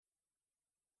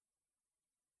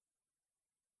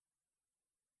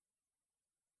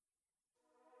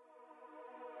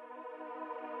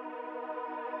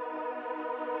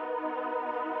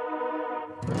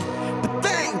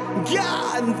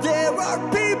God, there are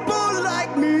people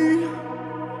like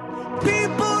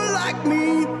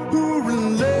me who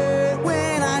relate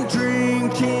when I'm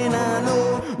drinking. I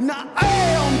know now I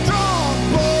am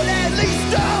drunk, but at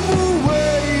least I'm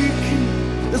awake.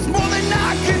 There's more than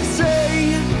I can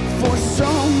say for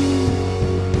some.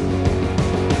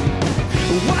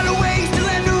 Wide awake till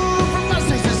I knew from my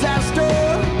sex disaster.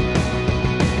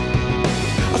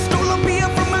 I stole a beer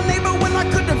from my neighbor when I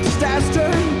could have just asked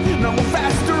her. Now I'm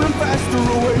faster and faster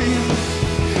away.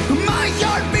 My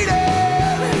heart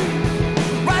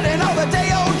beating, riding all the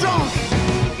day old drunk.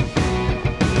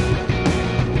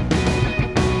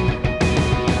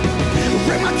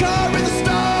 Bring my car at the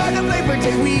start of Labor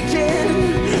Day weekend.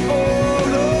 Oh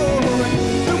Lord,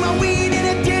 threw my weed in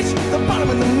a ditch, the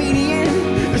bottom of the median.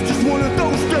 It's just one of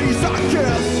those days, I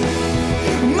guess.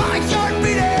 My heart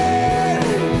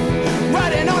beating,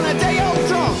 riding on a day old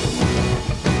drunk.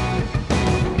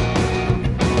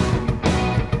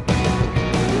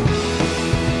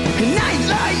 Night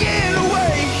lying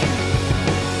awake,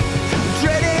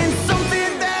 dreading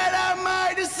something that I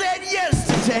might have said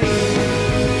yesterday.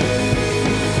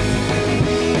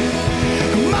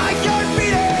 My heart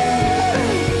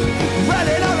beating,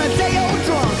 riding on a day old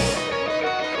drunk.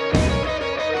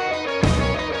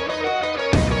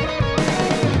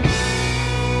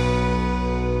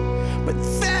 But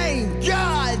thank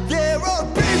God there are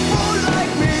people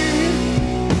like me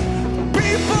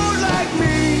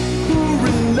who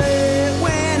relate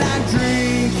when I'm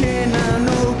drinking. I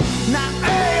know now I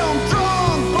am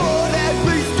drunk, but at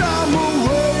least I'm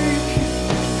awake.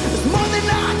 There's more than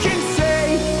I can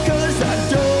say, 'cause I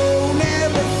don't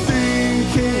ever think,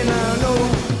 and I know.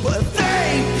 But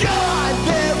thank God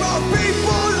there are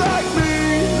people like me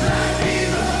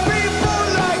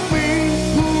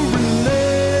who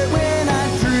relate when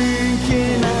I'm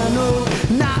drinking. I know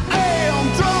now I am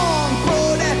drunk,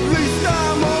 but at least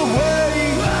I'm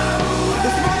awake.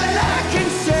 There's more than I can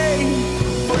say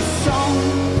for some.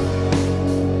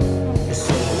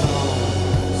 So long,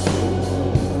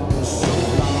 so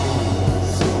long,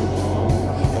 so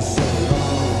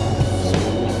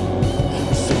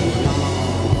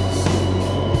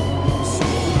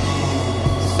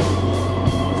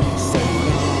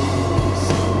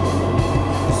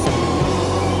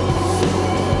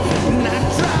and I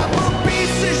drive a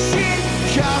piece of shit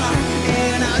car,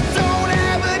 and I don't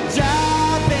have a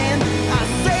job, and I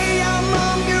say I'm a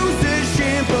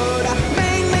musician, but I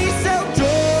mainly sell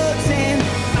drugs, and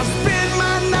I spend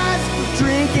my nights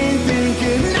drinking,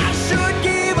 thinking I should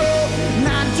give up, and I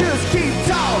just keep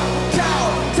talking,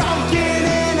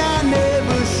 and I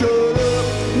never shut up,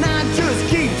 and I just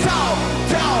keep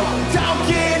talking,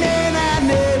 and I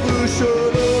never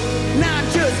shut up, and I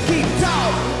just keep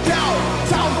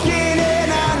talking,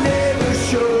 and I never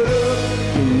shut up,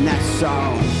 and that's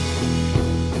all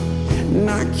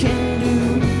I can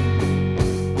do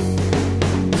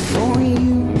for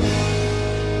you.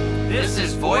 This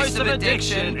is Voice of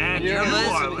Addiction, and you're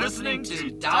listening to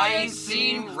Dying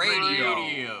Scene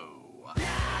Radio.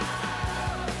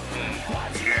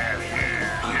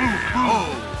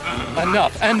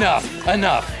 Enough.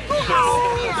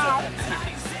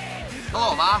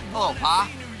 Hello, Ma. Hello, Pa.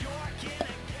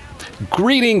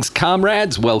 Greetings,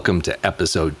 comrades. Welcome to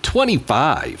episode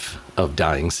 25 of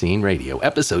Dying Scene Radio.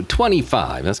 Episode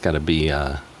 25. That's got to be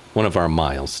one of our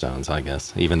milestones, I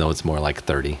guess, even though it's more like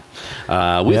 30.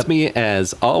 With me,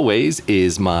 as always,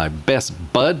 is my best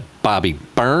bud, Bobby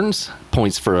Burns.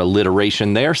 Points for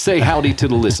alliteration there. Say howdy to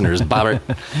the listeners, Bobby.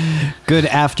 Good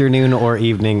afternoon or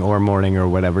evening or morning or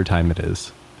whatever time it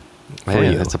is.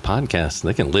 Hey, that's a podcast.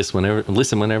 They can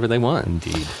listen whenever they want.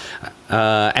 Indeed.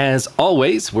 As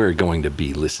always, we're going to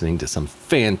be listening to some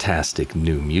fantastic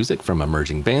new music from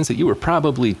emerging bands that you were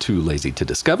probably too lazy to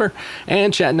discover,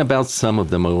 and chatting about some of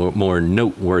the more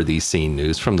noteworthy scene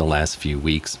news from the last few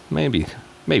weeks, maybe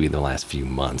the last few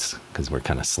months, because we're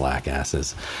kind of slack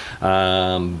asses.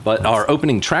 But our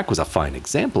opening track was a fine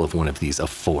example of one of these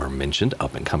aforementioned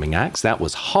up-and-coming acts. That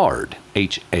was Hard,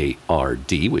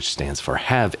 H-A-R-D, which stands for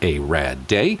Have a Rad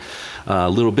Day. A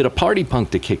little bit of party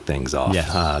punk to kick things off.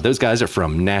 Yes. Those guys are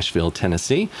from Nashville,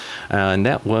 Tennessee, and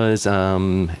that was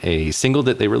a single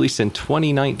that they released in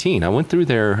 2019. I went through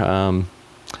their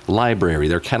library,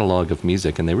 their catalog of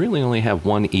music, and they really only have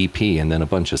one EP and then a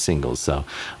bunch of singles. So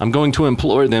I'm going to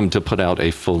implore them to put out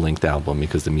a full-length album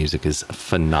because the music is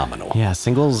phenomenal. Yeah,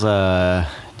 singles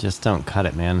just don't cut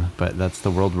it, man. But that's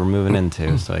the world we're moving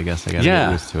into, so I guess I got to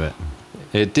get used to it.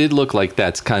 It did look like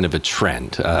that's kind of a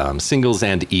trend. Singles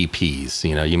and EPs.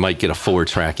 You know, you might get a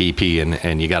 4-track EP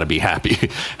and you got to be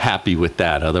happy with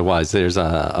that. Otherwise, there's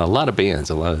a lot of bands.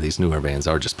 A lot of these newer bands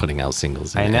are just putting out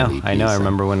singles. And EPs, I know. I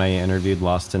remember when I interviewed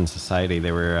Lost in Society,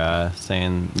 they were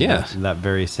saying that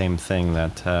very same thing,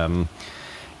 that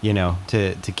you know,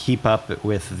 to keep up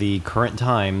with the current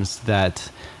times, that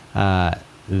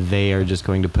they are just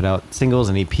going to put out singles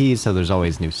and EPs, so there's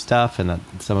always new stuff, and that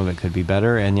some of it could be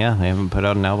better. And yeah, they haven't put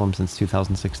out an album since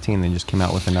 2016. They just came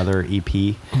out with another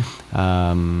EP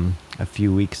a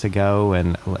few weeks ago,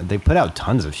 and they put out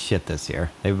tons of shit this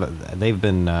year. They've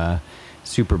been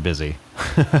super busy.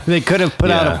 They could have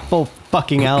put out a full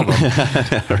fucking album.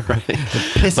 Right. It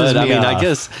pisses but me I mean, off. I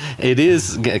guess it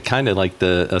is kind of like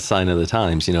a sign of the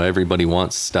times. You know, everybody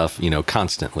wants stuff, you know,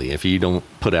 constantly. If you don't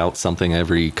put out something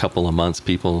every couple of months,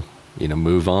 people, you know,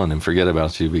 move on and forget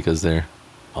about you because they're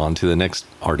on to the next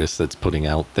artist that's putting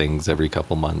out things every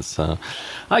couple months. So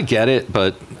I get it,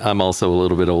 but I'm also a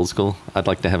little bit old school. I'd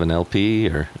like to have an LP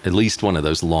or at least one of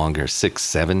those longer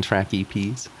 6-7 track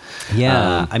EPs.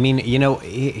 Yeah, I mean, you know,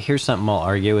 here's something I'll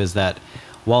argue, is that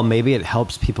while maybe it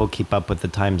helps people keep up with the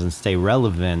times and stay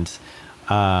relevant,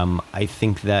 I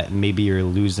think that maybe you're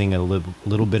losing a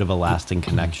little bit of a lasting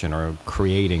connection or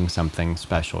creating something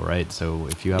special, right? So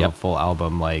if you have a full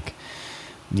album, like,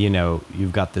 you know,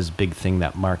 you've got this big thing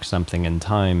that marks something in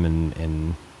time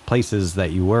and places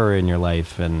that you were in your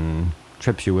life and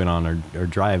trips you went on or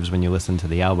drives when you listen to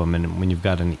the album. And when you've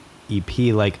got an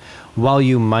EP, like, while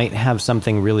you might have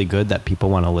something really good that people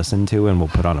want to listen to and will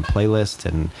put on a playlist,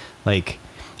 and like,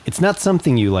 it's not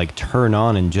something you like turn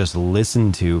on and just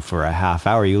listen to for a half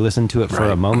hour. You listen to it for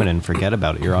a moment and forget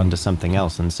about it. You're on to something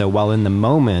else. And so while in the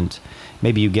moment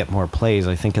maybe you get more plays,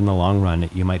 I think in the long run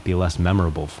you might be less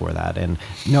memorable for that. And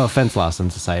no offense, Lost in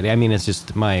Society, I mean, it's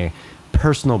just my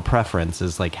personal preference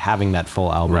is like having that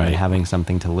full album and having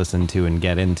something to listen to and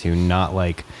get into, not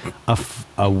like a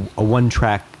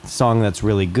one-track song that's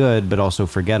really good but also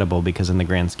forgettable, because in the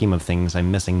grand scheme of things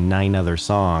I'm missing 9 other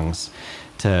songs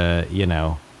to, you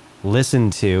know, listen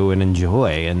to and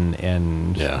enjoy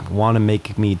and want to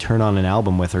make me turn on an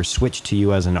album with or switch to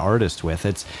you as an artist with.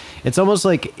 It's almost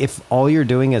like if all you're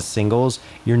doing is singles,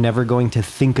 you're never going to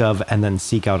think of and then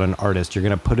seek out an artist. You're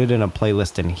going to put it in a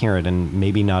playlist and hear it and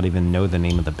maybe not even know the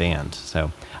name of the band.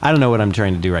 So I don't know what I'm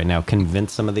trying to do right now.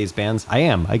 Convince some of these bands? I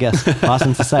am, I guess. Lost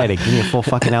in Society. Give me a full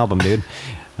fucking album, dude.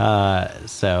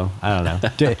 So I don't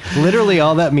know. Literally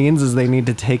all that means is they need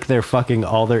to take their fucking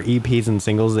all their EPs and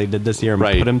singles they did this year and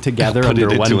put them together under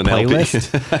one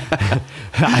playlist.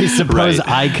 I suppose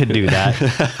I could do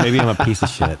that. Maybe I'm a piece of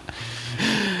shit.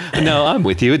 No, I'm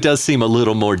with you. It does seem a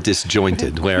little more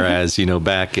disjointed, whereas, you know,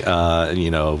 back,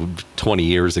 20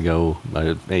 years ago,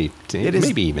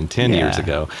 maybe even 10 years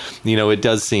ago, you know, it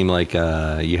does seem like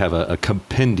you have a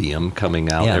compendium coming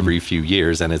out every few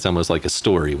years, and it's almost like a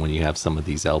story when you have some of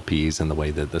these LPs and the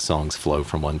way that the songs flow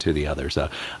from one to the other. So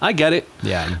I get it.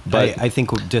 Yeah, but I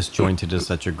think disjointed is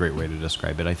such a great way to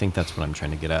describe it. I think that's what I'm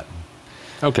trying to get at.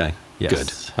 Okay. Yes.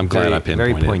 Good. I'm glad I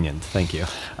pinpointed. Very poignant. Thank you.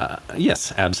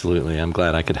 Yes, absolutely. I'm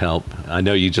glad I could help. I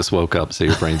know you just woke up, so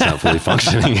your brain's not fully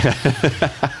functioning.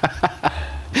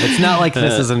 It's not like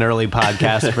this is an early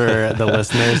podcast for the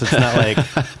listeners. It's not like,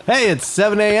 hey, it's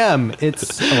 7 a.m.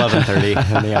 It's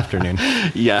 11:30 in the afternoon.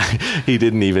 Yeah, he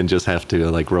didn't even just have to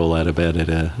like roll out of bed at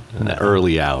an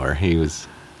early hour. He was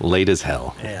late as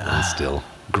hell and still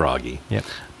groggy. Yep.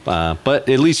 But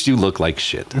at least you look like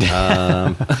shit.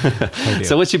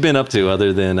 So what you been up to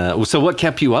other than... so what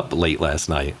kept you up late last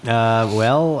night?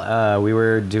 We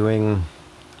were doing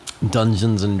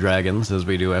Dungeons and Dragons, as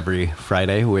we do every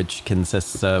Friday, which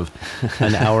consists of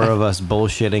an hour of us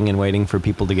bullshitting and waiting for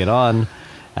people to get on.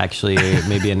 Actually,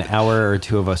 maybe an hour or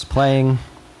two of us playing.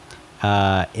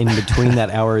 In between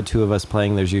that hour or two of us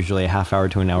playing, there's usually a half hour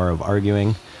to an hour of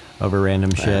arguing over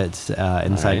random shit,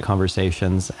 inside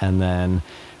conversations, and then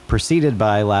preceded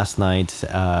by last night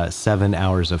 7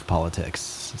 hours of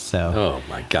politics. So oh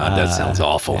my god, that sounds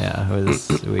awful. Yeah, it was,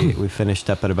 we finished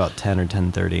up at about 10 or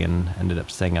 10:30 and ended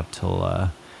up staying up till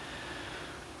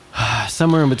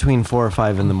somewhere in between 4 or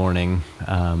 5 in the morning.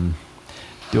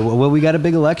 Well, we got a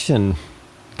big election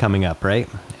coming up, right?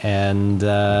 And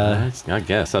I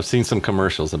guess I've seen some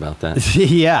commercials about that.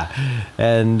 yeah,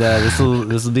 and this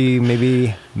will be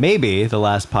maybe the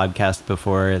last podcast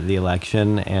before the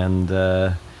election,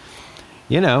 and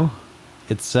you know,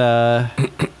 it's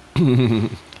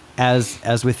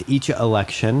as with each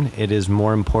election, it is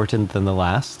more important than the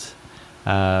last,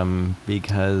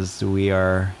 because we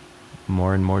are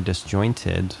more and more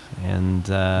disjointed, and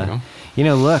you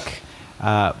know, look.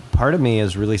 part of me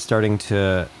is really starting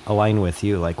to align with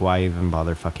you. Like, why even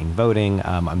bother fucking voting?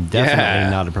 I'm definitely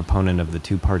not a proponent of the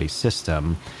two-party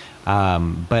system.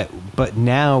 But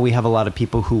now we have a lot of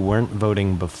people who weren't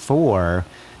voting before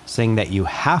saying that you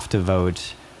have to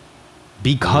vote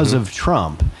because of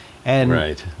Trump. And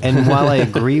and while I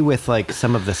agree with like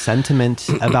some of the sentiment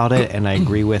about it, and I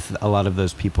agree with a lot of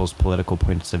those people's political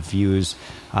points of views,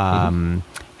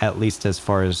 at least as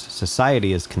far as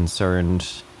society is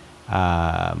concerned,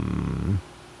 you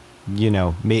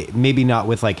know, maybe not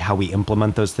with like how we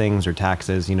implement those things or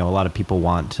taxes. You know, a lot of people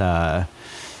want,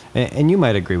 and you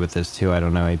might agree with this too. I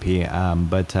don't know, AP,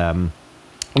 but you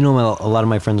know, a lot of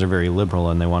my friends are very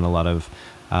liberal, and they want a lot of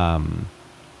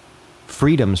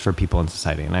freedoms for people in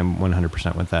society, and I'm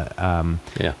 100% with that.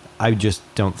 I just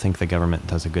don't think the government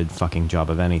does a good fucking job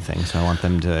of anything, so I want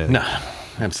them to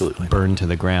absolutely burn to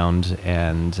the ground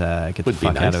and get the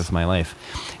fuck out of my life.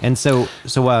 And so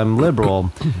while I'm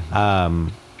liberal,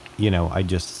 you know, I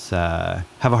just have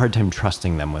a hard time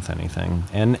trusting them with anything,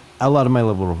 and a lot of my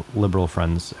liberal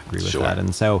friends agree with that.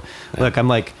 And so, look, I'm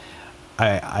like,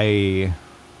 I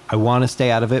want to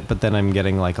stay out of it, but then I'm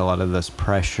getting like a lot of this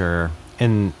pressure.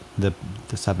 And the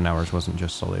 7 hours wasn't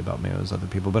just solely about me; it was other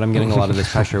people. But I'm getting a lot of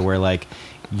this pressure where, like,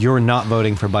 you're not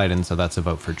voting for Biden, so that's a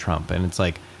vote for Trump. And it's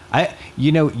like,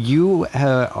 you know, you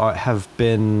have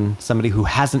been somebody who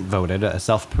hasn't voted, a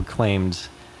self-proclaimed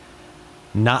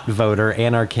not voter,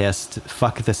 anarchist,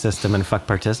 fuck the system and fuck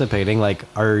participating. Like,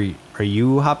 are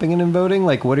you hopping in and voting?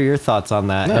 Like, what are your thoughts on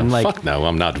that? No, and like, fuck no,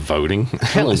 I'm not voting.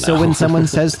 Hell no. So when someone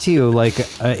says to you, like,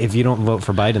 if you don't vote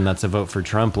for Biden, that's a vote for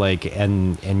Trump, like,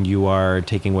 and you are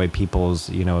taking away people's,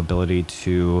 you know, ability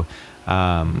to,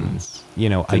 you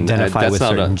know, identify with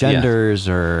certain genders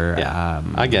or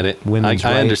I get it. Women's rights.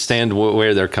 I understand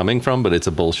where they're coming from, but it's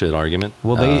a bullshit argument.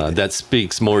 Well, that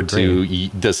speaks more to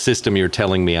the system you're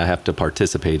telling me I have to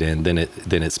participate in than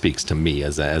it speaks to me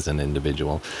as an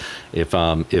individual.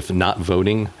 If not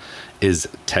voting is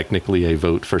technically a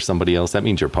vote for somebody else, that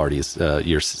means your party's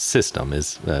your system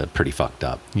is pretty fucked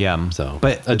up. Yeah. So,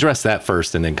 but address that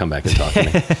first, and then come back and talk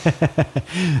to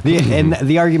me. And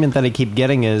the argument that I keep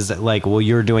getting is like, well,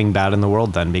 you're doing bad in the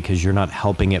world then because you're not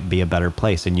helping it be a better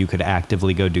place, and you could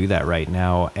actively go do that right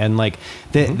now. And like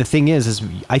the thing is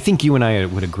I think you and I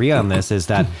would agree on this, is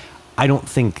that I don't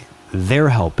think they're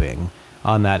helping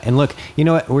on that. And look, you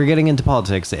know what, we're getting into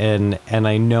politics, and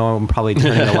I know I'm probably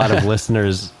turning a lot of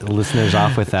listeners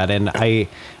off with that, and I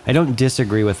don't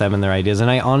disagree with them and their ideas,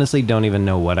 and I honestly don't even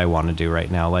know what I want to do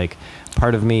right now. Like,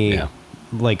 part of me,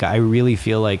 like, I really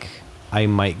feel like I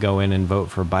might go in and vote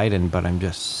for Biden, but I'm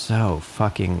just so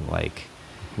fucking like,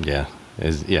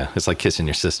 it's like kissing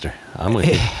your sister. I'm with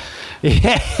you.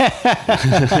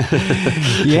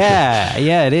 yeah,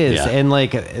 it is. And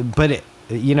like, but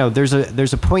you know, there's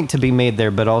a point to be made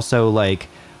there, but also like,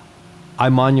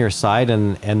 I'm on your side,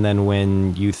 and then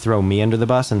when you throw me under the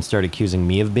bus and start accusing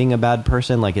me of being a bad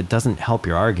person, like, it doesn't help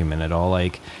your argument at all.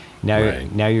 Like,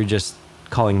 now you're just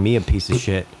calling me a piece of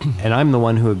shit, and I'm the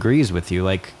one who agrees with you.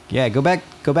 Like, yeah, go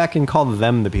back and call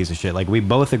them the piece of shit. Like, we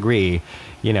both agree,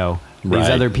 you know, these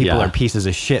other people are pieces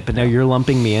of shit, but now you're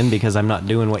lumping me in because I'm not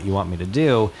doing what you want me to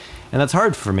do, and that's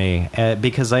hard for me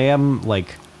because I am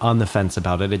like on the fence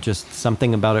about it. It just,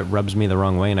 something about it rubs me the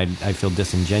wrong way, and I feel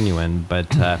disingenuine.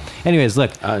 But anyways,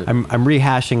 look, I'm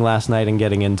rehashing last night and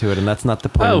getting into it, and that's not the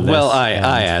point of this. Well, I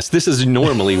asked. This is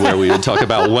normally where we would talk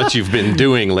about what you've been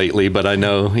doing lately, but I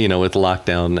know, you know, with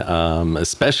lockdown,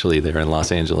 especially there in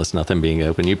Los Angeles, nothing being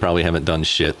open, you probably haven't done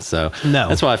shit. So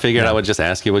that's why I figured I would just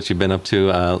ask you what you've been up to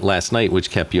last night,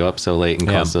 which kept you up so late and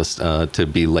caused us to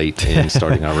be late in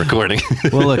starting our recording.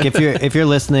 Well, look, if you're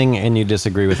listening and you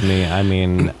disagree with me, I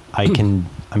mean,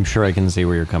 I'm sure I can see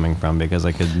where you're coming from, because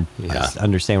I could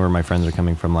understand where my friends are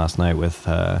coming from last night with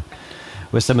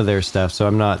some of their stuff. So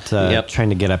I'm not trying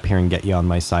to get up here and get you on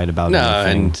my side about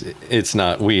anything. And it's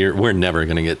not, we're never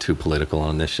going to get too political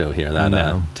on this show here.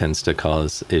 That tends to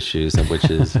cause issues,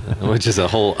 which is a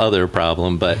whole other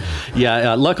problem. But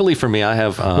luckily for me, I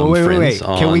have friends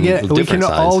on Can we different can sides.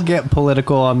 all get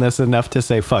political on this enough to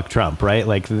say fuck Trump, right?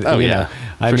 Like, I mean,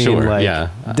 sure. like,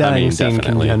 Dying Scene can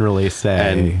definitely. generally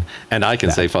say, and I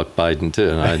can say fuck Biden too,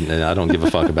 and I don't give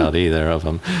a fuck about either of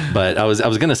them. But I was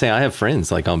going to say, I have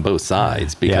friends like on both sides,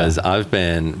 because I've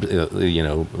been, you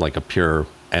know, like a pure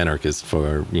anarchist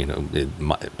for, you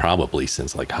know, probably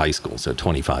since like high school, so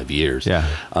 25 years.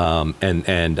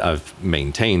 And I've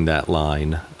maintained that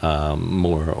line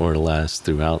more or less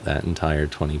throughout that entire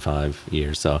 25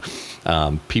 years. So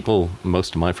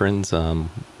most of my friends,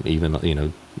 even, you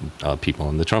know, people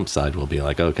on the Trump side will be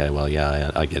like, okay, well,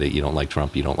 yeah, I get it. You don't like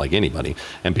Trump. You don't like anybody.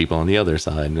 And people on the other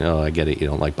side, oh, I get it. You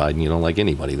don't like Biden. You don't like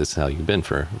anybody. This is how you've been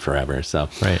for forever. So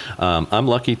Right. I'm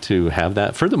lucky to have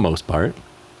that for the most part.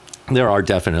 There are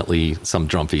definitely some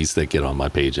Trumpies that get on my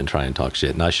page and try and talk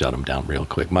shit, and I shut them down real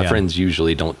quick. My Yeah. friends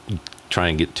usually don't try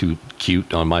and get too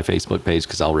cute on my Facebook page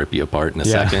because I'll rip you apart in a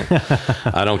Yeah. second.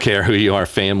 I don't care who you are,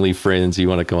 family, friends. You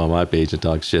want to come on my page and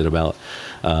talk shit about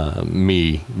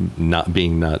me not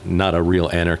being not a real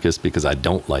anarchist because I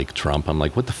don't like Trump. I'm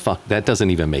like, what the fuck? That doesn't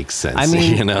even make sense. I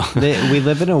mean, you know, we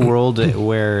live in a world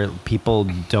where people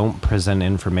don't present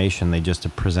information; they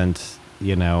just present,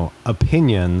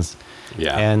 opinions.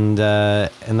 Yeah. And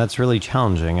that's really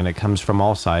challenging, and it comes from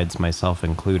all sides, myself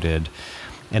included.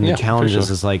 And Yeah, the challenge for is,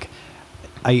 sure. is like,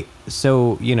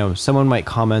 someone might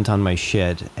comment on my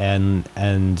shit,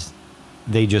 and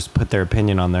they just put their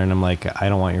opinion on there, and I'm like, I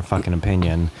don't want your fucking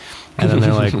opinion. And then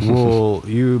they're like, well,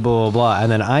 you blah, blah, blah.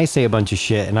 And then I say a bunch of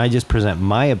shit, and I just present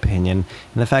my opinion.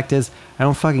 And the fact is, I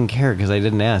don't fucking care because I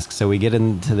didn't ask. So we get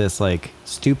into this, like,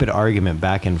 stupid argument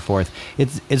back and forth.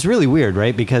 It's really weird,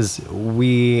 right? Because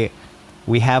we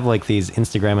have, like, these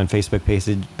Instagram and Facebook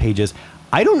pages.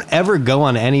 I don't ever go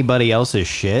on anybody else's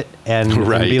shit and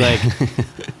Right. be like,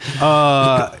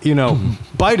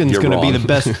 Biden's You're going to be wrong. the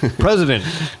best president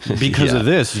because Yeah. of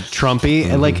this, Trumpy.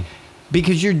 And like,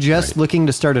 because you're just Right. looking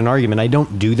to start an argument. I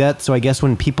don't do that. So I guess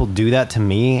when people do that to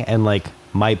me and like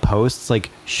my posts, like,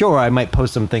 sure, I might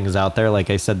post some things out there. Like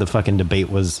I said, the fucking debate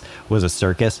was a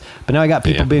circus. But now I got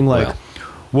people Yeah, being like,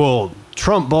 well,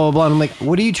 Trump, blah, blah, blah. And I'm like,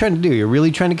 what are you trying to do? You're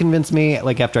really trying to convince me,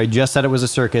 like, after I just said it was a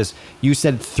circus, you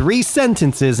said 3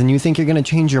 sentences and you think you're going to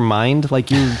change your mind? Like,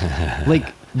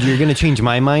 you're going to change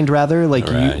my mind, rather? Like,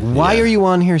 Right, why yeah. are you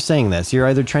on here saying this? You're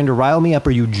either trying to rile me up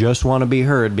or you just want to be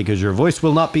heard because your voice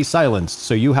will not be silenced.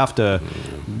 So you have to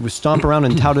stomp around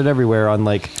and tout it everywhere on,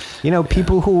 like,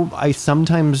 people who I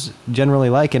sometimes generally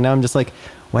like. And now I'm just like,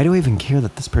 why do I even care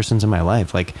that this person's in my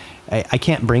life? Like, I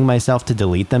can't bring myself to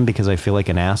delete them because I feel like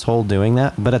an asshole doing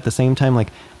that. But at the same time, like,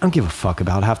 I don't give a fuck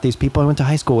about half these people. I went to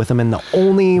high school with them, and the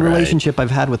only Right. relationship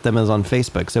I've had with them is on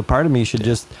Facebook. So part of me should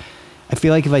just, I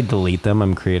feel like if I delete them,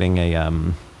 I'm creating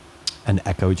an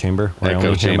echo chamber where I Echo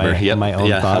only hear chamber. Yep. my own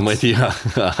yeah, thoughts. I'm with you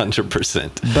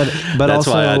 100%. But that's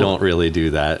also, why I don't really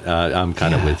do that. I'm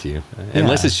kind of Yeah. with you,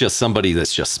 unless Yeah. it's just somebody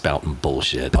that's just spouting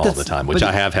bullshit all the that's- time, which but-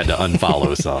 I have had to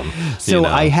unfollow some. So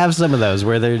I have some of those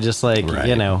where they're just like,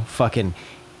 Right. fucking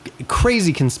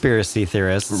crazy conspiracy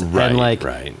theorists. Right, and like,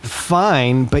 right.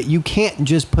 fine, but you can't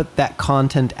just put that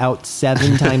content out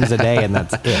 7 times a day and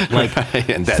that's it. Like,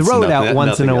 And that's throw it out nothing-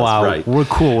 once in a nothing else, while. right. We're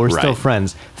cool. We're still Right.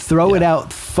 friends. Throw it Yeah.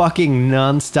 out fucking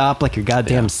nonstop like your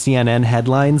goddamn Yeah. CNN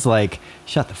headlines. Like,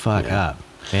 shut the fuck Yeah. up,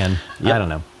 man. Yep. I don't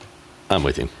know. I'm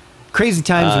with you. Crazy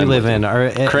times we I'm live with in.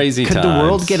 you. Crazy Could the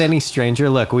world times. get any stranger?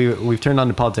 Look, we've turned on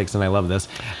to politics, and I love this.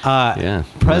 Yeah.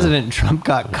 President Trump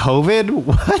got COVID.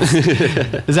 What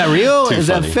is that real? Too Is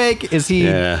funny. that fake? Is he?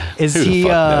 Yeah. Is Who the he?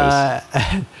 fuck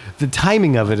The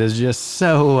timing of it is just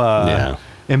so Yeah.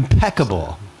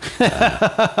 impeccable.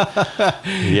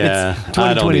 Yeah, I don't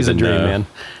 2020 is a even dream, know. man.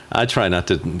 I try not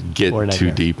to get Or a too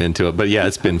nightmare. deep into it, but yeah,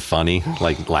 it's been funny,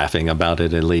 like laughing about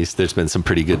it. At least there's been some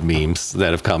pretty good memes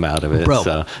that have come out of it. Bro.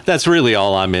 So that's really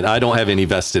all I'm in. I don't have any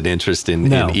vested interest in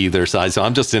No. either side, so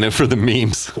I'm just in it for the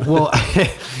memes. Well,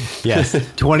 yes,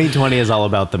 2020 is all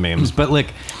about the memes. But look,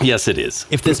 Yes, it is.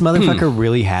 if this motherfucker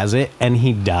really has it and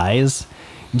he dies,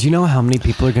 do you know how many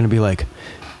people are going to be like,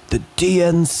 the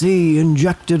DNC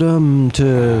injected him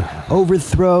to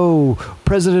overthrow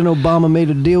President Obama, made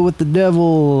a deal with the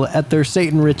devil at their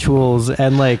Satan rituals,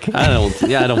 and like, I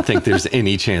don't think there's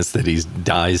any chance that he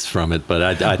dies from it, but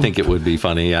I think it would be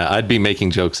funny. I'd be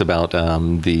making jokes about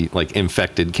the like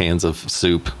infected cans of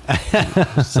soup.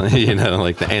 So,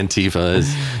 like the Antifa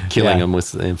is killing Yeah. them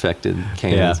with the infected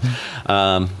cans.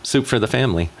 Soup for the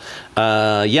family.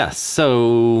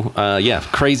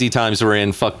 Crazy times we're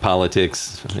in. Fuck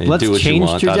politics. Let's Do what you change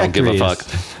want. I don't give a fuck.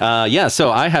 trajectories.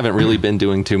 So I haven't really been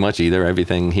doing too much either.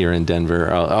 Everything here in Denver,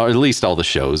 or at least all the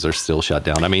shows are still shut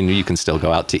down. I mean, you can still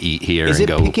go out to eat here is and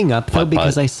it go picking up though? putt-putt.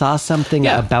 Because I saw something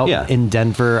Yeah, about yeah. in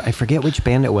Denver. I forget which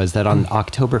band it was that on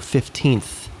October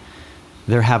 15th.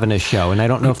 They're having a show, and I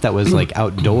don't know if that was like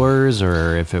outdoors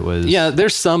or if it was. Yeah,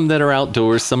 there's some that are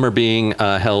outdoors. Some are being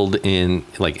held in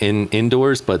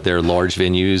indoors, but they're large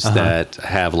venues that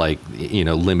have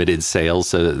limited sales,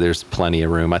 so there's plenty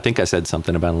of room. I think I said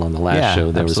something about it on the last Yeah,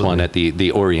 show. There was one absolutely. at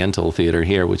the Oriental Theater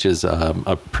here, which is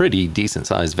a pretty decent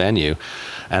sized venue,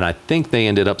 and I think they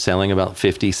ended up selling about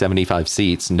 50, 75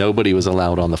 seats. Nobody was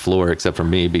allowed on the floor except for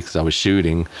me because I was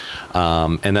shooting,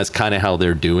 and that's kind of how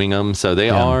they're doing them. So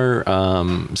they are.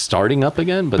 starting up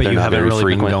again, but But they're you not haven't very really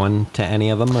frequent. been going to any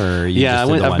of them, or you Yeah,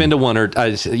 just did the I've one? been to one or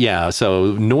yeah.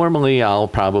 So normally I'll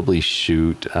probably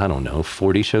shoot, I don't know,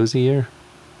 40 shows a year.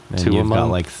 And 2 a you've got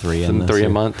month, like 3 in and this 3 a year.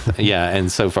 month. Yeah,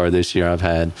 and so far this year I've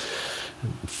had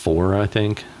 4, I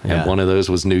think. And Yeah. one of those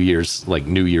was New Year's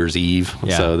Eve.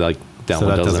 Yeah. So like that So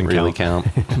one that doesn't doesn't really count.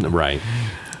 Right.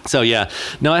 So yeah,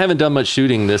 no, I haven't done much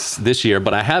shooting this year,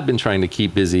 but I have been trying to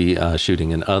keep busy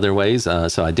shooting in other ways.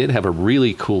 So I did have a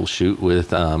really cool shoot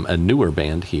with a newer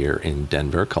band here in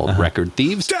Denver called Record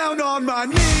Thieves. Down on my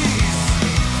knees,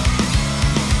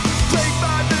 plagued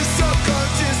by this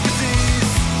subconscious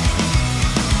disease,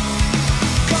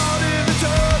 caught in the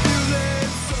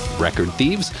turbulence. Record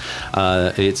Thieves.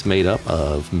 It's made up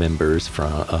of members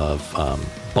of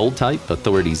Bold Type,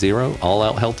 Authority Zero, All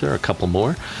Out Helter, a couple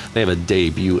more. They have a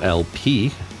debut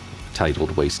LP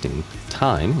titled Wasting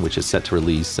Time, which is set to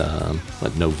release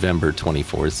November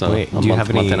 24th, so Wait, a do you month, have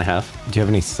any, month and a half. Do you have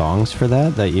any songs for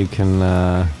that you can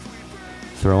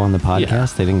throw on the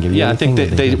podcast? They didn't give you Yeah, I think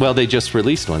anything? they just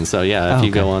released one. So yeah, if Oh,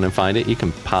 you go okay. on and find it, you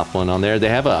can pop one on there. They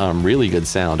have a really good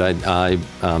sound. I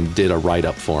did a write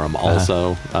up for them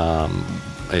also,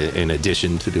 in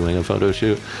addition to doing a photo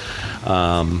shoot.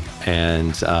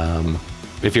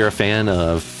 If you're a fan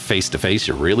of Face to Face,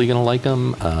 you're really gonna like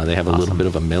them. They have a little bit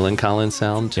of a Millen Collins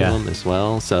sound to Yeah. them as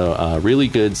well. So really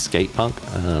good skate punk,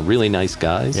 really nice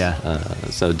guys. Yeah.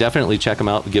 So definitely check them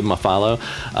out, give them a follow.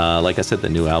 Like I said, the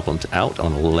new album's out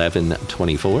on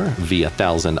 11/24 via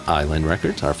Thousand Island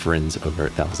Records, our friends over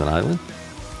at Thousand Island.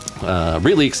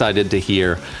 Really excited to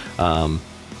hear,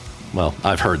 well,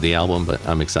 I've heard the album, but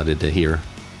I'm excited to hear,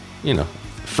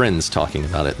 friends talking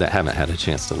about it that haven't had a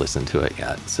chance to listen to it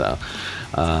yet. So,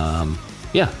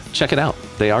 yeah, check it out.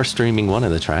 They are streaming one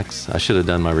of the tracks. I should have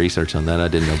done my research on that. I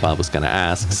didn't know Bob was going to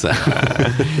ask. So.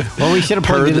 Well, we should have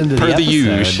plugged it into per the the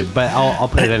episode, usual. but I'll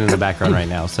put it in the background right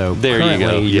now. So There you go,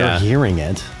 currently yeah. You're hearing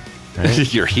it,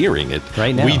 right? You're hearing it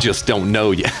Right now. We just don't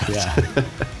know yet. Yeah.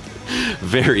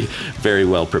 Very, very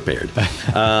well prepared.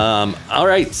 All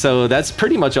right, so that's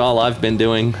pretty much all I've been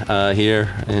doing here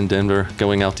in Denver.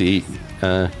 Going out to eat,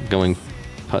 going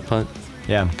putt-putt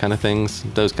Yeah. kind of things,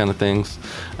 those kind of things.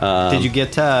 Did you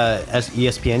get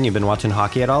ESPN? You've been watching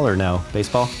hockey at all, or no?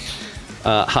 Baseball?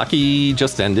 Hockey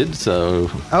just ended, so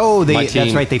Oh, my that's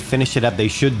team- right. They finished it up. They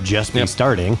should just be Yep.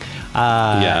 starting.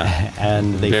 Yeah.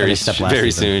 And they very finished up last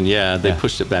very season. soon. Yeah, they Yeah.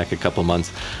 pushed it back a couple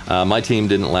months. My team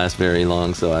didn't last very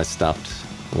long, so I stopped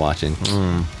watching.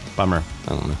 Bummer. I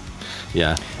don't know.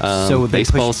 Yeah. So they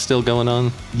baseball's still going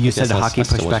on. You I said guess I hockey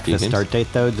still pushed watch back few the games. start date,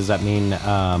 though. Does that mean?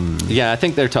 Yeah, I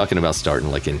think they're talking about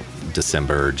starting like in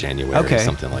December or January, Okay.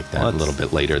 something like that. Well, a little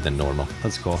bit later than normal.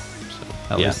 That's cool.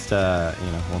 At yeah. least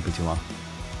won't be too long.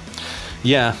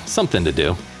 Yeah, something to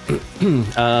do.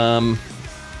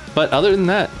 But other than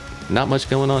that, not much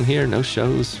going on here. No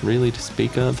shows really to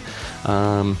speak of.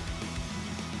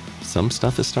 Some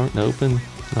stuff is starting to open.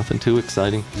 Nothing too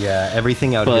exciting. Yeah,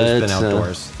 everything out here has been But,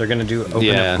 outdoors. They're gonna open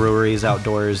yeah. up breweries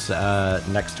outdoors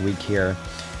next week here.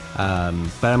 But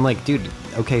I'm like, dude,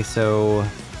 okay, so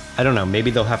I don't know. Maybe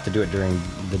they'll have to do it during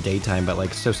the daytime,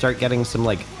 but so start getting some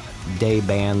day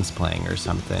bands playing or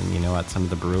something, at some of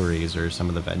the breweries or some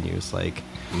of the venues.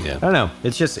 Yeah. I don't know.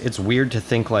 It's weird to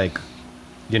think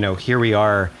here we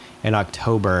are in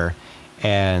October,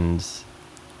 and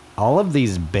all of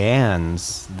these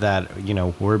bands that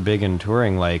we're big in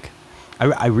touring,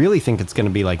 I really think it's going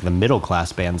to be the middle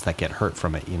class bands that get hurt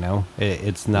from it.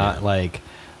 It's not like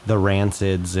the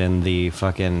Rancids and the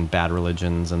fucking Bad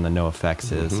Religions and the No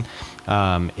Effects.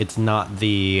 It's not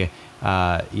the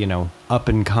up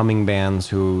and coming bands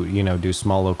who do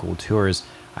small local tours.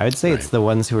 I would say it's the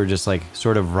ones who are just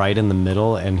sort of right in the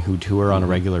middle and who tour on a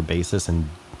regular basis and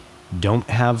don't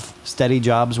have steady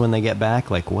jobs when they get back.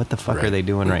 What the fuck are they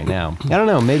doing right now? I don't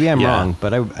know. Maybe I'm wrong,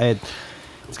 but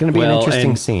it's going to be an interesting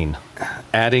and scene.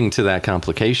 Adding to that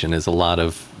complication is a lot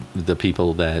of the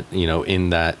people that, in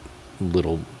that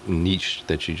little niche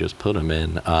that you just put them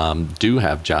in, do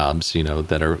have jobs,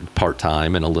 that are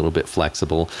part-time and a little bit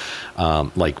flexible,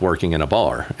 like working in a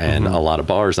bar. And a lot of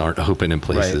bars aren't open in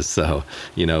places. Right.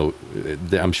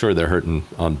 So, I'm sure they're hurting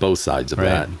on both sides of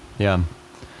that. Yeah.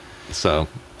 So,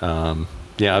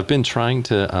 yeah, I've been trying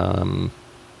to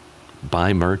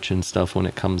buy merch and stuff when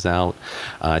it comes out.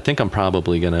 I think I'm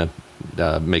probably going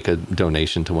to make a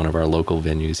donation to one of our local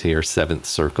venues here, Seventh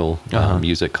Circle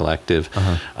Music Collective,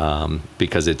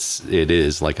 because it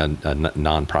is like a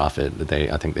nonprofit.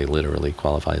 I think they literally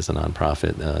qualify as a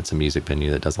nonprofit. It's a music venue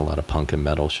that does a lot of punk and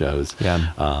metal shows.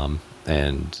 Yeah.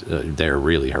 And they're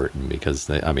really hurting because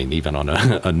even on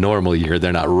a normal year,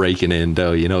 they're not raking in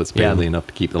dough. It's barely enough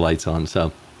to keep the lights on.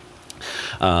 So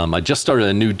I just started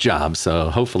a new job, so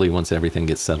hopefully once everything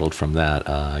gets settled from that,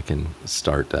 I can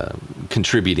start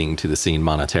contributing to the scene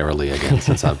monetarily again,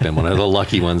 since I've been one of the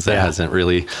lucky ones that hasn't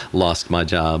really lost my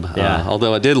job.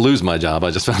 Although I did lose my job,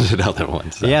 I just found another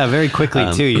one. So. Yeah, very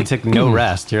quickly too. You took no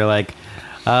rest. You're like,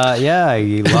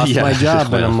 you lost my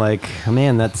job. And I'm like, oh,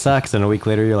 man, that sucks. And a week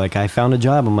later, you're like, I found a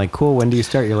job. I'm like, cool. When do you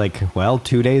start? You're like, well,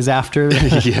 2 days after.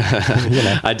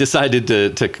 I decided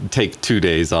to take 2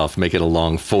 days off, make it a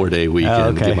long 4-day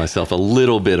weekend, give myself a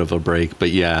little bit of a break. But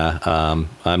I'm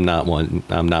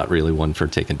not really one for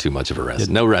taking too much of a rest.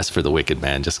 No rest for the wicked,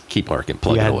 man. Just keep working,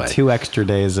 plug it away. 2 extra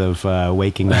days of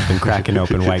waking up and cracking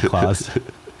open White Claws.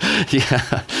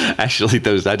 Yeah, actually,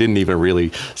 I didn't even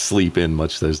really sleep in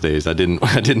much those days. I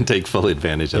didn't take full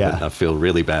advantage of it. I feel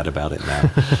really bad about it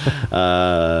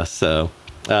now.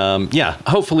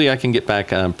 Hopefully I can get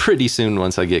back pretty soon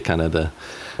once I get kind of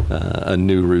a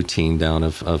new routine down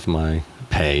of my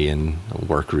pay and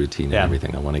work routine and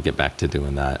everything. I want to get back to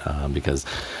doing that because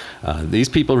these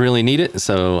people really need it.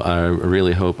 So I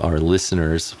really hope our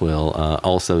listeners will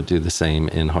also do the same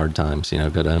in hard times. Go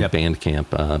to Bandcamp.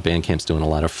 Bandcamp's doing a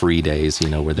lot of free days,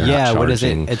 where they're not charging. What is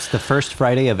it? It's the first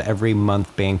Friday of every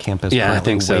month. Bandcamp is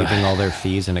currently waiving all their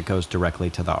fees, and it goes directly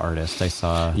to the artist. I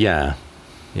saw. Yeah.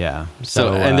 Yeah.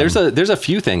 So and there's a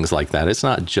few things like that. It's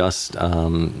not just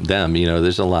them.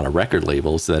 There's a lot of record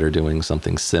labels that are doing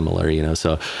something similar.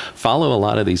 So follow a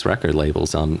lot of these record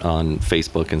labels on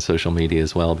Facebook and social media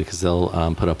as well, because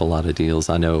they'll put up a lot of deals.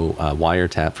 I know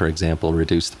Wiretap, for example,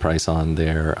 reduced the price on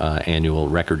their annual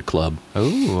record club.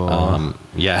 Oh.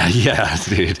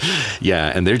 Dude.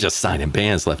 Yeah, and they're just signing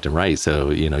bands left and right.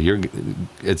 So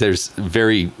there's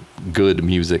very good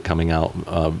music coming out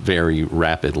very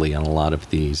rapidly on a lot of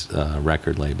these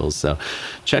record labels. So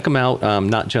check them out,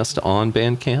 not just on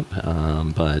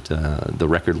Bandcamp, but the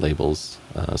record labels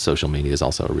social media is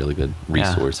also a really good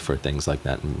resource for things like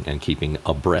that and keeping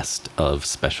abreast of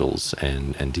specials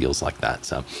and deals like that.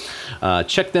 So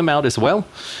check them out as well.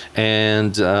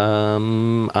 And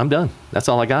I'm done. That's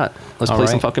all I got. Let's play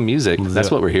some fucking music. That's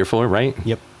what we're here for, right?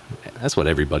 Yep. That's what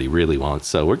everybody really wants.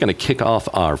 So we're going to kick off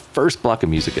our first block of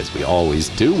music, as we always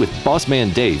do, with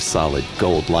Bossman Dave's solid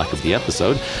gold block of the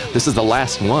episode. This is the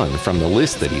last one from the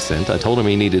list that he sent. I told him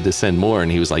he needed to send more,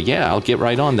 and he was like, yeah, I'll get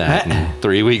right on that. And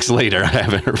 3 weeks later, I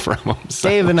haven't heard from him. So,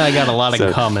 Dave and I got a lot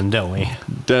in common, don't we?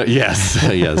 Yes.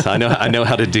 I know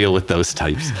how to deal with those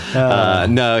types.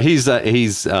 No,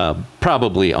 he's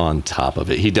probably on top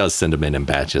of it. He does send them in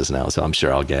batches now, so I'm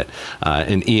sure I'll get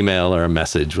an email or a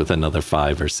message with another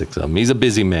 5 or 6 of them. He's a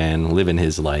busy man, living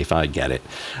his life. I get it.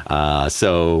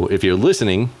 So if you're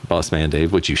listening, Bossman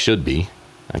Dave, which you should be,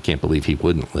 I can't believe he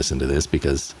wouldn't listen to this,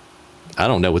 because I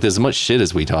don't know, with as much shit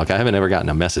as we talk, I haven't ever gotten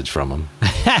a message from him.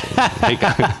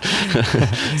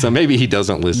 So maybe he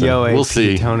doesn't listen. We'll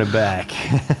see. Tone it back.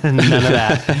 None of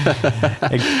that.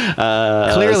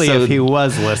 Clearly, if he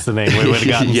was listening, we would have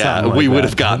gotten something we would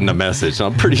have gotten a message. So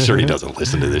I'm pretty sure he doesn't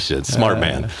listen to this shit. Smart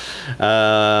man.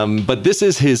 But this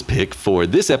is his pick for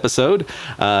this episode.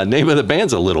 Name of the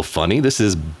band's a little funny. This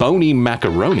is Bony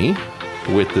Macaroni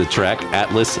with the track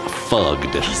Atlas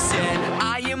Fugged. He said,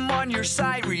 I am on your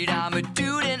side, Reed. I'm a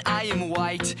dude and I am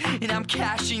white, and I'm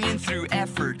cashing in through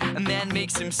effort. A man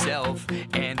makes himself,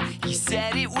 and he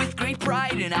said it with great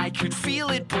pride, and I could feel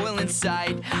it boil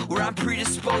inside, where I'm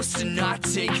predisposed to not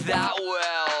take that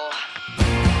well.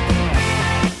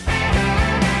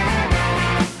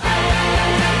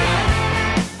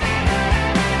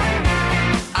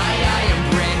 I am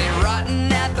branded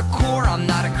rotten at the core. I'm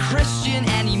not a Christian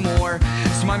anymore,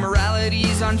 so my morality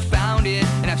is unfounded,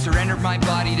 and I've surrendered my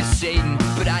body to Satan.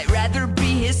 But I'd rather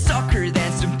be his sucker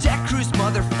than some deck cruise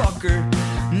motherfucker.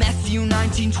 Matthew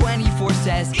 19:24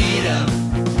 says, eat 'em.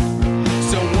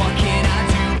 So what can I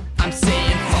do? I'm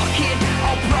saying fuck it,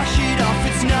 I'll brush it off,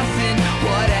 it's nothing.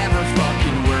 Whatever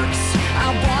fucking works, I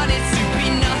want it to be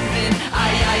nothing. I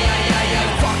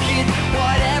fuck it,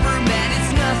 whatever man,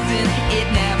 it's nothing. It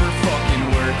never fucking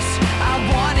works, I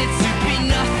want it to be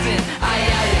nothing.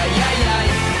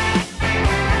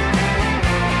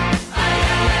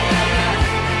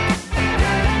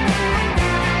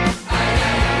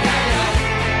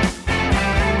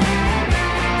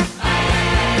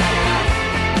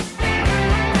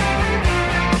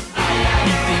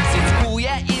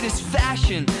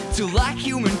 To lack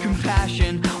human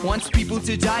compassion, wants people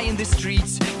to die in the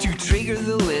streets to trigger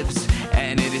the lips.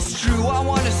 And it is true, I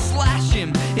wanna slash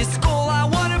him, his skull I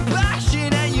wanna bash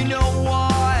it. And you know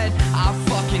what, I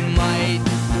fucking might.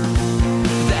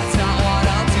 That's not what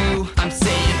I'll do. I'm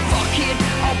saying fuck it,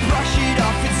 I'll brush it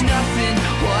off, it's nothing.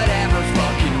 Whatever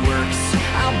fucking works,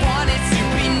 I want it to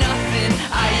be nothing.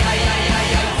 I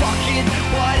fuck it,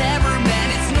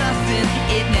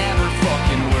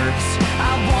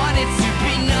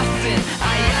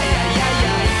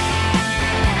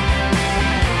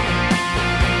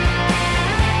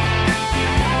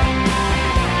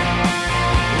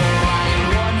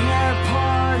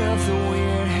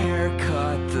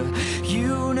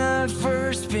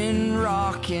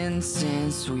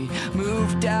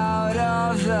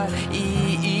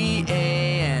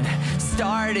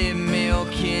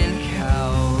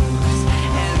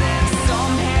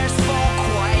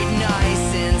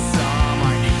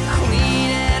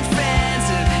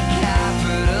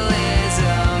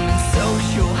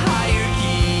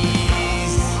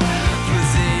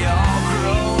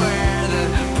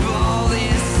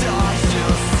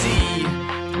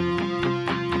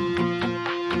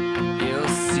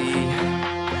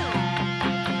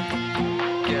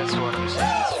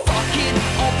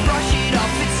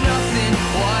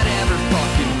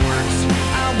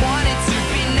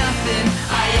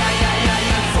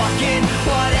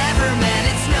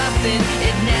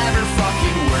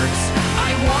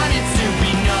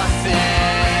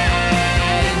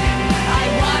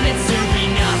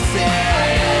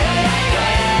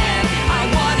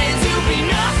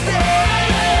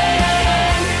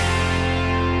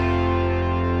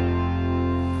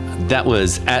 That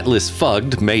was Atlas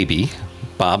Fugged, maybe.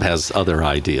 Bob has other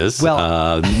ideas.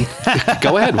 Well,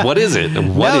 go ahead. What is it?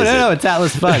 No, it's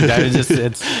Atlas Fugged.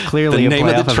 It's clearly the a name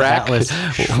play of the off track Atlas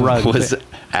Shrugged. was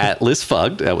Atlas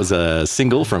Fugged. That was a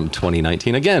single from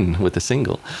 2019, again with a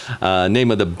single.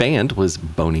 Name of the band was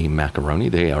Bony Macaroni.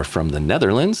 They are from the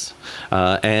Netherlands.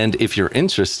 And if you're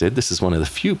interested, this is one of the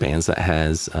few bands that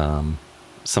has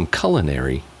some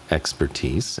culinary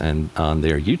expertise, and on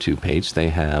their YouTube page they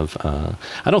have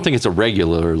I don't think it's a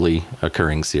regularly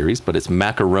occurring series, but it's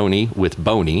Macaroni with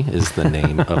Boney is the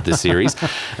name of the series.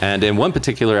 And in one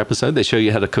particular episode they show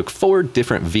you how to cook 4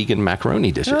 different vegan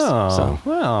macaroni dishes.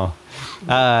 Well,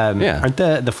 aren't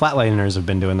the Flatliners have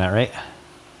been doing that, right?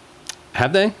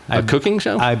 Have they a cooking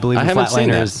show? I believe the haven't seen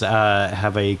that. Flatliners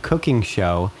have a cooking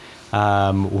show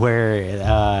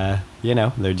where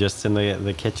they're just in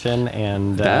the kitchen,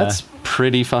 and that's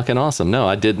pretty fucking awesome. No,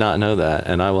 I did not know that,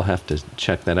 and I will have to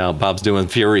check that out. Bob's doing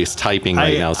furious typing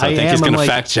right now, so I think he's going to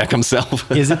fact check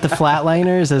himself. Is it the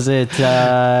Flatliners? Is it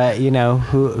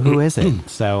who is it?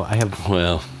 So I have.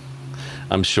 Well,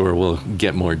 I'm sure we'll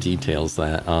get more details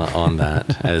on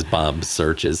that as Bob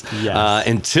searches. Yes.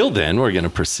 Until then, we're going to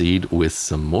proceed with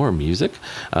some more music.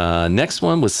 Next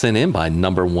one was sent in by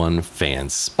number 1 fan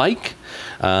Spike.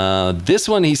 This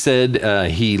one, he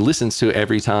said he listens to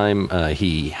every time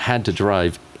he had to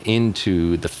drive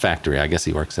into the factory. I guess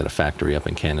he works at a factory up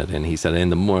in Canada, and he said in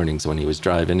the mornings when he was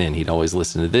driving in, he'd always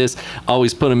listen to this,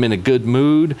 always put him in a good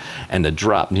mood, and the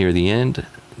drop near the end,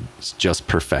 it's just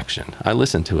perfection. I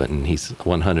listened to it, and he's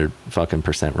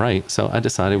 100% right, so I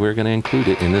decided we were going to include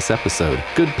it in this episode.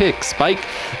 Good pick, Spike.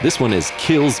 This one is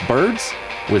Kills Birds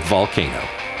with Volcano.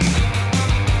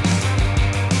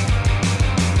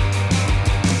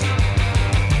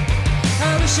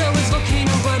 I wish I was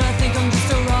Volcano, but I think I'm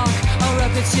just a rock, a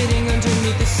rocket sitting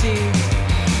underneath the sea.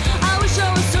 I wish I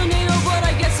was Tornado, but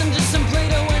I guess I'm just some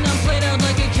Play-Doh when I'm played out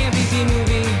like a campy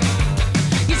B-movie.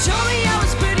 You told me I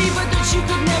was pretty, but that you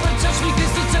could never touch me,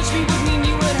 'cause to touch me would mean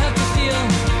you would have to feel.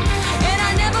 And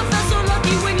I never felt so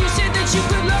lucky when you said that you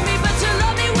could love me, but to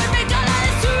love me would make all that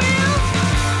is too real.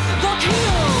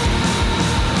 Volcano.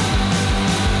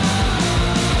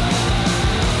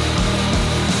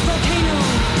 Volcano.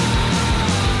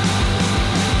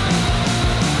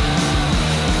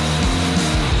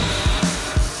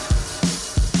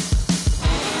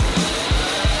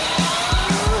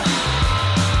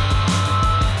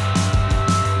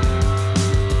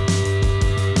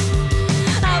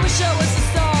 I wish I was a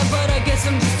star, but I guess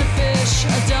I'm just a fish,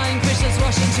 a dying fish that's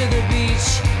rushing to the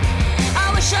beach.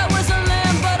 I wish I was a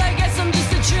lamb, but I guess I'm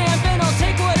just a tramp, and I'll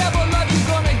take whatever love you're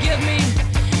gonna give me.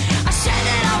 I said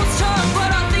that I was tough,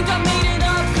 but I think I made it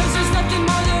up, 'cause there's nothing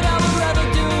more that I would rather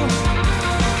do.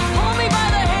 Hold me by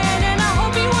the hand, and I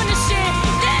hope you understand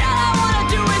that all I wanna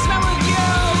do is run with you.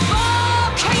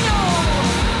 Volcano.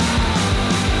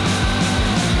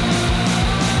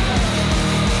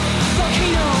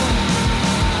 Volcano.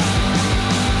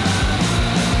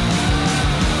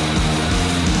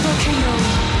 Volcano.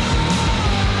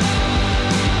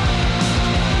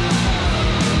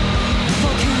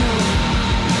 Volcano.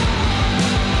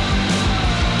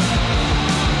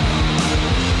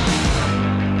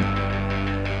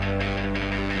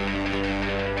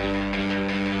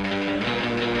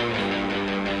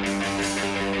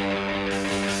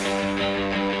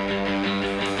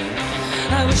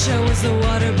 I wish I was the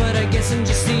water, but I guess I'm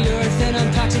just the earth, and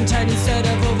I'm packed and tight instead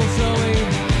of overflowing.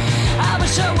 I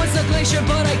wish I was a glacier,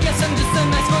 but I guess I'm just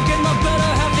an iceberg, and my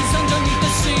better half is underneath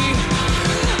the sea.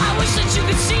 I wish that you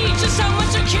could see just how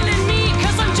much you're killing me,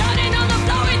 'cause I'm drowning on the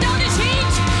floor in all this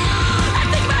heat. I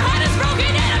think my heart is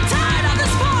broken and I'm tired of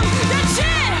this fog. That's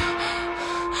it.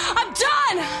 I'm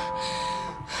done.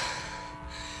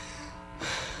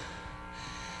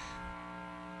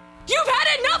 You've had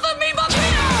enough of me,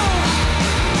 Volcano.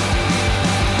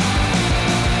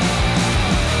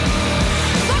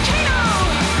 Volcano.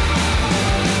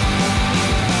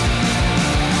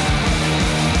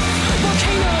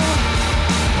 Volcano.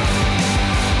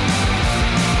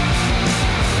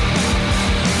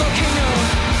 Volcano.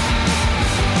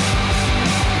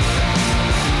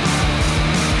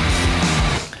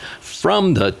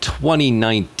 From the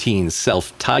 2019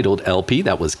 self-titled LP,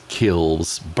 that was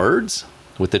Kills Birds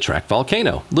with the track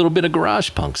Volcano. A little bit of garage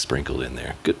punk sprinkled in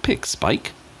there. Good pick,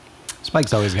 Spike.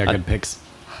 Spike's always got good picks.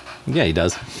 Yeah, he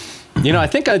does. You know, I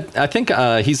think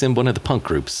he's in one of the punk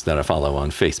groups that I follow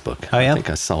on Facebook. Oh, yeah? I think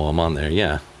I saw him on there,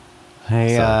 yeah.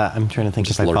 Hey, So, I'm trying to think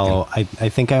just if I lurking. follow. I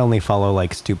think I only follow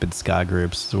like stupid ska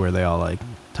groups where they all like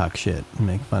talk shit and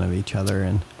make fun of each other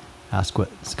and ask what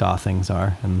ska things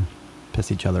are and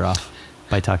piss each other off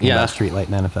by talking Yeah. about Streetlight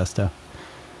Manifesto.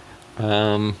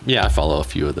 Yeah, I follow a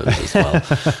few of those as well.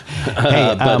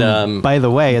 Hey, by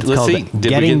the way, it's let's called see.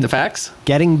 Did we get the facts?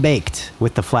 Getting Baked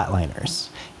with the Flatliners.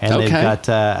 And they've got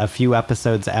a few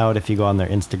episodes out. If you go on their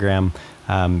Instagram,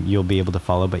 you'll be able to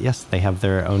follow. But yes, they have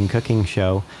their own cooking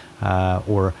show,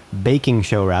 or baking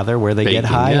show rather, where they get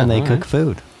high and they cook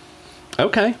food.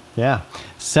 Okay. Yeah.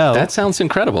 So that sounds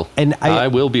incredible. And I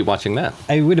will be watching that.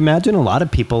 I would imagine a lot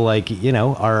of people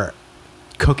are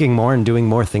cooking more and doing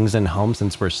more things in home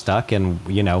since we're stuck and,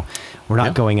 we're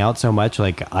not going out so much.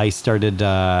 Like I started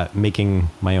making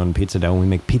my own pizza dough. We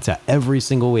make pizza every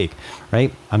single week,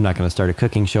 right? I'm not going to start a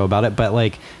cooking show about it, but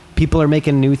like people are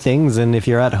making new things. And if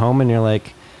you're at home and you're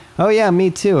like, oh yeah,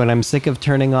 me too. And I'm sick of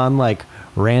turning on like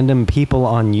random people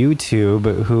on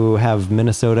YouTube who have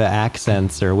Minnesota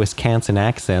accents or Wisconsin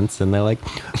accents, and they're like,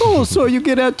 oh, so you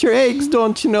get out your eggs,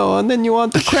 don't you know, and then you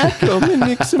want to crack them and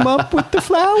mix them up with the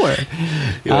flour.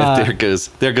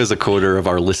 There goes a quarter of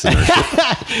our listeners.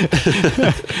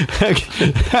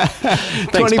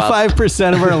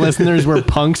 25% of our listeners were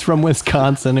punks from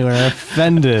Wisconsin who are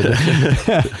offended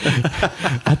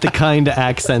at the kind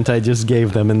accent I just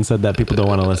gave them and said that people don't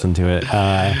want to listen to it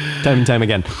time and time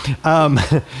again.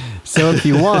 So if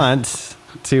you want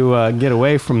to get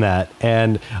away from that,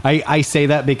 and I say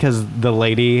that because the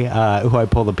lady who I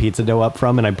pull the pizza dough up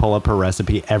from, and I pull up her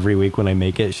recipe every week when I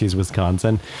make it, she's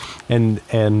Wisconsin, and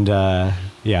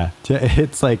yeah,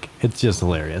 it's just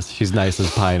hilarious. She's nice as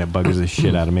pie, and it buggers the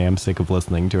shit out of me. I'm sick of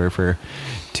listening to her for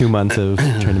 2 months of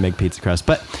trying to make pizza crust.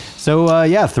 But so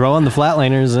yeah, throw on the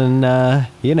Flatliners and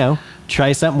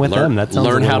try something with them. That sounds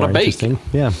learn how to bake.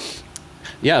 Yeah.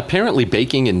 Yeah, apparently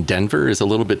baking in Denver is a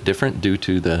little bit different due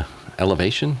to the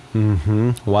elevation.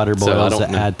 Mm-hmm. Water boils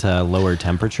at lower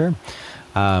temperature.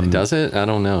 Does it? I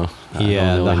don't know.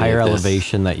 The higher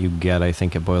elevation that you get, I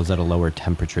think it boils at a lower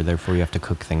temperature. Therefore, you have to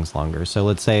cook things longer. So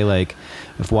let's say like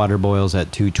if water boils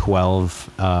at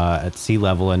 212 at sea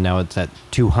level and now it's at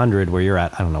 200 where you're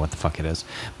at, I don't know what the fuck it is.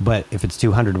 But if it's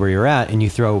 200 where you're at and you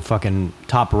throw fucking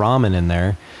top ramen in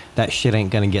there, that shit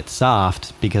ain't going to get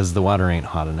soft because the water ain't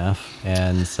hot enough.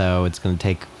 And so it's going to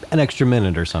take an extra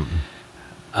minute or something.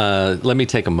 Let me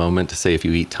take a moment to say if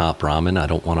you eat top ramen, I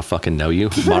don't want to fucking know you.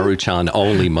 Maruchan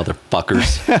only,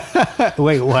 motherfuckers.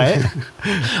 Wait, what?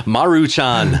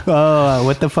 Maruchan. Oh,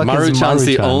 what the fuck is Maruchan? Maruchan's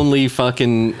the only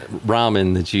fucking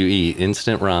ramen that you eat.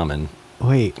 Instant ramen.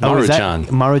 Wait. Maruchan. Is that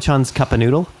Maruchan's cup of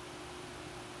noodle?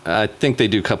 I think they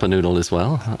do cup of noodle as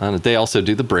well. They also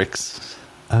do the bricks.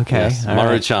 Okay. Yes.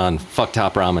 Maruchan. Right. Fuck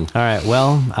top ramen. All right.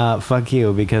 Well, fuck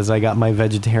you because I got my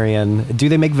vegetarian. Do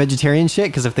they make vegetarian shit?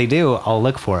 Because if they do, I'll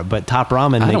look for it. But top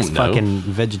ramen makes fucking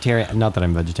vegetarian. Not that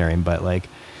I'm vegetarian, but like,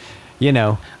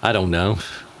 I don't know.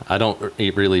 I don't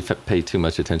really pay too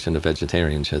much attention to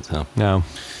vegetarian shit, so. No.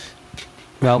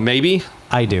 Well, maybe.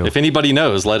 I do. If anybody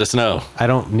knows, let us know. I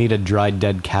don't need a dried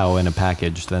dead cow in a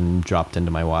package then dropped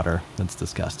into my water. That's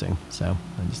disgusting. So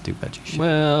I just do veggie shit.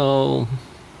 Well,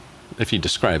 if you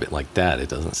describe it like that, it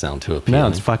doesn't sound too appealing. No,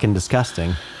 it's fucking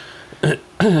disgusting.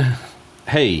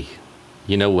 Hey,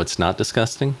 you know what's not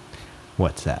disgusting?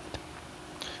 What's that?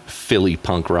 Philly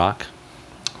punk rock.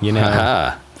 Philly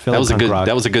that was punk rock.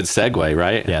 That was a good segue,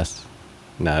 right? Yes.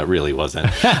 No, it really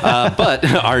wasn't. But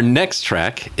our next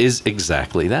track is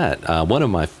exactly that. One of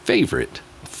my favorite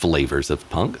flavors of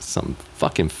punk, some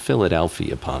fucking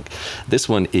Philadelphia punk. This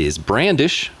one is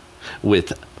Brandish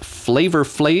with Flavor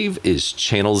Flav is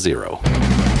Channel Zero.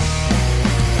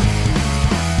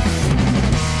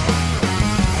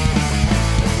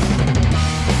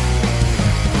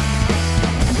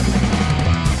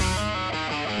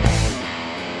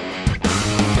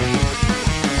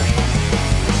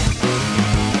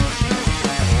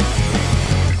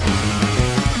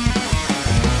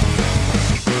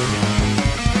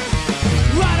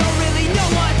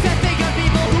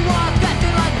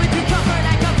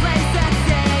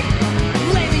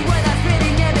 Lately, where that's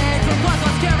fitting image was what's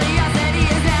scary as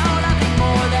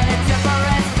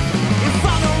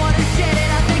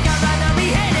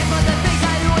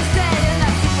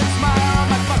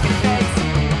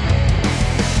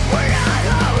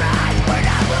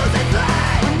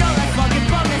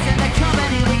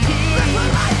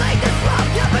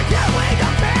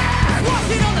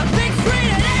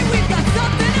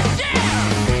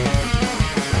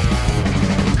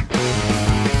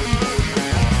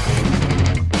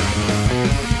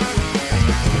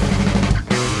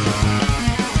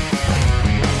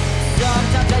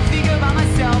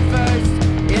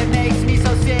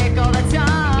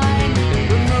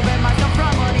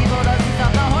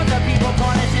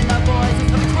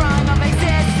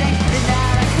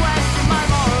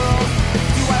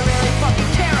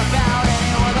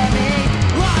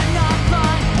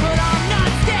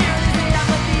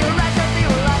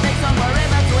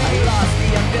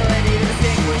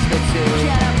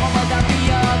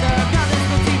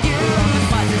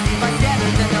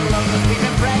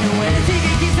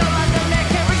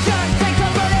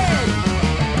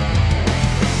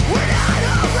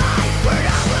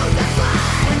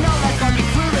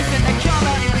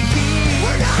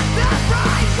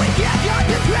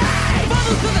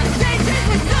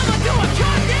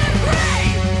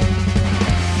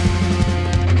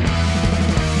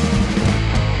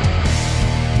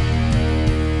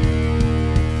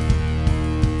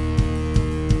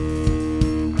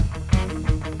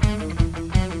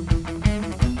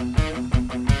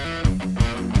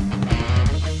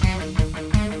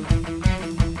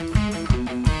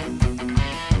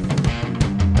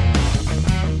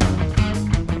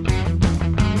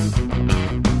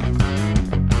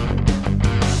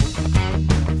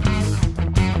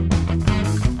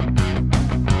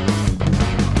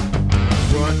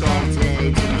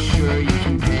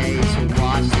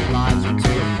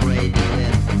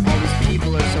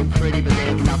pretty, but they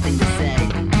have nothing to say.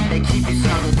 They keep you so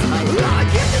tight. I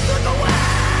give this look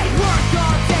away. Work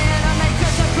all day and I make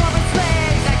just a corporate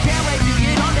slaves. I can't wait to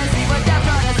get home to see what they're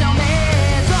trying to tell me.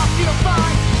 It's all feel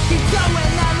fine. Keep doing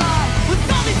that lie. With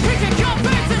all these picture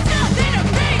comforts, there's nothing to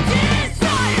be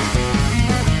desired.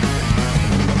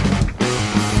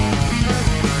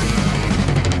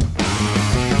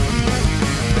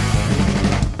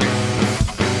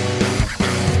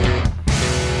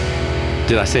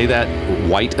 Did I say that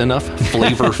white enough?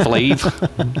 Flavor Flav.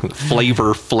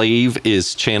 Flavor Flav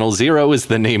is Channel Zero is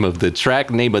the name of the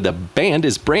track. Name of the band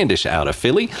is Brandish out of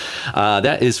Philly.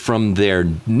 That is from their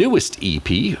newest EP,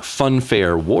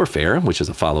 Funfair Warfare, which is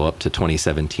a follow-up to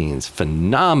 2017's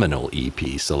phenomenal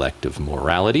EP, Selective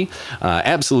Morality.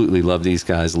 Absolutely love these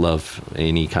guys. Love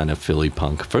any kind of Philly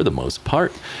punk for the most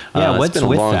part. Yeah, what's it's been a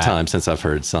with long that? time since I've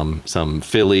heard some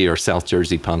Philly or South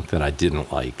Jersey punk that I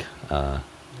didn't like.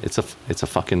 It's a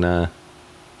fucking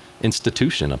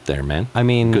institution up there, man. I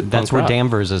mean, Good that's punk where rock.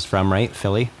 Danvers is from, right?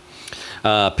 Philly?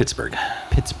 Pittsburgh.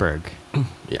 Pittsburgh.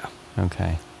 Yeah.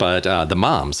 Okay. But the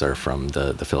Moms are from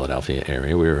the Philadelphia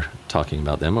area. We were talking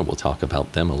about them, and we'll talk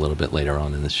about them a little bit later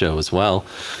on in the show as well.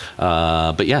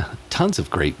 But yeah, tons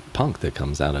of great punk that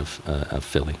comes out of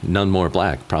Philly. None More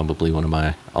Black, probably one of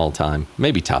my all-time,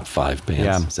 maybe top 5 bands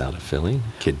Yeah. is out of Philly.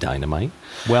 Kid Dynamite.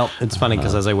 Well, it's funny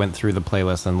because as I went through the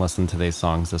playlist and listened to these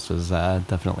songs, this was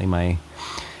definitely my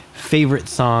favorite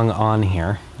song on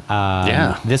here.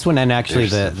 Yeah. This one, and actually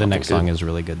They're so the next fucking song good. is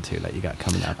really good too that you got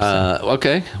coming up. So.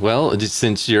 Okay, well, just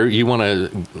since you want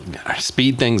to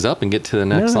speed things up and get to the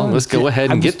next song, let's go ahead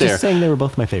and I'm get there. just saying they were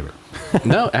both my favorite.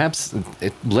 No,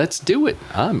 let's do it.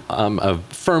 I'm a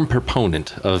firm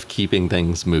proponent of keeping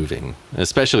things moving,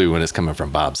 especially when it's coming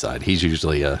from Bob's side. He's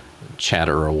usually a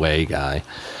chatter away guy.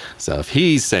 So if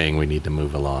he's saying we need to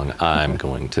move along, I'm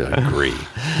going to agree.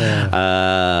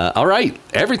 All right.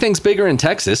 Everything's bigger in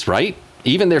Texas, right?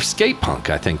 Even their skate punk,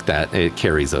 I think that it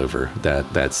carries over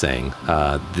that saying.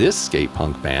 This skate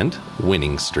punk band,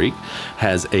 Winning Streak,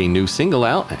 has a new single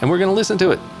out, and we're going to listen to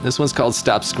it. This one's called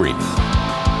Stop Screaming.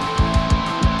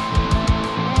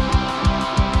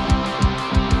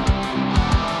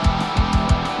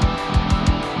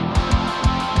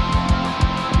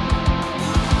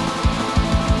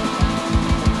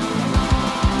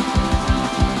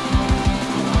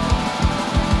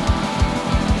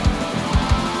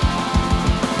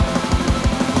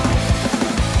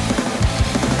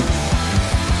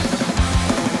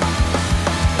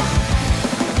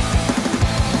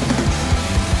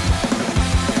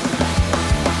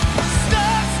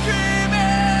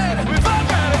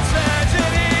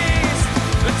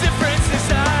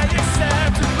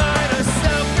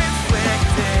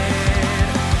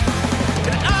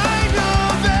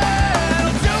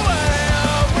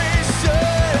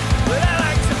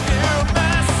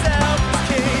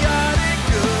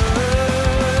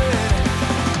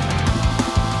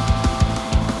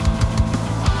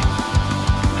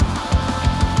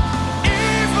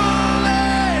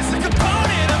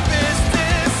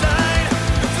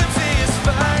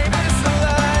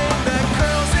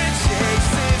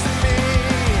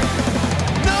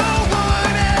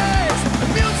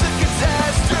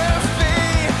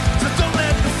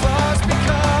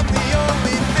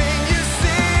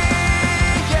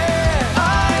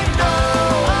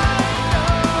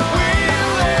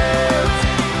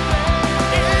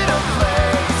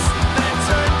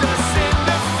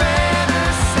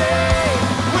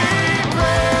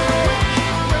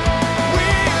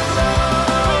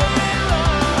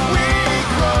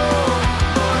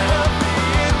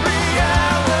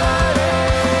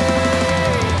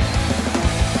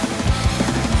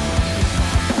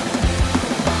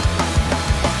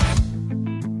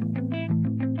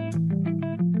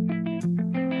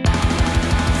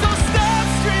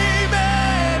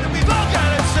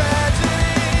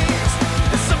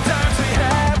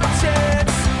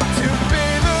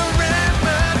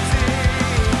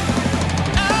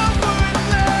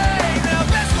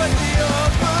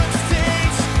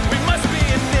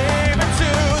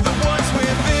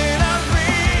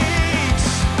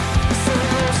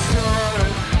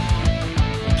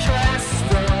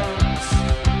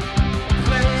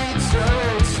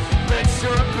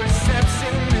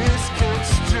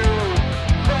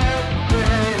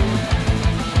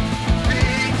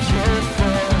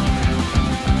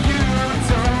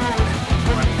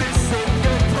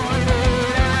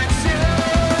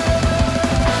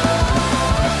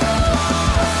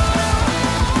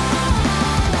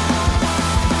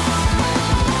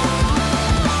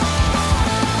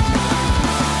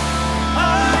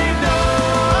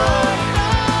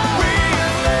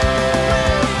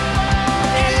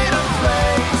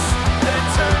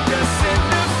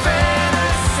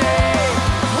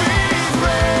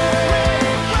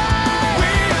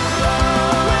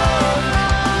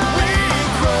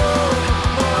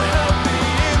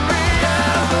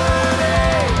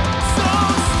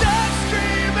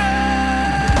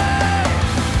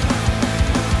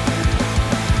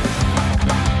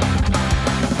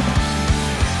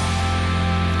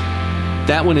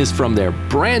 That one is from their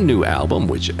brand new album,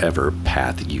 Whichever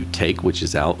Path You Take, which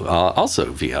is out also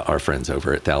via our friends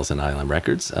over at Thousand Island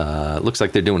Records. Looks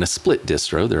like they're doing a split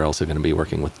distro. They're also going to be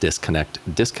working with Disconnect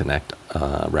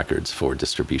Records for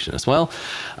distribution as well.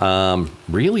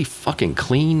 Really fucking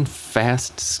clean,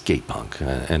 fast skate punk,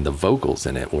 and the vocals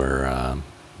in it were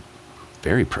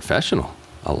very professional.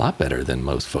 A lot better than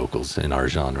most vocals in our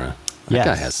genre. That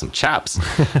guy has some chops.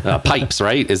 Pipes,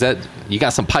 right? Is that, you got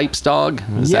some pipes, dog?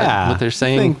 Is that what they're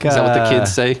saying? Is that what the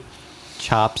kids say?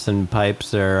 Chops and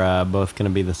pipes are both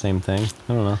going to be the same thing.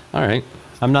 I don't know. All right.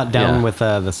 I'm not down with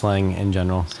the slang in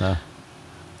general, so.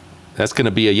 That's going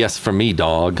to be a yes from me,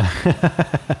 dog.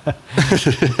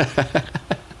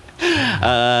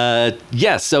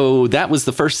 So that was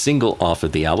the first single off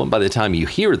of the album. By the time you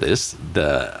hear this,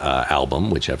 the album,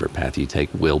 Whichever Path You Take,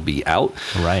 will be out.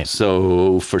 Right.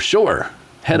 So for sure,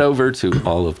 head over to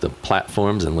all of the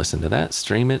platforms and listen to that.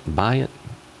 Stream it, buy it.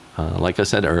 Like I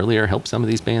said earlier, help some of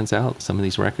these bands out, some of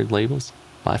these record labels.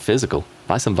 Buy physical,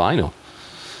 buy some vinyl.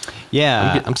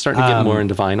 Yeah. I'm starting to get more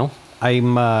into vinyl.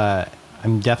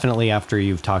 I'm definitely, after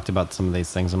you've talked about some of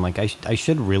these things, I'm like, I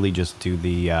should really just do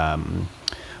the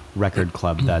record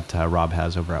club that Rob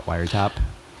has over at Wiretap.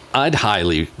 I'd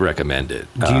highly recommend it.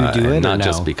 Do you do it? Not or no?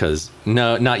 just because,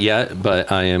 no, not yet,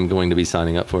 but I am going to be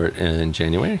signing up for it in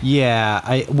January.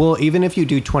 Yeah, well, even if you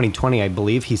do 2020, I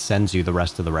believe he sends you the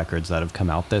rest of the records that have come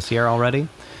out this year already.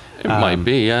 It might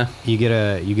be, yeah. You get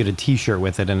a T-shirt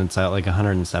with it, and it's at like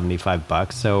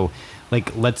 $175. So,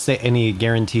 like, let's say, and he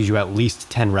guarantees you at least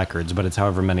 10 records, but it's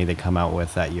however many they come out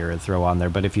with that year to throw on there.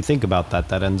 But if you think about that,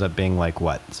 that ends up being like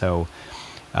what? So,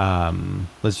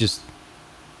 let's just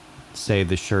say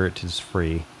the shirt is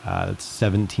free. It's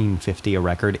 $17.50 a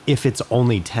record if it's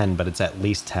only 10, but it's at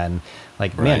least 10.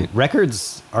 Like, man,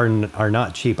 records are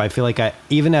not cheap. I feel like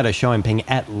even at a show, I'm paying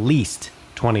at least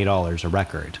 $20 a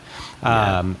record.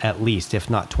 At least, if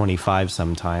not 25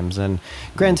 sometimes. And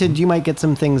granted, you might get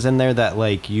some things in there that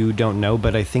like you don't know,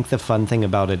 but I think the fun thing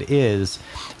about it is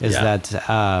that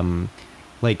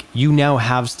like you now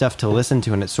have stuff to listen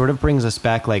to, and it sort of brings us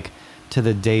back like to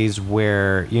the days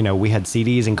where, you know, we had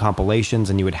CDs and compilations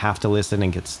and you would have to listen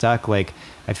and get stuck. Like,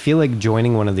 I feel like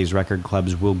joining one of these record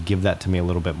clubs will give that to me a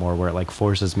little bit more, where it like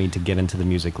forces me to get into the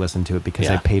music, listen to it because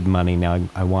I paid money. Now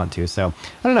I want to. So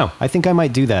I don't know. I think I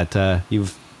might do that.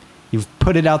 You've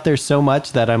put it out there so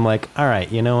much that I'm like, all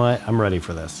right, you know what? I'm ready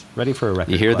for this. Ready for a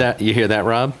record. You hear club. that? You hear that,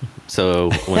 Rob? So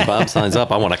when Bob signs up,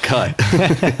 I want to cut.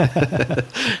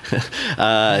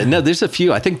 No, there's a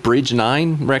few. I think Bridge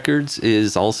 9 Records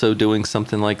is also doing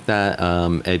something like that.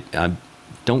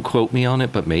 Don't quote me on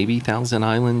it, but maybe Thousand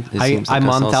Island. I'm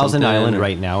on Thousand Island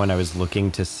right now, and I was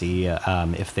looking to see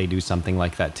if they do something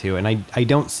like that too. And I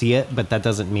don't see it, but that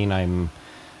doesn't mean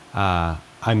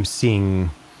I'm seeing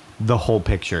the whole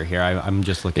picture here. I'm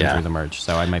just looking through the merch,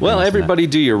 so I might. Well, everybody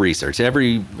do your research.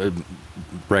 Every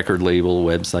record label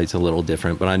website's a little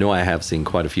different, but I know I have seen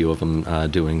quite a few of them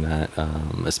doing that,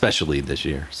 especially this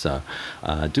year. So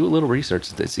do a little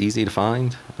research. It's easy to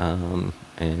find, and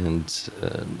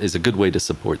is a good way to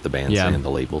support the bands and the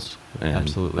labels. And,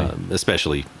 absolutely,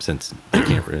 especially since you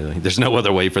can't really. There's no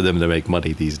other way for them to make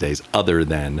money these days other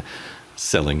than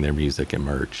selling their music and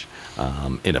merch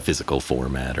in a physical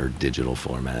format or digital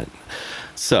format.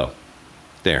 So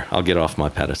there, I'll get off my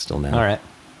pedestal now. All right.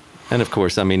 And of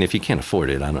course, I mean, if you can't afford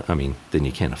it, then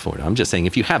you can't afford it. I'm just saying,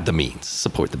 if you have the means,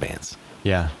 support the bands.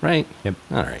 Yeah. Right? Yep.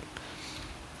 All right.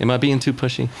 Am I being too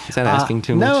pushy? Is that asking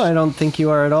too much? No, I don't think you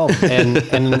are at all.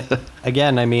 And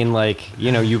again, I mean, like,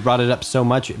 you know, you brought it up so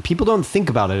much. People don't think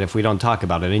about it if we don't talk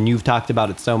about it. And you've talked about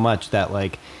it so much that,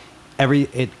 like,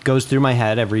 it goes through my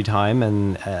head every time,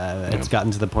 and it's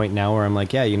gotten to the point now where I'm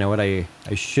like, yeah, you know what, I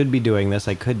should be doing this.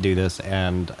 I could do this,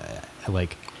 and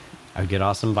like, I would get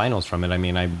awesome vinyls from it. I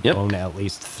mean, I own at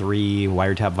least 3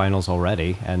 Wiretap vinyls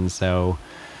already, and so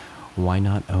why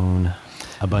not own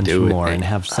a bunch more and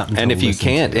have something to if you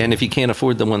can't, and if you can't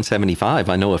afford the 175,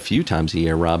 I know a few times a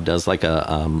year Rob does like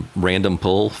a random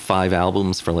pull, 5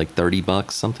 albums for like $30,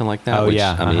 something like that.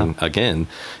 I mean, again,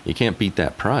 you can't beat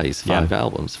that price. 5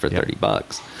 albums for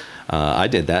 $30. I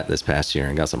did that this past year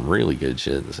and got some really good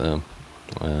shit. So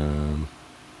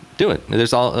do it.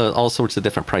 There's all sorts of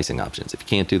different pricing options. If you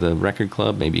can't do the record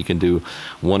club, maybe you can do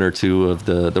 1 or 2 of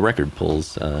the record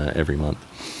pulls every month.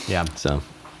 Yeah. So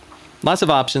lots of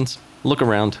options. Look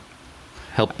around.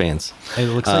 Help bands. It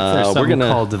looks like there's something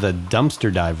called the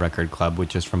Dumpster Dive Record Club,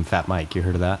 which is from Fat Mike. You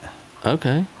heard of that?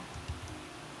 Okay.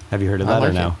 Have you heard of that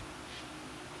or no?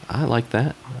 I like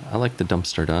that. I like the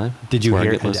Dumpster Dive. Did you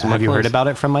hear? Have you heard about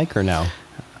it from Mike or no?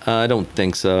 I don't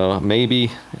think so. Maybe.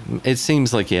 It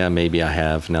seems like, maybe I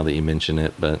have now that you mention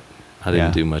it, but I didn't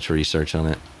Yeah. do much research on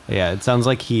it. Yeah, it sounds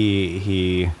like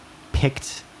he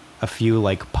picked a few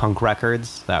like punk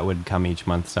records that would come each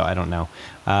month. So I don't know.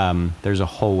 There's a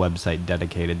whole website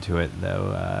dedicated to it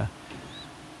though.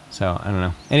 So I don't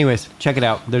know. Anyways, check it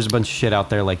out. There's a bunch of shit out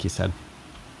there, like you said.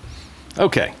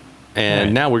 Okay. And All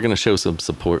right. now we're going to show some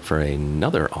support for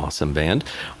another awesome band.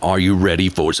 Are you ready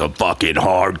for some fucking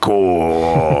hardcore?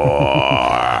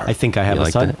 I think I have You a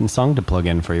like that? song to plug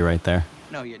in for you right there.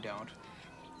 No, you don't.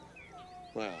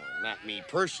 Well, not me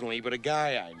personally, but a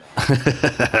guy I know.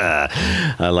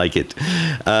 I like it.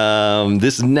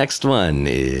 This next one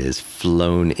is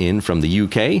flown in from the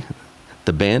UK.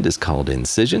 The band is called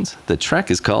Incisions. The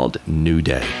track is called New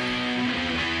Day.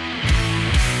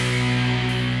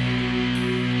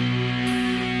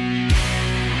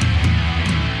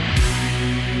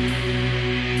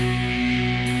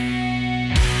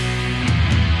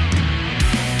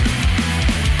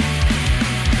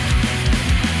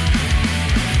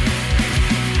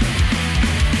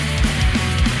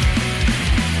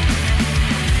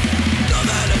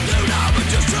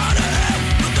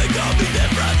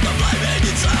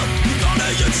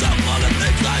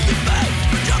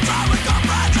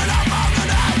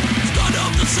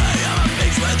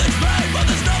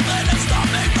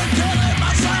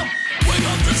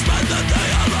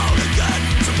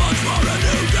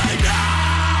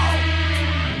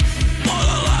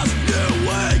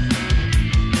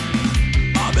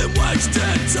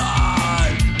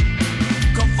 Time,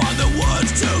 can't find the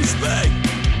words to speak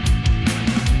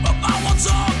about what's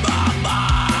on my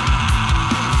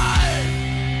mind.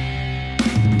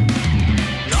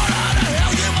 Not out of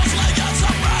hell, you must lay out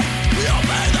some right. We all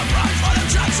pay the price for the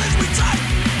chances we take.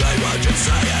 They were just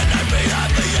saying they'd be there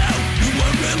for you. You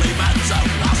weren't really meant to.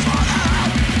 That's for the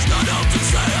hell. Stand up to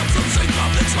say I'm something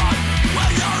from this life.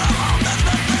 When you're alone, there's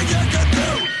nothing you can do.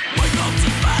 Wake up to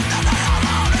spend and they are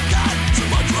alone again. So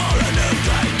much for a new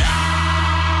day now.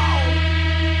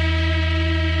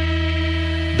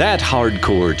 That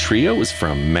hardcore trio is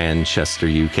from Manchester,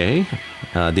 UK.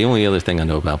 The only other thing I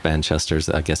know about Manchester is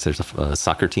I guess there's a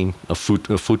soccer team, a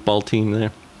football team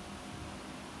there.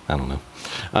 I don't know.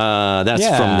 That's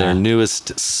Yeah. from their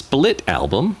newest Split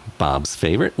album, Bob's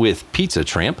favorite, with Pizza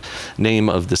Tramp. Name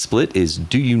of the split is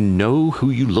Do You Know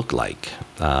Who You Look Like?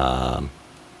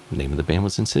 Name of the band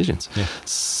was Incisions. Yeah.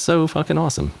 So fucking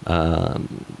awesome.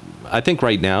 I think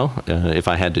right now, if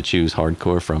I had to choose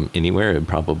hardcore from anywhere, it would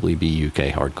probably be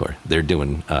UK hardcore. They're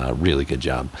doing a really good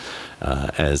job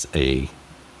as a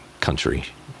country,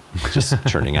 just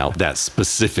churning out that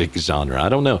specific genre. I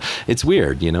don't know. It's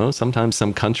weird, you know? Sometimes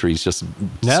some countries just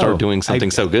start doing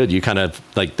something so good, you kind of,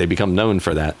 like, they become known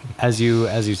for that. As you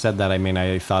said that, I mean,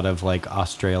 I thought of like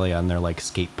Australia and their like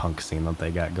skate punk scene that they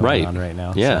got going on right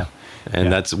now. Yeah. So, And yeah.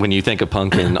 that's when you think of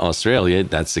punk in Australia,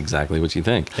 that's exactly what you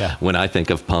think. Yeah. When I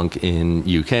think of punk in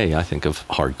UK, I think of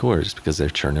hardcore just because they're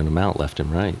churning them out left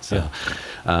and right. So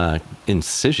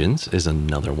Incisions is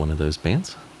another one of those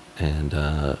bands. And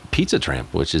Pizza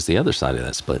Tramp, which is the other side of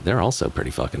that split, they're also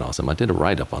pretty fucking awesome. I did a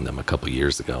write-up on them a couple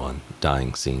years ago on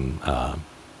Dying Scene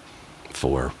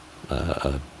for,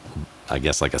 I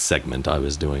guess, like a segment I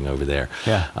was doing over there.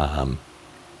 Yeah.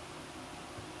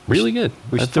 Really good.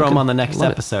 We should throw them on the next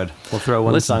episode. We'll throw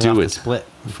one Let's song do off it. the split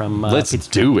from Let's Pizza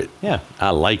do Tramp. it. Yeah, I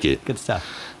like it. good stuff.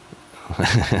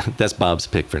 That's Bob's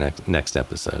pick for next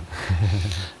episode.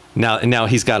 Now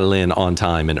he's got to in on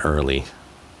time and early.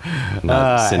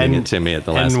 Not sending it to me at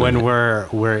the last And when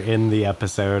minute. we're in the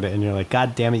episode and you're like,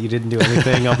 God damn it, you didn't do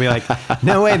anything, I'll be like,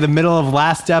 no way, the middle of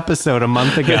last episode a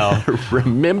month ago.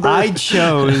 Remember, I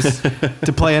chose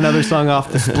to play another song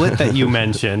off the split that you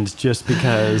mentioned just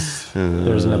because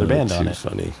there's another band on too it.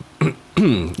 funny.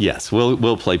 Yes,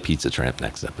 we'll play Pizza Tramp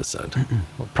next episode.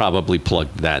 We'll probably plug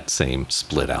that same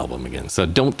Split album again. So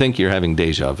don't think you're having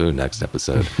deja vu next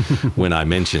episode when I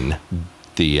mention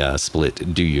the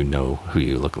Split. Do you know who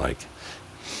you look like?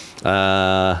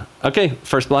 Okay,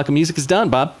 first block of music is done,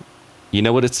 Bob. You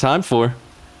know what it's time for?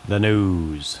 The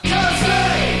news.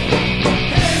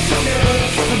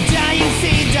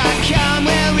 DyingSeed.com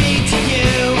will read to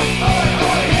you.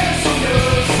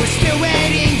 We're still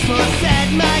waiting for Fed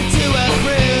Mike to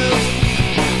approve.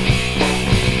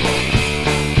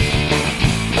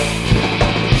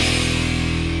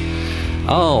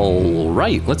 All All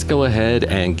right, let's go ahead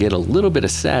and get a little bit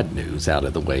of sad news out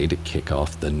of the way to kick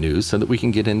off the news so that we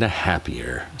can get into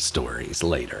happier stories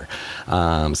later.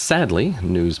 Sadly,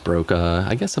 news broke,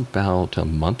 I guess about a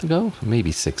month ago,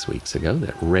 maybe 6 weeks ago,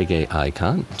 that reggae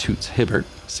icon Toots Hibbert,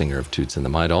 singer of Toots and the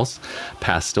Midals,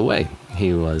 passed away.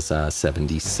 He was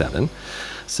 77.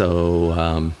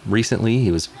 So recently he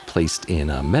was placed in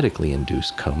a medically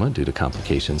induced coma due to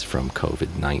complications from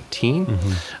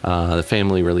COVID-19. The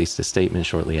family released a statement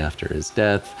shortly after his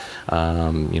death,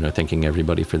 thanking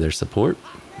everybody for their support.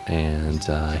 And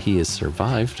he is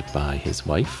survived by his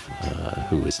wife,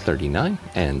 who is 39,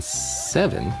 and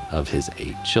 7 of his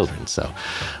 8 children. So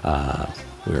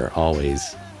we're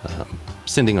always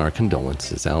sending our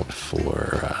condolences out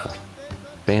for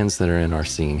bands that are in our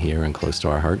scene here and close to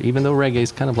our heart. Even though reggae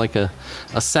is kind of like a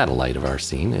satellite of our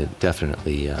scene, it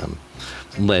definitely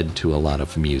led to a lot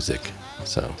of music.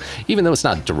 So even though it's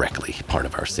not directly part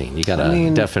of our scene, you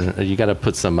gotta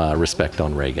put some respect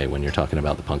on reggae when you're talking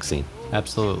about the punk scene.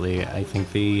 Absolutely. I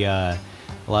think a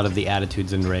lot of the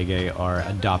attitudes in reggae are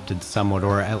adopted somewhat,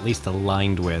 or at least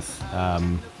aligned with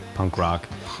punk rock.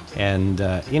 And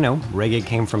reggae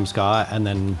came from ska and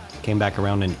then came back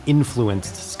around and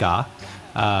influenced ska.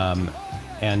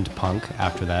 And punk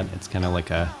after that. It's kind of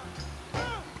like a,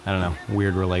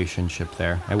 weird relationship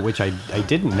there, which I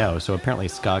didn't know. So apparently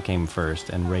ska came first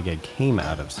and reggae came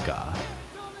out of ska.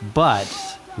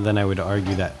 But then I would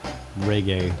argue that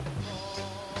reggae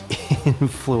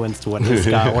influenced what is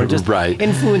ska, or just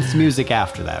influenced music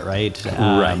after that, right?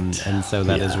 Right. And so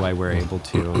that is why we're able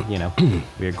to,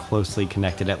 we're closely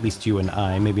connected, at least you and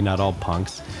I, maybe not all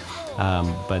punks.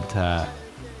 But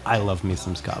I love me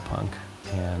some ska punk.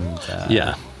 And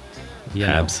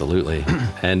absolutely.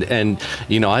 and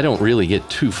I don't really get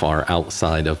too far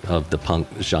outside of the punk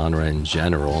genre in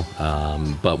general,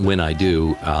 but when I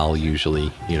do, I'll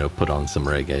usually put on some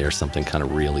reggae or something kind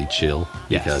of really chill,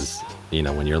 because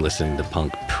when you're listening to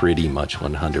punk pretty much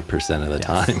 100% of the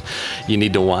time, you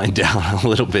need to wind down a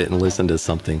little bit and listen to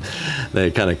something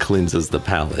that kind of cleanses the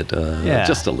palate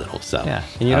just a little. So and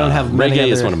you don't have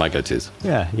reggae is one of my go-tos.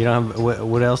 You don't have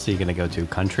what else are you going to go to?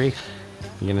 Country?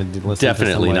 You're going to listen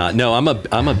Definitely to not. No,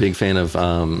 I'm a big fan of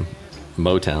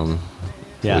Motown.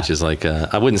 Which is like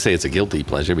I wouldn't say it's a guilty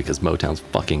pleasure because Motown's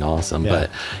fucking awesome, but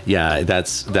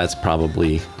that's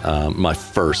probably my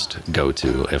first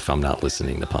go-to if I'm not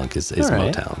listening to punk is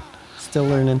Motown. Still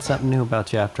learning something new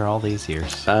about you after all these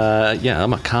years.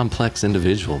 I'm a complex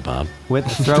individual, Bob.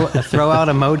 Throw out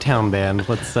a Motown band.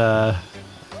 Let's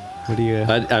what do you?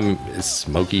 I'm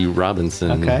Smokey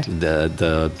Robinson,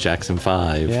 the Jackson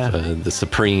 5, the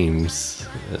Supremes.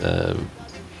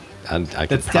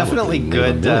 It's definitely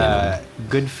good,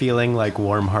 good feeling, like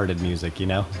warm-hearted music,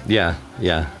 Yeah,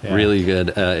 really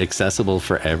good, accessible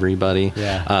for everybody.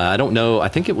 I don't know. I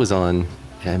think it was on.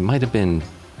 It might have been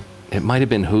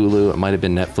Hulu. It might have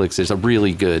been Netflix. There's a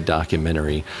really good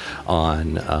documentary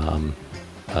on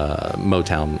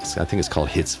Motown. I think it's called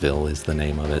Hitsville is the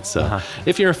name of it. So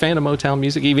if you're a fan of Motown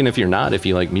music, even if you're not, if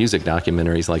you like music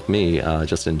documentaries like me,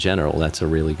 just in general, that's a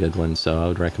really good one. So I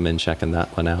would recommend checking that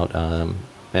one out.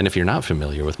 And if you're not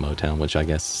familiar with Motown, which I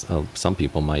guess some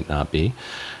people might not be,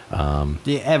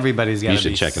 everybody's got to. You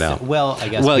should check it out. Well, I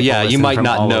guess. Well, you might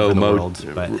not know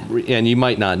and you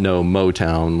might not know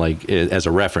Motown like as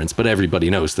a reference, but everybody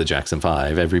knows the Jackson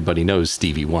 5. Everybody knows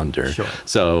Stevie Wonder. Sure.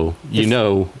 So you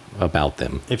know about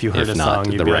them. If you heard a not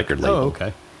song, you'd the be record like, label. oh,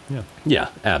 okay. Yeah. Yeah,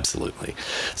 absolutely.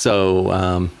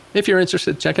 So if you're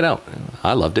interested, check it out.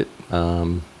 I loved it.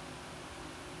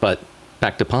 But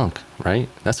back to punk, right?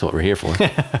 That's what we're here for.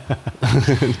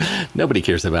 Nobody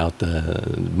cares about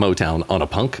Motown on a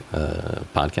punk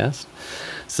podcast.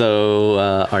 So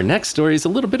our next story is a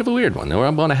little bit of a weird one. I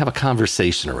want to have a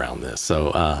conversation around this.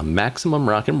 So Maximum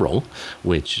Rock and Roll,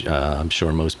 which I'm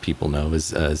sure most people know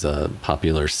is a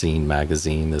popular scene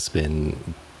magazine that's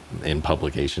been in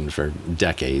publication for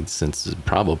decades, since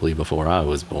probably before I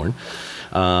was born.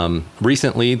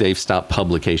 Recently, they've stopped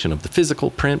publication of the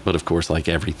physical print, but of course, like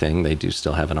everything, they do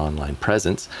still have an online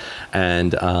presence.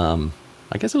 And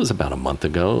I guess it was about a month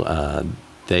ago,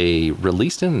 they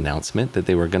released an announcement that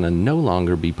they were going to no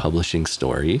longer be publishing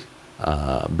stories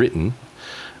written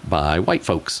by white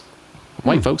folks.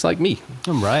 White folks like me.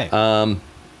 Right.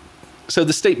 So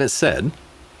the statement said,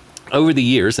 over the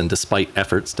years, and despite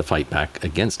efforts to fight back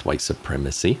against white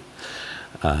supremacy,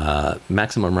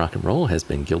 Maximum Rock and Roll has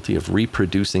been guilty of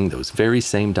reproducing those very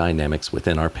same dynamics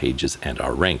within our pages and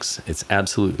our ranks. It's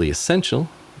absolutely essential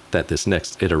that this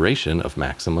next iteration of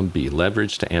Maximum be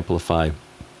leveraged to amplify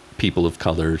people of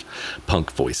color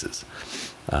punk voices.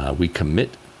 We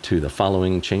commit to the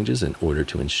following changes in order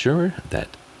to ensure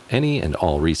that any and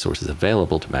all resources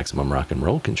available to Maximum Rock and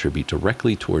Roll contribute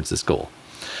directly towards this goal.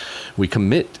 We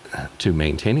commit to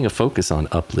maintaining a focus on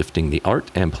uplifting the art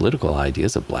and political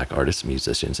ideas of black artists,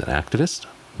 musicians, and activists.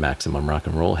 Maximum Rock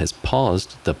and Roll has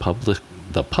paused the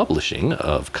publishing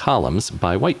of columns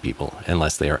by white people,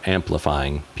 unless they are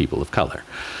amplifying people of color.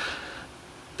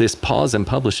 This pause in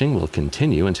publishing will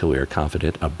continue until we are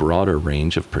confident a broader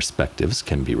range of perspectives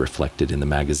can be reflected in the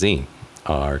magazine.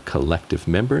 Our collective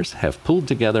members have pulled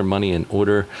together money in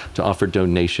order to offer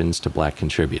donations to black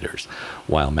contributors.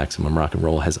 While Maximum Rock and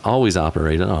Roll has always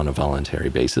operated on a voluntary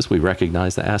basis, we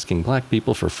recognize that asking black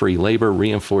people for free labor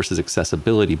reinforces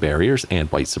accessibility barriers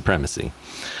and white supremacy.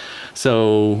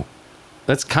 So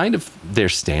that's kind of their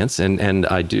stance, and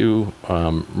I do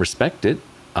respect it,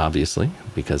 obviously,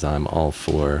 because I'm all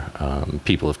for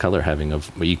people of color having an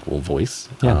equal voice.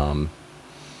 Yeah.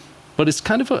 But it's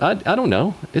kind of, I don't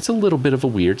know, it's a little bit of a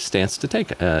weird stance to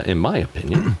take, in my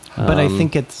opinion. But I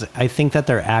think that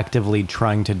they're actively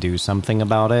trying to do something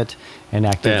about it, and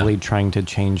actively trying to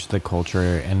change the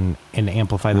culture and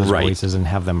amplify those voices and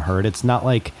have them heard. It's not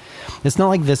like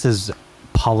this is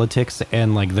politics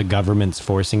and like the government's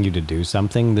forcing you to do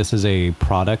something. This is a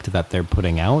product that they're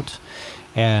putting out,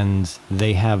 and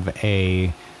they have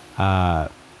a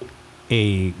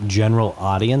general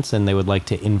audience, and they would like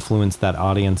to influence that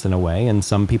audience in a way. And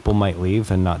some people might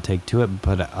leave and not take to it,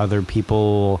 but other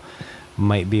people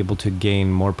might be able to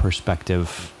gain more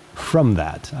perspective from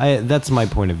that. That's my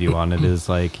point of view on it, is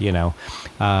like, you know,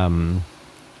 and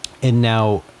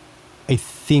now I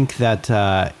think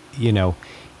that, you know,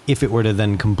 if it were to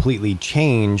then completely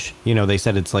change, you know, they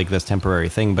said it's like this temporary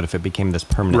thing, but if it became this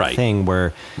permanent thing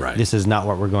where this is not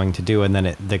what we're going to do, and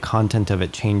then the content of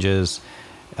it changes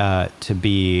to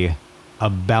be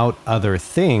about other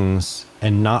things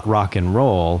and not rock and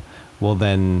roll, well,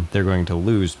 then they're going to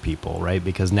lose people, right?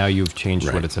 Because now you've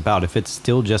changed what it's about. If it's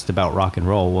still just about rock and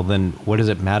roll, well, then what does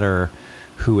it matter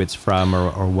who it's from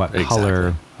or what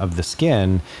color of the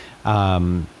skin?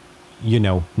 You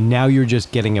know, now you're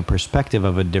just getting a perspective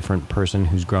of a different person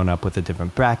who's grown up with a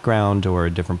different background or a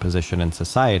different position in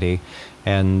society.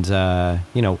 And,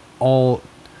 you know,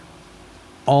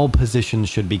 all positions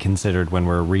should be considered when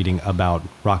we're reading about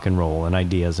rock and roll and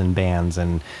ideas and bands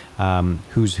and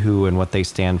who's who and what they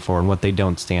stand for and what they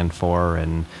don't stand for,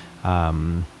 and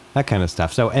that kind of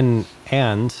stuff. So, and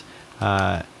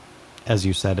as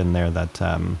you said in there, that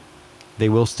they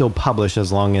will still publish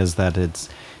as long as that it's,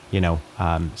 you know,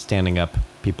 standing up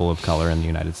people of color in the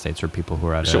United States or people who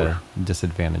are at a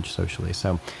disadvantage socially.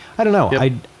 So I don't know.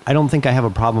 I don't think I have a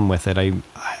problem with it.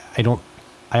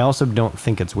 I also don't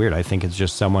think it's weird. I think it's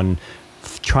just someone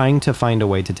trying to find a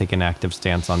way to take an active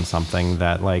stance on something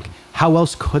that, like, how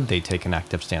else could they take an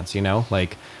active stance, you know?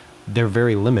 Like, they're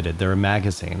very limited. They're a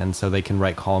magazine, and so they can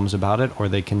write columns about it, or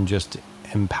they can just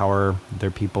empower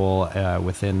their people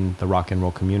within the rock and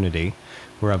roll community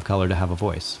who are of color to have a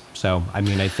voice. So, I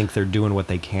mean, I think they're doing what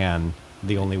they can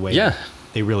the only way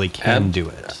they really can do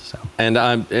it. So. And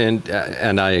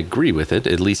I agree with it.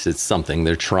 At least it's something.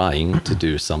 They're trying to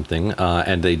do something.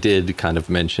 And they did kind of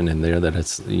mention in there that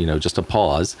it's, you know, just a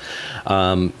pause.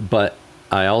 But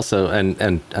I also,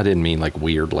 and I didn't mean like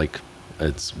weird, like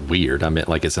it's weird. I meant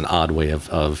like it's an odd way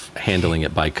of handling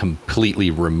it by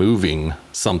completely removing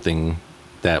something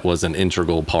that was an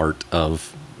integral part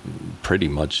of pretty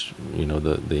much, you know,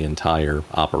 the entire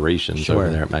operations over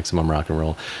there at Maximum Rock and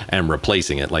Roll, and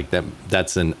replacing it like that.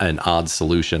 That's an odd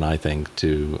solution, I think,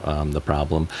 to the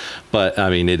problem. But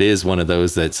I mean, it is one of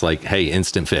those that's like, hey,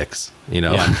 instant fix, you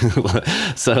know.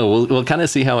 So we'll kind of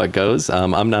see how it goes.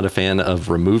 I'm not a fan of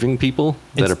removing people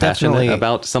that are passionate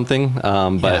about something,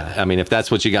 but I mean, if that's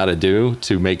what you got to do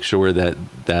to make sure that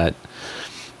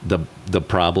the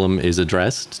problem is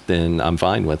addressed, then I'm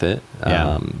fine with it.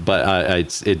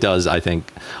 But it does, I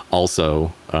think,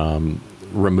 also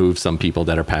remove some people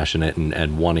that are passionate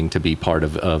and wanting to be part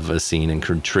of a scene and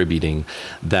contributing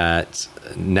that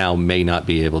now may not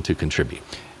be able to contribute.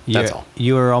 That's all.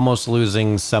 You are almost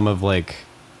losing some of like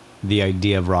the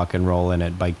idea of rock and roll in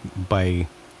it by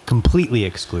completely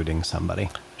excluding somebody.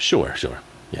 Sure.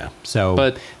 Yeah. So,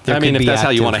 but I mean, if that's how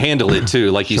you want to handle it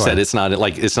too, like you said, it's not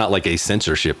like a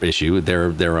censorship issue. They're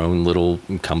their own little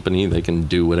company. They can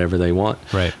do whatever they want.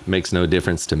 Right. Makes no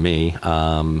difference to me.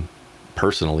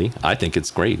 Personally, I think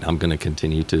it's great. I'm going to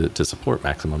continue to support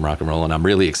Maximum Rock and Roll, and I'm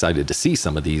really excited to see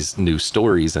some of these new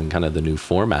stories and kind of the new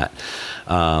format.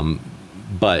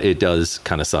 But it does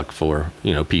kind of suck for,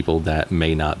 people that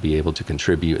may not be able to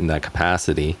contribute in that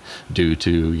capacity due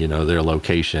to, their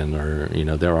location, or,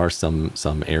 there are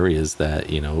some areas that,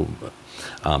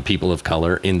 people of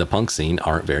color in the punk scene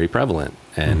aren't very prevalent.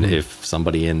 And if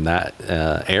somebody in that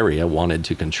area wanted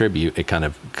to contribute, it kind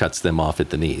of cuts them off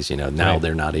at the knees. Now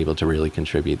they're not able to really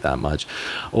contribute that much.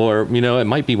 Or, it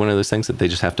might be one of those things that they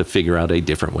just have to figure out a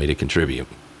different way to contribute.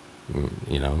 I'm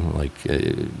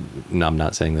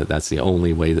not saying that that's the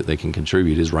only way that they can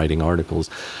contribute is writing articles.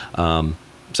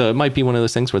 So it might be one of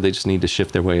those things where they just need to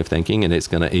shift their way of thinking, and it's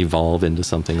going to evolve into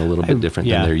something a little bit different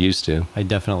than they're used to. I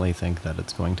definitely think that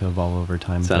it's going to evolve over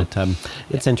time. So, but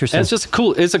it's interesting. And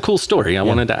it's a cool story. I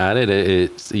wanted to add it.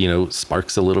 It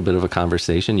sparks a little bit of a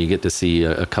conversation. You get to see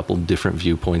a couple different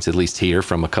viewpoints, at least here,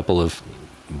 from a couple of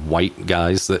white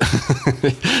guys that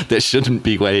that shouldn't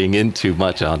be weighing in too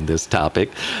much on this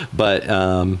topic. But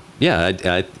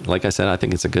I like I said, I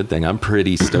think it's a good thing. I'm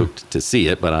pretty stoked to see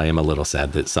it, but I am a little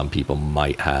sad that some people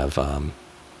might have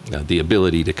the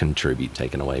ability to contribute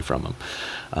taken away from them.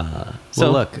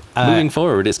 Moving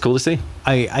forward, it's cool to see.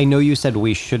 I know you said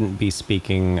we shouldn't be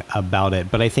speaking about it,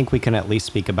 but I think we can at least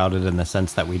speak about it in the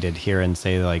sense that we did here and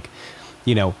say, like,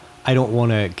 I don't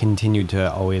want to continue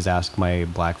to always ask my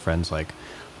black friends, like,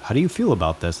 how do you feel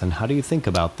about this? And how do you think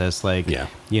about this? Like,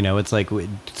 it's like,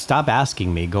 stop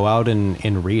asking me, go out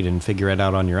and read and figure it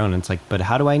out on your own. And it's like, but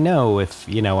how do I know if,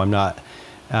 I'm not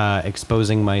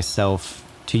exposing myself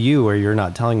to you, or you're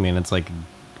not telling me? And it's like,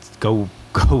 go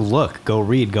look, go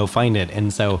read, go find it.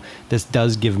 And so this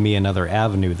does give me another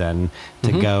avenue then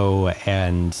to go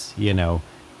and,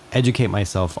 educate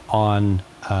myself on,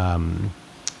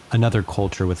 another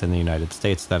culture within the United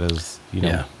States that is,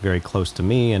 very close to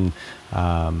me, and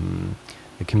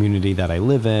the community that I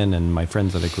live in, and my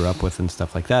friends that I grew up with and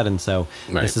stuff like that. And so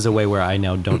this is a way where I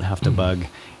now don't have to bug,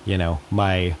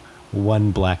 my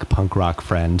one black punk rock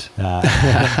friend, who,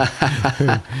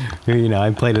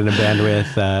 I played in a band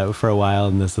with for a while,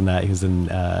 and this and that. He was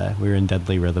we were in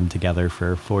Deadly Rhythm together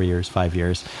for 5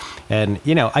 years. And,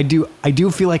 I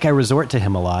do feel like I resort to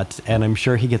him a lot, and I'm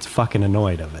sure he gets fucking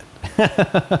annoyed of it.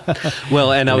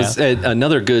 Well, and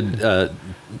another good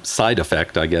side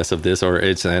effect, I guess, of this, or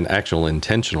it's an actual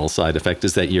intentional side effect,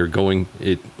 is that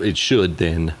it should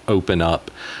then open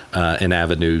up an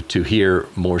avenue to hear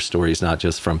more stories, not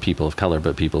just from people of color,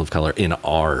 but people of color in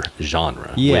our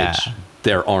genre, which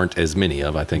there aren't as many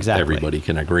of, I think everybody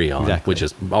can agree on, which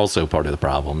is also part of the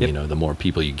problem. The more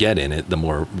people you get in it, the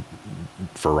more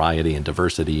variety and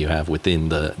diversity you have within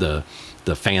the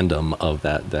fandom of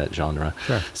that genre.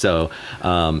 Sure. So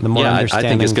I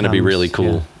think it's going to be really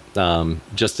cool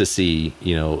just to see,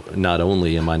 not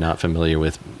only am I not familiar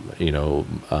with,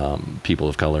 people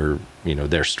of color,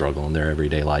 their struggle in their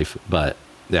everyday life, but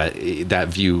that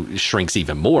view shrinks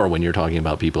even more when you're talking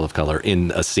about people of color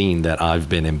in a scene that I've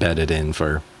been embedded in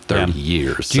for 30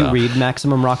 years. Do you read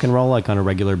Maximum Rock and Roll like on a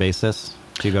regular basis?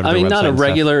 Do you go to their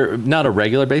website not a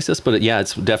regular basis, but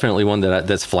it's definitely one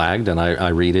that's flagged, and I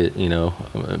read it,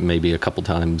 maybe a couple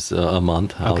times a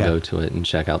month. I'll go to it and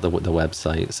check out the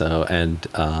website. So, and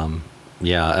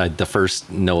the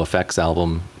first NoFX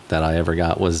album that I ever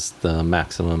got was the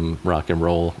Maximum Rock and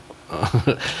Roll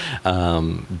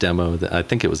demo. I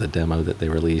think it was a demo that they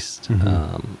released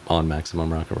on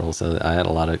Maximum Rock and Roll. So I had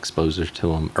a lot of exposure to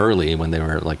them early when they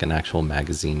were like an actual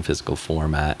magazine physical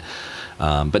format.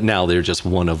 But now they're just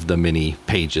one of the many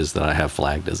pages that I have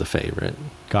flagged as a favorite.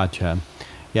 Gotcha.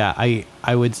 Yeah,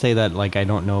 I would say that, like, I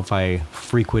don't know if I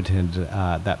frequented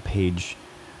that page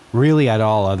really at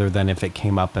all, other than if it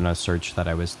came up in a search that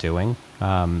I was doing.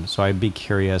 So I'd be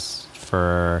curious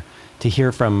to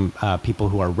hear from people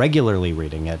who are regularly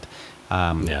reading it,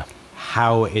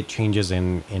 how it changes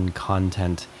in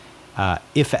content,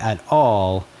 if at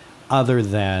all, other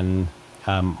than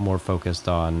more focused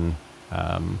on,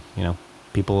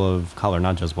 people of color,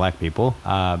 not just black people,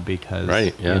 because,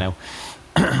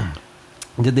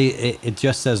 it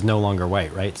just says no longer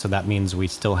white, right? So that means we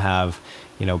still have,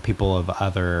 people of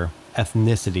other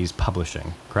ethnicities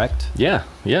publishing, correct? Yeah.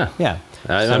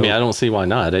 I mean, I don't see why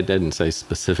not. It didn't say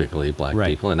specifically black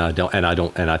people, and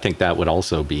I think that would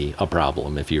also be a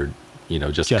problem if you're,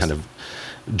 just kind of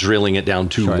drilling it down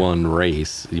to one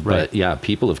race. But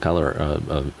people of color,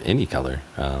 of any color,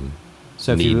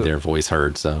 need their voice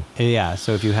heard. So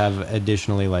so if you have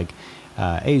additionally like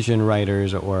Asian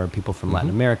writers or people from Latin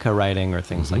America writing or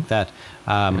things like that,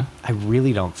 I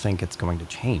really don't think it's going to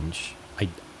change.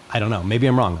 I don't know. Maybe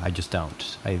I'm wrong. I just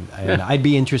don't. I'd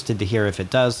be interested to hear if it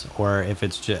does, or if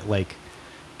it's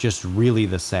just really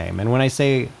the same. And when I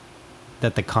say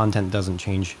that the content doesn't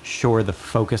change. Sure, the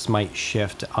focus might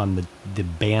shift on the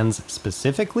bands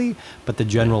specifically, but the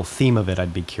general theme of it,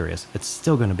 I'd be curious. It's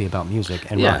still going to be about music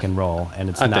and Yeah. rock and roll, and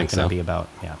it's I not going think to so. be about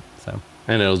So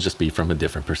And it'll just be from a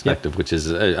different perspective, which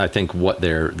is, I think, what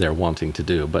they're wanting to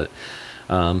do. But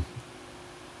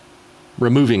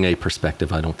removing a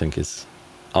perspective, I don't think is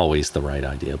always the right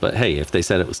idea. But hey, if they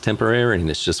said it was temporary and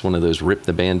it's just one of those rip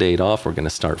the Band-Aid off, we're going to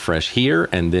start fresh here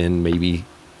and then maybe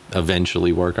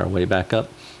eventually work our way back up,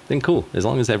 then cool. As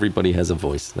long as everybody has a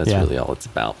voice, that's really all it's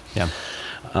about. Yeah.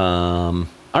 All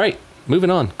right, moving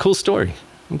on. Cool story.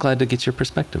 I'm glad to get your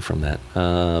perspective from that.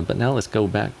 But now let's go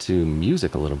back to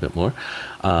music a little bit more.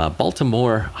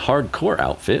 Baltimore hardcore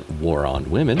outfit, War on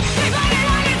Women,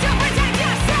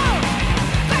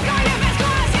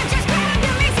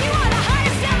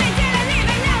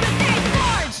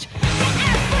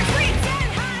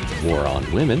 War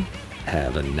on Women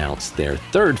have announced their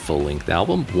third full-length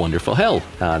album, Wonderful Hell.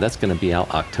 That's going to be out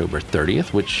October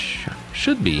 30th, which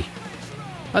should be,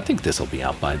 I think this will be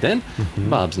out by then.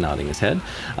 Bob's nodding his head.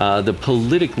 The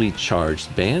politically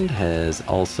charged band has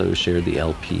also shared the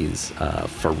LP's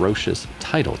ferocious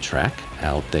title track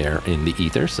out there in the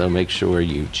ether, so make sure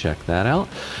you check that out.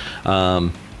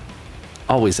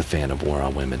 Always a fan of War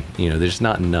on Women. You know, there's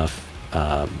not enough...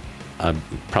 I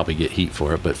probably get heat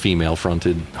for it, but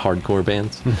female-fronted hardcore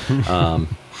bands.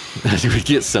 We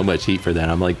get so much heat for that.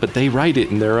 I'm like, but they write it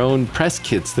in their own press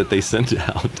kits that they send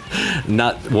out.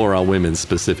 Not War on Women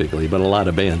specifically, but a lot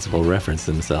of bands will reference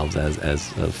themselves as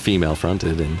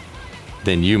female-fronted, and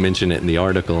then you mention it in the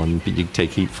article, and you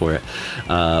take heat for it.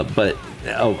 But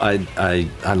I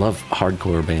love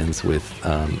hardcore bands with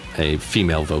a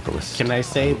female vocalist. Can I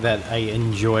say that I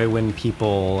enjoy when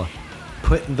people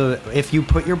if you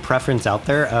put your preference out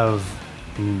there of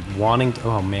wanting to,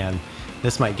 oh man,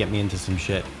 this might get me into some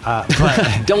shit.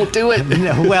 But Don't do it.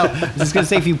 no, well, I was just gonna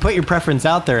say, if you put your preference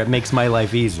out there, it makes my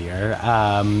life easier.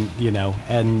 You know,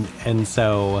 and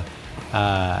so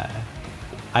I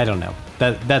don't know.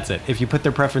 That's it. If you put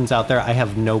their preference out there, I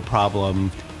have no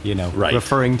problem, you know,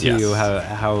 referring to you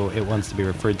how it wants to be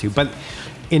referred to. But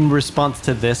in response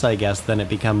to this, I guess, then it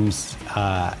becomes,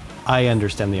 I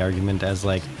understand the argument as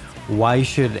like, why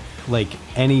should like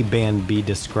any band be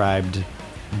described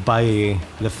by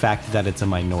the fact that it's a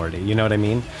minority? You know what I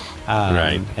mean?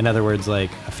 Right. In other words,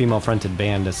 like a female-fronted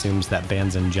band assumes that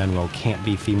bands in general can't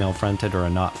be female-fronted or are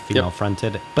not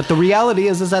female-fronted. But the reality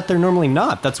is that they're normally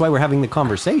not. That's why we're having the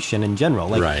conversation in general.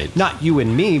 Like, not you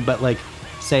and me, but like,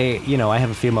 say, you know, I have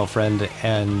a female friend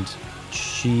and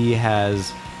she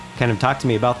has kind of talked to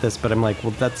me about this, but I'm like,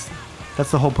 well, that's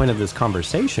the whole point of this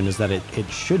conversation, is that it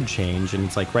should change. And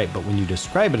it's like, right, but when you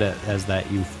describe it as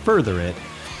that, you further it.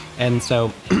 And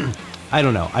so, I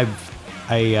don't know. I've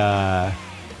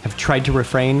tried to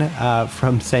refrain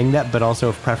from saying that, but also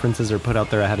if preferences are put out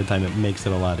there ahead of time, it makes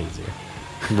it a lot easier.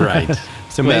 Right.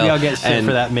 So maybe I'll get shit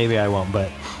for that, maybe I won't,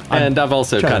 but... I've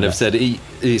also kind of said,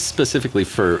 specifically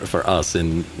for us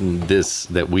in this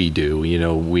that we do, you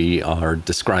know, we are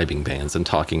describing bands and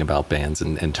talking about bands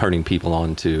and turning people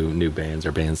on to new bands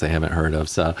or bands they haven't heard of.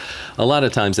 So a lot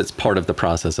of times it's part of the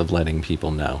process of letting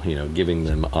people know, you know, giving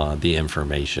them the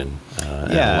information.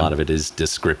 And a lot of it is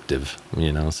descriptive,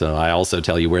 you know, so I also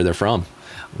tell you where they're from.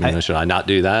 You know, should I not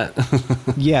do that?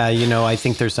 Yeah, you know, I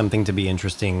think there's something to be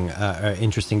interesting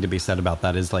to be said about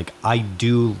that. Is like, I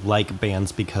do like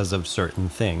bands because of certain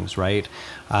things, right?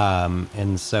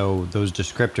 And so those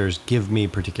descriptors give me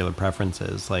particular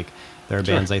preferences. Like, there are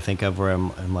bands I think of where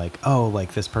I'm like, oh,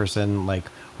 like this person like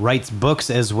writes books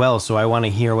as well, so I want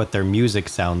to hear what their music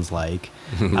sounds like.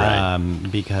 Right.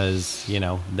 Because, you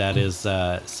know, that is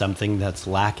something that's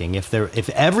lacking. If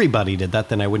everybody did that,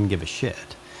 then I wouldn't give a shit.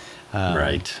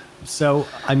 Right. So,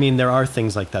 I mean, there are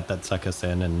things like that suck us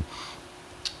in, and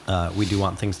we do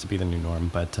want things to be the new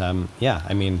norm. But yeah,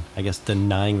 I mean, I guess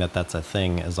denying that that's a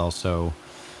thing is also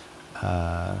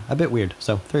a bit weird.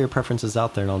 So throw your preferences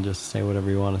out there, and I'll just say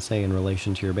whatever you want to say in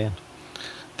relation to your band.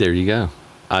 There you go.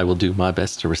 I will do my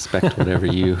best to respect whatever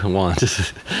you want.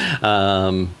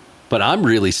 But I'm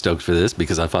really stoked for this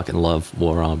because I fucking love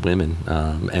War on Women.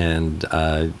 And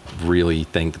I really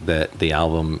think that the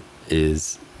album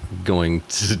is going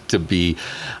to be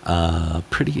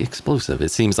pretty explosive. It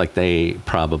seems like they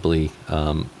probably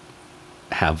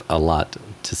have a lot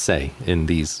to say in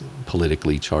these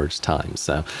politically charged times.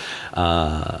 So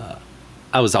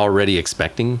I was already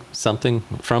expecting something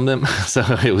from them, so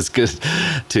it was good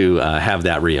to have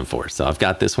that reinforced. So I've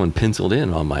got this one penciled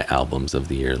in on my albums of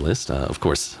the year list. Of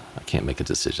course, I can't make a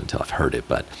decision until I've heard it,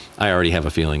 but I already have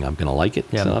a feeling I'm going to like it.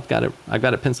 Yeah. So I've got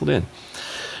it penciled in.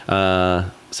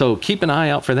 So keep an eye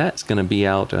out for that. It's going to be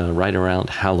out right around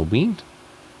Halloween.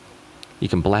 You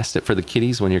can blast it for the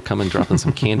kiddies when you're coming dropping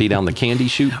some candy down the candy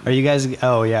chute. Are you guys?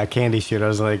 Oh yeah, candy shoot. I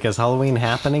was like, is Halloween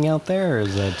happening out there, or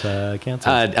is it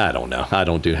canceled? I don't know. I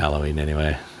don't do Halloween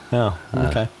anyway. Oh,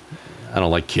 okay. I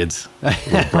don't like kids.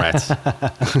 Little brats.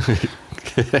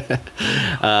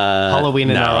 Halloween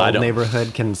in no, our I old don't.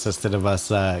 neighborhood consisted of us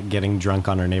getting drunk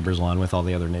on our neighbor's lawn with all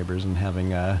the other neighbors and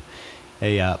having a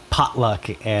potluck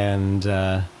and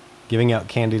giving out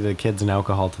candy to the kids and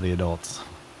alcohol to the adults.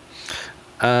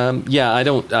 Yeah,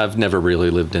 I've never really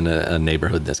lived in a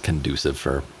neighborhood that's conducive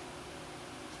for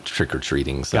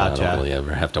trick-or-treating, so Gotcha. I don't really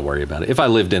ever have to worry about it. If I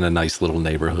lived in a nice little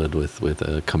neighborhood with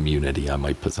a community, I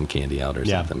might put some candy out or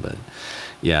something. But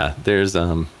yeah, there's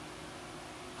a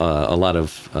lot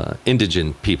of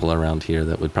indigent people around here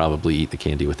that would probably eat the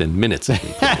candy within minutes of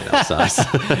me putting it outside.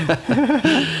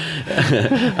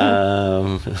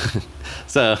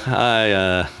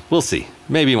 So we'll see.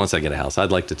 Maybe once I get a house,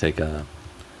 I'd like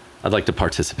to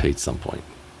participate some point.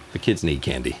 The kids need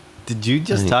candy. Did you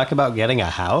just talk about getting a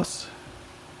house?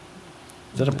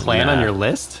 Is that a plan on Nah. your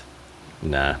list?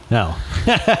 Nah. No.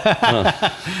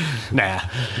 Nah.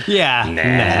 Yeah.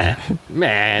 Nah.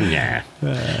 Man, nah.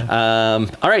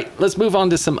 All right, let's move on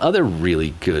to some other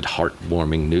really good,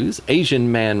 heartwarming news.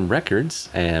 Asian Man Records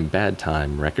and Bad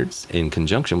Time Records, in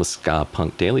conjunction with Ska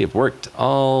Punk Daily, have worked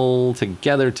all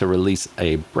together to release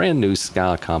a brand new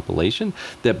ska compilation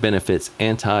that benefits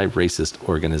anti-racist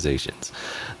organizations.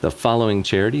 The following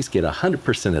charities get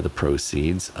 100% of the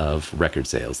proceeds of record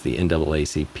sales: the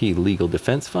NAACP Legal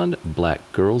Defense Fund, Black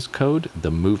Girls Code, the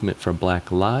Movement for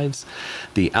Black Lives,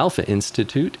 the Alpha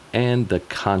Institute, and the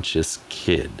Conscious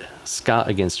Kid. Ska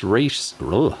Against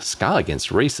Racism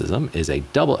is a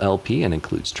double LP and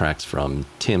includes tracks from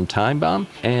Tim Timebomb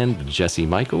and Jesse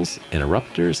Michaels,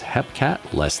 Interrupters,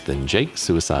 Hepcat, Less Than Jake,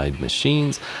 Suicide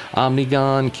Machines,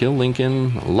 Omnigon, Kill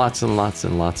Lincoln, lots and lots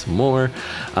and lots more.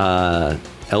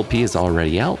 LP is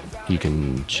already out. You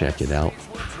can check it out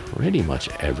pretty much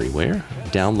everywhere.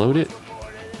 Download it.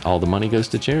 All the money goes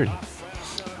to charity.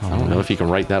 I don't know if you can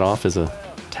write that off as a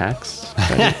tax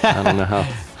credit.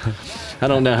 I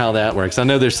don't know how that works. I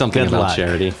know there's something Good about luck.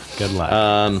 charity. Good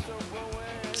luck.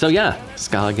 So yeah,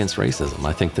 Ska Against Racism.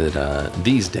 I think that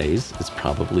these days it's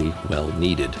probably well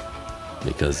needed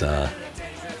because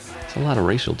there's a lot of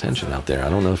racial tension out there. I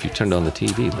don't know if you turned on the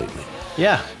TV lately.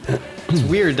 Yeah. It's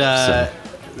weird that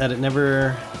it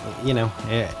never,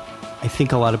 I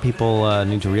think a lot of people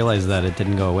need to realize that it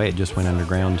didn't go away. It just went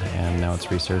underground and now it's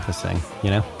resurfacing,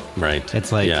 Right.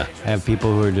 It's like, yeah. I have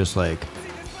people who are just like,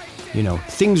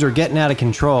 things are getting out of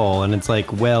control. And it's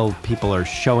like, well, people are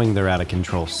showing their out of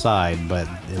control side, but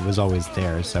it was always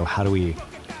there. So how do we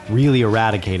really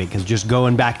eradicate it? Because just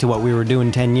going back to what we were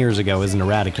doing 10 years ago isn't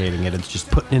eradicating it. It's just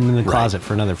putting it in the closet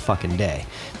for another fucking day.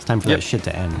 It's time for that shit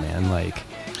to end, man. Like,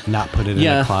 not put it in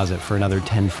the closet for another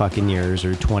 10 fucking years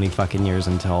or 20 fucking years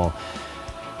until...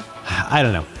 I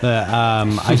don't know.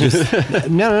 I just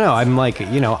no. I'm like,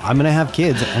 I'm gonna have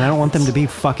kids, and I don't want them to be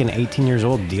fucking 18 years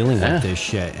old dealing with this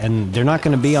shit, and they're not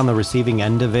gonna be on the receiving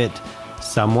end of it.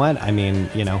 Somewhat. I mean,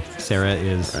 Sarah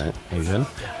is Asian,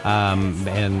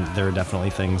 and there are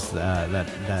definitely things that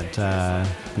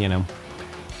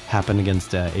happen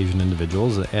against Asian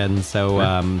individuals, and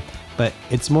so. But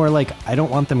it's more like, I don't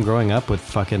want them growing up with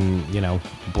fucking,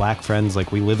 black friends.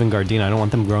 Like, we live in Gardena. I don't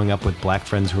want them growing up with black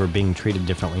friends who are being treated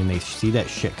differently and they see that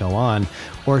shit go on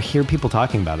or hear people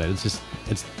talking about it.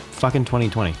 It's fucking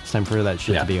 2020. It's time for that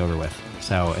shit to be over with.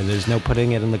 So there's no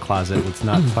putting it in the closet. Let's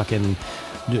not fucking,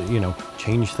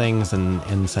 change things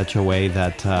in such a way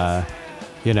that,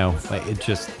 like it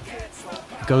just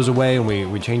goes away and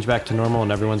we change back to normal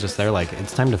and everyone's just there. Like,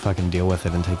 it's time to fucking deal with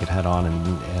it and take it head on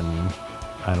and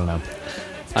I don't know.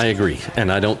 I agree,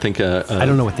 and I don't think I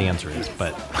don't know what the answer is,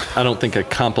 but I don't think a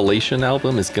compilation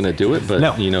album is going to do it.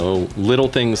 But little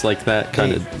things like that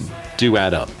kind of do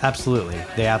add up. Absolutely,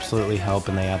 they absolutely help,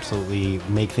 and they absolutely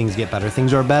make things get better.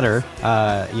 Things are better,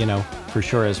 for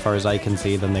sure, as far as I can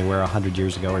see, than they were 100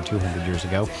 years ago or 200 years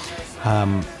ago.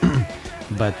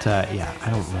 But I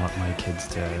don't want my kids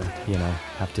to,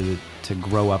 have to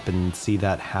grow up and see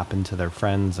that happen to their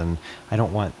friends, and I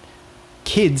don't want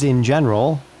kids in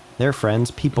general, their friends,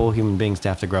 people, human beings, to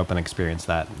have to grow up and experience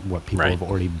that, what people have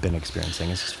already been experiencing.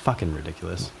 It's just fucking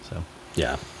ridiculous. So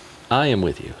yeah, I am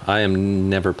with you. I am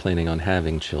never planning on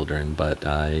having children, but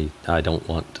I don't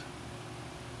want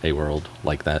a world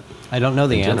like that. I don't know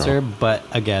the in answer, general. but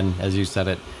again, as you said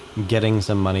it, getting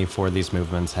some money for these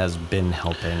movements has been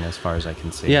helping as far as I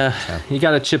can see. Yeah, So. you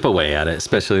got to chip away at it,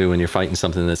 especially when you're fighting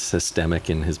something that's systemic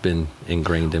and has been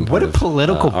ingrained in What part a of,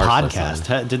 political our podcast.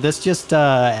 society. Did this just,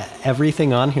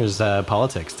 everything on here's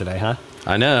politics today, huh?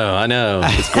 I know.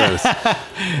 It's gross.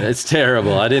 It's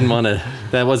terrible. I didn't want to.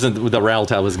 That wasn't the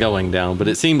route I was going down. But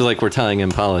it seems like we're tying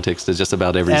in politics to just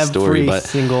about every story. Every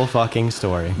single fucking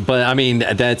story. But I mean,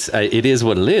 that's it is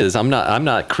what it is. I'm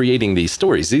not creating these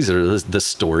stories. These are the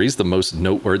stories, the most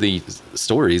noteworthy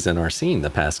stories in our scene the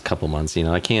past couple months. You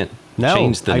know, I can't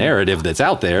change the narrative that's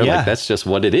out there. Yeah. Like that's just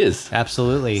what it is.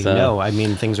 Absolutely. So, no, I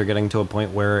mean, things are getting to a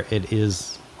point where it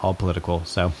is all political.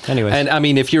 So, anyways. And I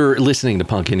mean, if you're listening to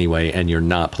punk anyway and you're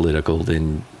not political,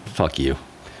 then fuck you.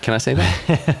 Can I say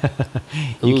that?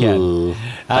 You can. Ooh,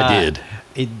 I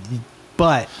did.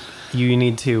 But you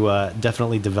need to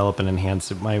definitely develop and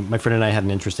enhance it. My friend and I had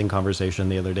an interesting conversation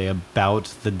the other day about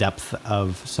the depth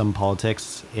of some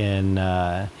politics in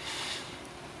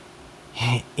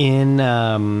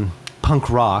punk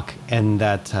rock, and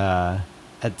that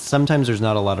sometimes there's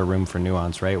not a lot of room for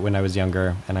nuance, right? When I was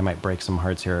younger, and I might break some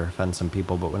hearts here, offend some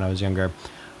people, but when I was younger,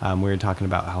 we were talking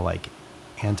about how like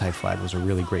Anti-Flag was a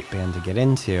really great band to get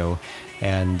into,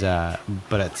 and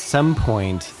but at some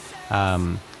point,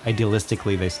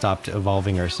 idealistically, they stopped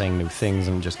evolving or saying new things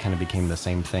and just kind of became the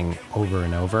same thing over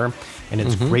and over. And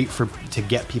it's great to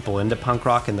get people into punk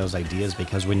rock and those ideas,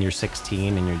 because when you're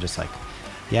 16 and you're just like,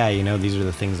 yeah, you know, these are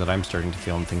the things that I'm starting to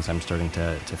feel and things I'm starting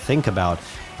to think about.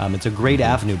 It's a great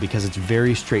avenue because it's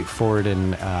very straightforward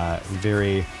and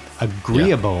very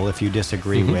agreeable if you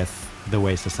disagree with the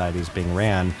way society is being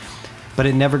ran. But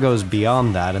it never goes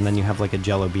beyond that. And then you have like a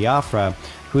Jello Biafra,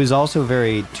 who is also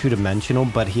very two-dimensional,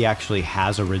 but he actually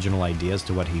has original ideas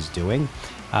to what he's doing.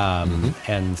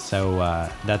 And so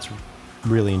that's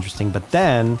really interesting. But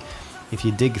then if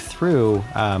you dig through,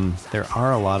 there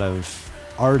are a lot of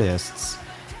artists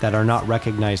that are not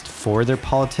recognized for their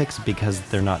politics because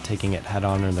they're not taking it head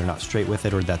on, or they're not straight with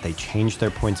it, or that they change their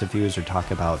points of views or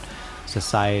talk about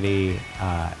society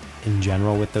in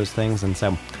general with those things. And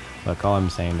so, look, all I'm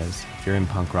saying is if you're in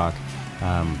punk rock,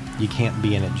 you can't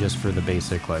be in it just for the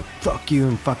basic, like, fuck you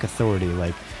and fuck authority.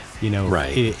 Like, you know,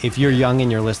 if you're young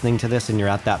and you're listening to this and you're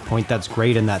at that point, that's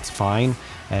great and that's fine.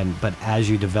 But as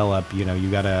you develop, you know, you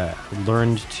got to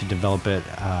learn to develop it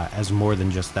as more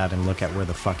than just that, and look at where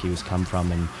the fuck yous come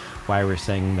from and why we're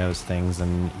saying those things,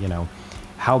 and, you know,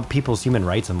 how people's human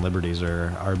rights and liberties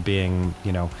are being,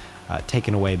 you know,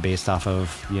 taken away based off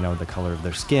of, you know, the color of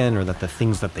their skin, or that the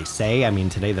things that they say. I mean,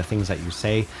 today the things that you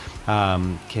say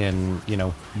can, you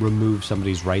know, remove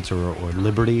somebody's rights or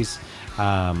liberties.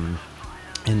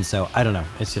 And so, I don't know.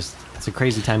 It's a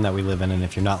crazy time that we live in, and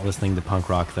if you're not listening to punk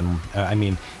rock, then, I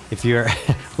mean, if you're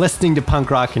listening to punk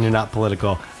rock and you're not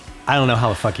political, I don't know how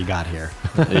the fuck you got here.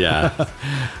 Yeah.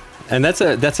 And that's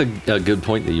a good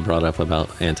point that you brought up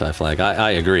about Anti-Flag. I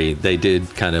agree. They did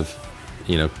kind of,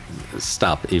 you know,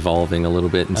 stop evolving a little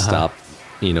bit and stop,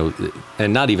 you know,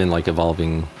 and not even like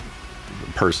evolving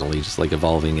personally, just like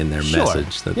evolving in their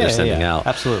message that they're sending out.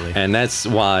 Absolutely. And that's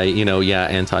why, you know,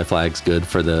 Anti-Flag's good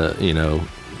for the, you know,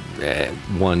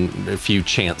 a few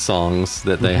chant songs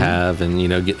that they have, and, you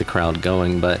know, get the crowd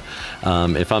going. But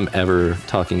if I'm ever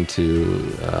talking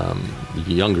to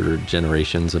younger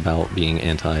generations about being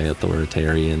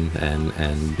anti-authoritarian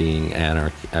and being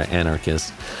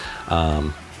anarchist,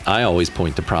 I always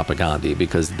point to Propagandhi,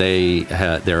 because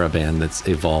they're a band that's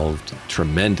evolved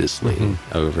tremendously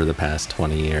over the past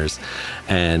 20 years,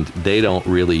 and they don't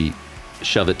really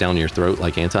shove it down your throat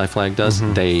like Anti-Flag does.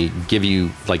 They give you,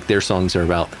 like, their songs are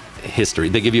about history.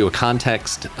 They give you a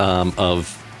context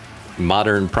of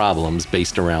modern problems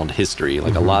based around history.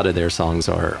 Like, a lot of their songs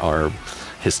are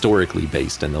historically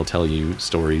based, and they'll tell you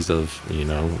stories of, you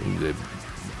know,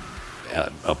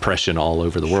 oppression all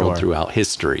over the world throughout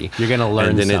history. You're going to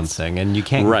learn something, and you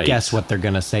can't guess what they're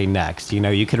going to say next. You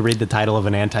know, you could read the title of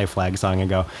an Anti-Flag song and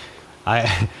go,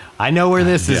 I know where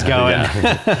this is going.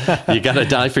 You got to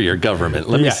die for your government.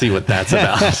 Let me see what that's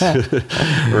about.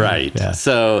 Right. Yeah.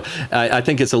 So I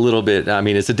think it's a little bit, I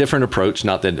mean, it's a different approach.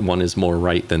 Not that one is more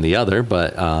right than the other,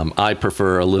 but I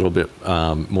prefer a little bit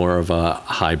more of a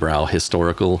highbrow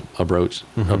historical approach.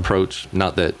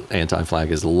 Not that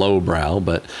Anti-Flag is lowbrow,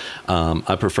 but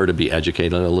I prefer to be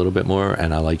educated a little bit more,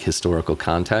 and I like historical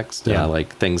context. And I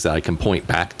like things that I can point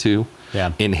back to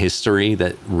in history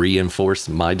that reinforce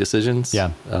my decisions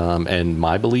and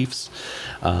my beliefs.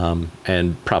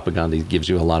 And Propagandhi gives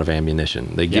you a lot of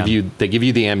ammunition. They give you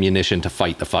the ammunition to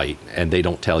fight the fight, and they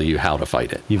don't tell you how to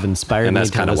fight it. You've inspired me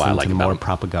to listen to more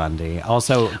Propagandhi.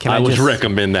 Also, I would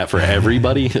recommend that for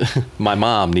everybody. My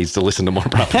mom needs to listen to more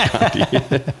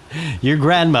Propagandhi. Your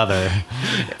grandmother.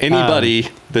 Anybody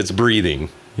that's breathing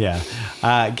Yeah.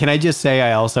 Can I just say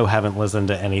I also haven't listened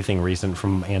to anything recent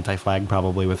from Anti-Flag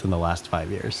probably within the last 5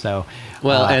 years. So,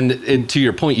 Well, and to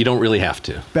your point, you don't really have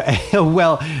to.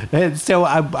 well, so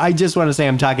I just want to say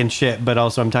I'm talking shit, but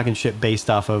also I'm talking shit based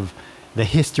off of the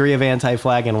history of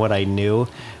Anti-Flag and what I knew.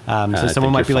 So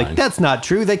someone might be like, that's not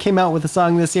true. They came out with a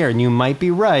song this year, and you might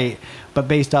be right. But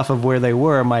based off of where they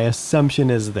were, my assumption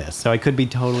is this. So I could be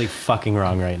totally fucking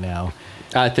wrong right now.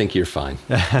 I think you're fine.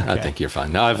 I think you're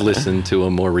fine. Now, I've listened to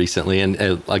them more recently,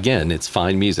 and again, it's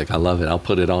fine music. I love it. I'll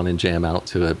put it on and jam out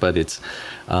to it. But it's,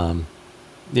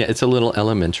 it's a little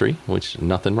elementary, which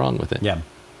nothing wrong with it. Yeah.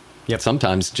 Yep.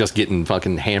 Sometimes just getting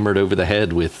fucking hammered over the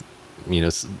head with,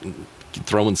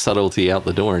 throwing subtlety out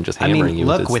the door and just hammering you.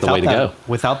 Look, it's without the way to that, go.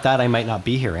 without that, I might not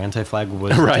be here. Anti-Flag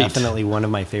was Right. definitely one of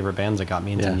my favorite bands that got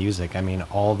me into music. I mean,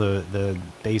 all the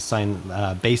bass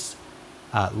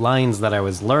lines that I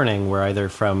was learning were either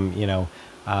from,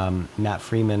 Matt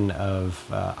Freeman of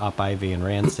Op Ivy and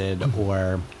Rancid,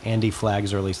 or Andy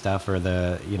Flagg's early stuff, or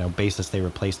the, bassist they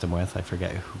replaced him with. I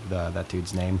forget that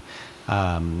dude's name.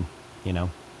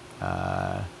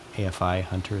 AFI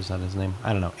Hunter, is that his name?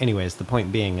 I don't know. Anyways, the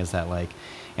point being is that like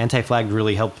Anti-Flag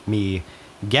really helped me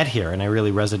get here, and I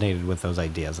really resonated with those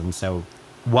ideas. And so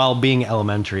while being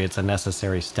elementary, it's a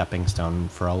necessary stepping stone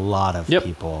for a lot of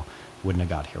people. Wouldn't have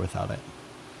got here without it.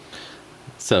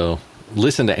 So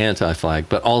listen to Anti-Flag,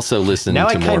 but also listen Now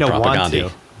to I more kind of want propaganda.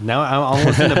 to. Now I'll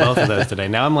listen to both of those today.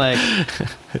 Now I'm like,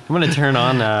 I'm going to turn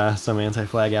on some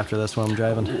Anti-Flag after this while I'm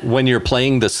driving. When you're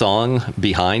playing the song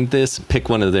behind this, pick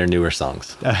one of their newer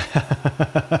songs.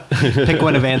 Pick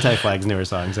one of Anti-Flag's newer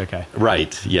songs. Okay.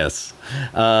 Right. Yes.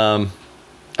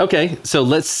 Okay. So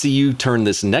let's see you turn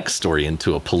this next story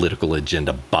into a political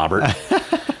agenda, Bobbert.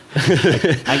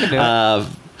 I can do it.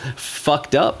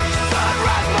 Fucked Up.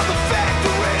 Sunrise from the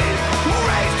factory,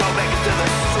 raised don't make it to the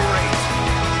street.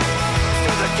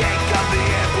 To the gang come the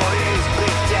employees,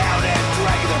 beat down and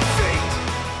drag their feet.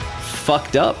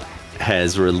 Fucked Up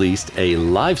has released a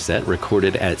live set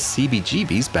recorded at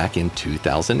CBGB's back in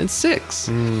 2006.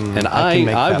 And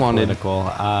I wanted political.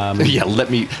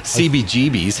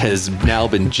 CBGB's has now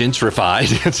been gentrified.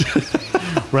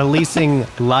 Releasing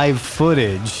live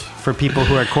footage for people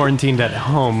who are quarantined at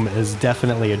home is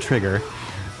definitely a trigger.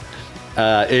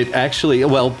 It actually,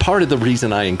 part of the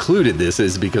reason I included this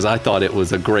is because I thought it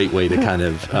was a great way to kind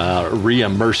of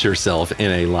re-immerse yourself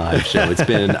in a live show.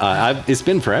 It's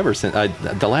been forever since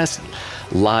the last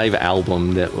live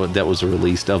album that was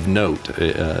released of note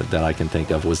that I can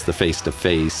think of was the Face to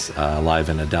Face Live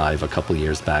in a Dive a couple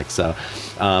years back. So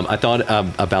I thought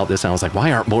about this, and I was like,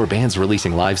 why aren't more bands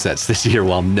releasing live sets this year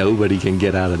while nobody can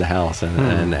get out of the house?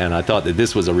 And I thought that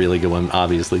this was a really good one,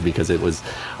 obviously, because it was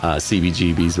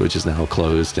CBGB's, which is now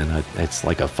closed, and it's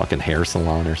like a fucking hair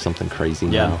salon or something crazy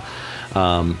now.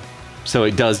 So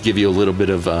it does give you a little bit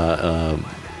of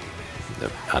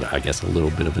I guess a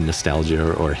little bit of a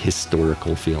nostalgia or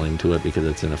historical feeling to it because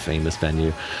it's in a famous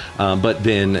venue. But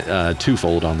then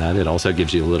twofold on that, it also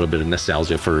gives you a little bit of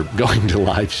nostalgia for going to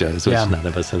live shows, which none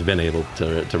of us have been able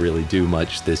to really do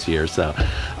much this year. So,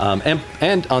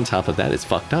 and on top of that, it's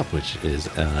Fucked Up, which is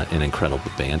an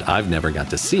incredible band. I've never got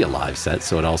to see a live set,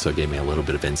 so it also gave me a little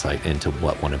bit of insight into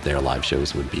what one of their live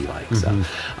shows would be like. So,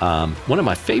 one of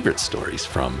my favorite stories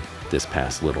from this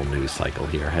past little news cycle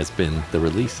here has been the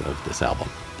release of this album.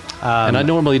 And I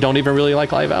normally don't even really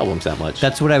like live albums that much.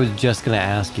 That's what I was just going to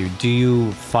ask you. Do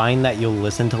you find that you'll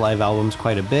listen to live albums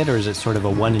quite a bit, or is it sort of a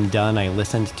one and done, I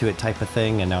listened to it type of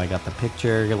thing, and now I got the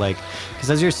picture? Like, because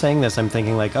as you're saying this, I'm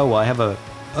thinking like, oh, well, I have a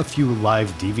few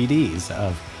live DVDs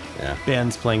of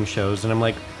bands playing shows, and I'm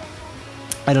like,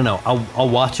 I don't know, I'll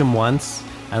watch them once,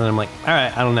 and then I'm like, all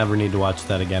right, I don't ever need to watch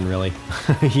that again, really.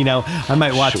 I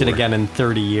might watch it again in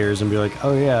 30 years and be like,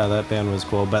 oh yeah, that band was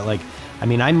cool. But like, I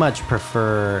mean, I much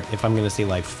prefer, if I'm going to see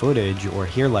live footage or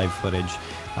hear live footage,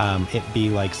 it be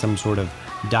like some sort of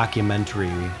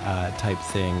documentary type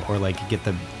thing, or like get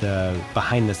the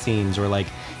behind the scenes, or like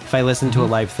if I listen to a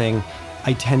live thing,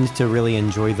 I tend to really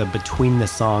enjoy the between the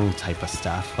song type of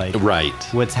stuff, like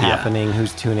what's happening,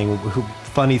 who's tuning,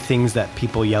 funny things that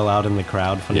people yell out in the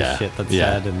crowd, funny shit that's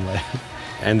said, and like.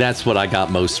 And that's what I got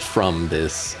most from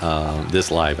this this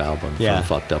live album from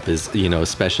Fucked Up is,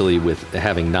 especially with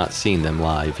having not seen them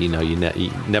live, you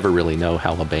never really know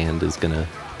how a band is going to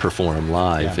perform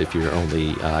live if you're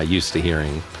only used to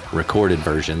hearing recorded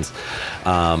versions.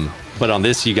 But on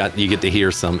this, you get to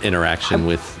hear some interaction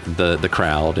with the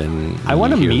crowd, and I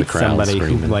want to you hear meet the crowd somebody who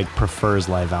screaming. like prefers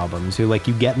live albums. Who like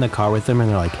you get in the car with them and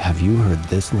they're like, "Have you heard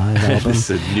this live album?"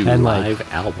 This is a new and, live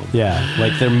album. Yeah,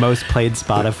 like their most played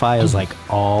Spotify is like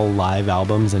all live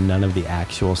albums and none of the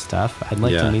actual stuff. I'd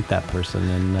like Yeah. to meet that person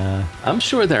and. I'm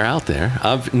sure they're out there.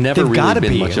 I've never They've really gotta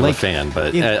been be. much of Like, a fan,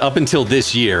 but if- up until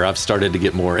this year, I've started to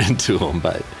get more into them.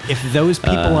 But If those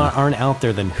people aren't out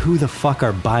there, then who the fuck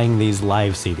are buying these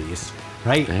live CDs,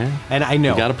 right? Yeah. And I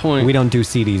know You got a point. we don't do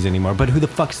CDs anymore, but who the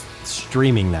fuck's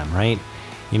streaming them, right?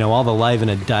 You know, all the live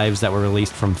and a dives that were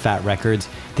released from Fat Records,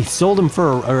 they sold them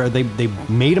or they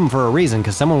made them for a reason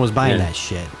because someone was buying Yeah. that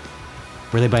shit.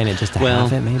 Were they buying it just to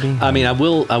have it, maybe? I mean, I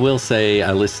will say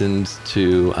I listened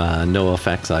to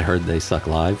NoFX. I heard they suck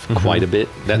live quite a bit.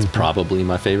 That's probably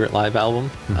my favorite live album.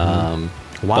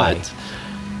 Why? But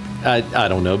I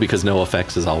don't know, because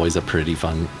NoFX is always a pretty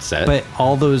fun set. But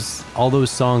all those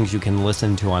songs you can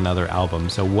listen to on other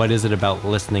albums. So what is it about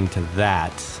listening to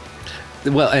that?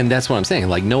 Well, and that's what I'm saying.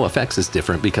 Like, NoFX is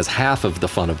different because half of the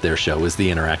fun of their show is the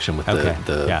interaction with Okay,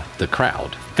 yeah. the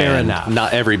crowd. Fair And enough.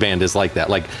 Not every band is like that.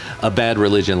 Like, a Bad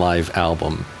Religion live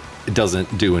album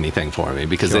doesn't do anything for me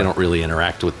because they Sure. don't really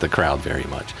interact with the crowd very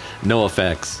much.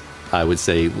 NoFX, I would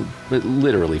say,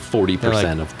 literally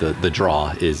 40% of the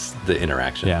draw is the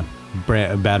interaction. Yeah.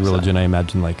 Bad Religion, I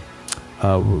imagine, like,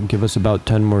 give us about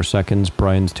 10 more seconds.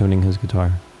 Brian's tuning his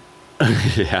guitar.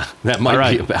 Yeah, that might All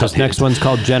right, be about this it. next one's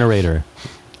called Generator.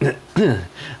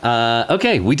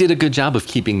 Okay, we did a good job of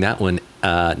keeping that one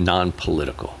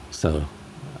non-political. So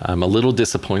I'm a little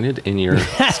disappointed in your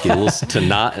skills to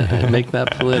not make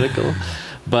that political.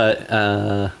 But,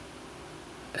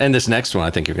 and this next one, I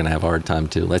think you're going to have a hard time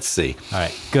too. Let's see. All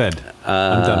right, good.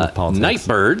 I'm done with politics.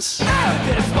 Nightbirds. This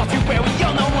spot you where we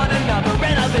all know one another,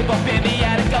 and I live up in the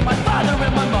attic of my father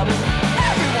and my mother.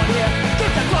 Everyone here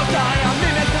keeps a close eye on me,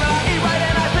 and I eat right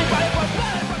and I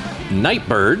think right.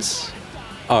 Nightbirds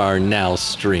are now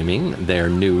streaming their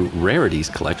new Rarities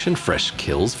collection, Fresh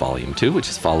Kills Volume 2, which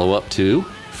is follow-up to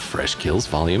Fresh Kills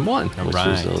Volume 1, which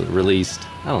was Right. released,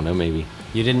 I don't know, maybe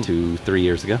You didn't 2-3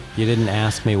 years ago. You didn't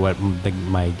ask me what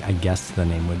I guess the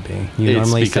name would be. You It's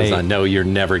normally because say I know you're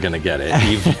never going to get it.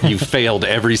 You've failed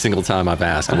every single time I've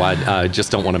asked. Why? I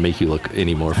just don't want to make you look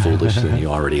any more foolish than you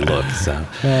already look. So,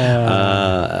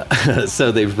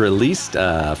 so they've released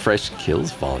Fresh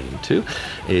Kills Volume 2.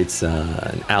 It's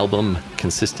an album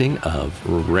consisting of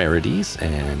rarities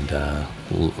and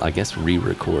I guess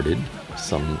re-recorded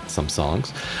some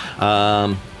songs.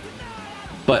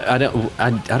 But I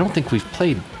don't think we've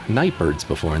played Nightbirds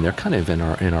before, and they're kind of in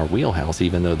our wheelhouse.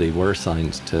 Even though they were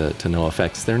signed to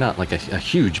NoFX, they're not like a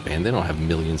huge band. They don't have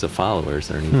millions of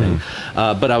followers or anything.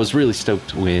 But I was really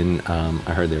stoked when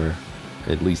I heard they were,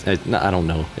 at least I don't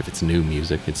know if it's new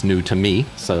music. It's new to me,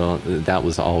 so that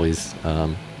was always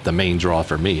the main draw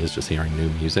for me, is just hearing new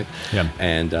music. Yeah.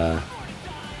 And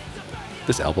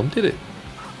this album did it.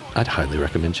 I'd highly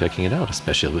recommend checking it out,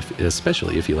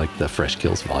 especially if you like the Fresh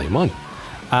Kills Volume 1.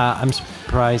 I'm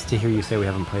surprised to hear you say we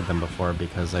haven't played them before,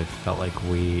 because I felt like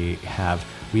we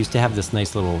used to have this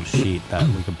nice little sheet that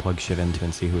we could plug shit into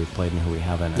and see who we've played and who we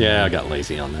haven't. Yeah, I got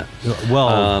lazy on that.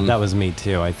 Well, that was me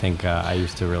too. I think I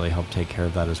used to really help take care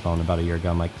of that as well. And about a year ago,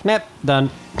 I'm like, nope, done.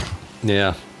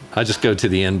 Yeah, I just go to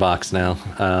the inbox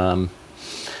now.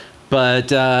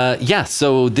 But yeah,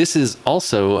 so this is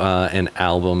also an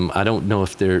album. I don't know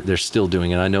if they're still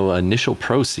doing it. I know initial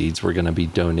proceeds were going to be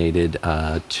donated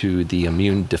to the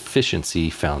Immune Deficiency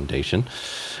Foundation.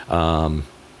 And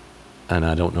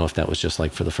I don't know if that was just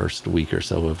like for the first week or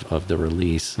so of the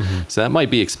release. So that might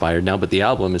be expired now, but the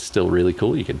album is still really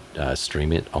cool. You can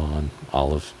stream it on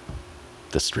all of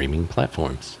the streaming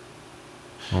platforms.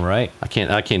 All right. I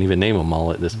can't even name them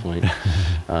all at this point.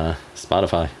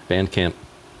 Spotify, Bandcamp,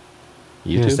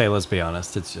 You're gonna YouTube. say, let's be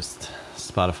honest, it's just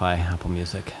Spotify, Apple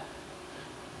Music.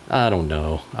 I don't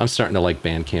know. I'm starting to like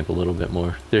Bandcamp a little bit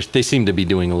more. They seem to be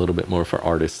doing a little bit more for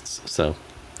artists. So,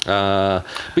 but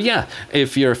yeah,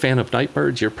 if you're a fan of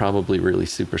Nightbirds, you're probably really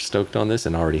super stoked on this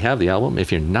and already have the album.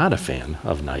 If you're not a fan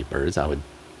of Nightbirds, I would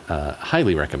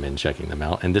highly recommend checking them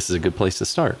out. And this is a good place to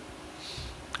start.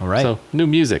 All right. So, new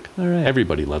music. All right.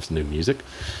 Everybody loves new music.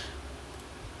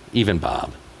 Even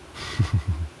Bob.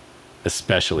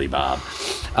 Especially Bob.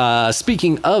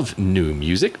 Speaking of new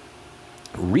music,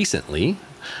 recently,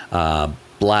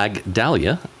 Black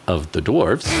Dahlia of the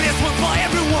Dwarves This one's for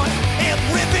everyone,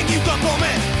 everything you've done for me,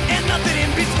 and nothing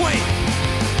in between.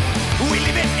 We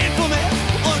live in infamy,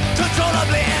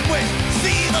 uncontrollably, and we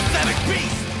see the savage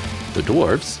beast. the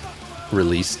Dwarves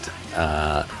released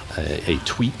a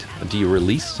tweet. Do you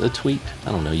release a tweet?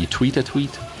 I don't know. You tweet a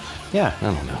tweet? Yeah. I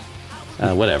don't know.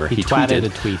 whatever. He tweeted twatted a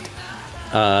tweet.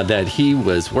 that he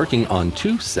was working on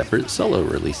 2 separate solo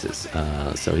releases.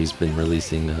 So he's been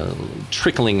releasing,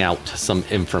 trickling out some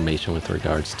information with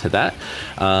regards to that.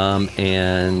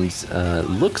 And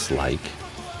looks like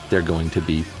they're going to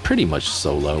be pretty much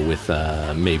solo with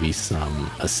maybe some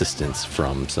assistance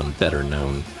from some better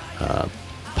known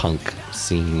punk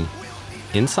scene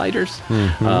insiders.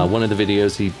 One of the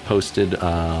videos he posted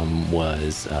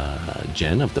was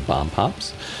Jen of the Bomb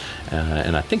Pops.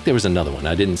 And I think there was another one.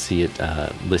 I didn't see it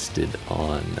listed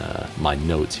on my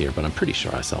notes here, but I'm pretty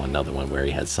sure I saw another one where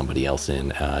he had somebody else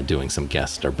in doing some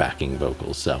guest or backing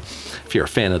vocals. So if you're a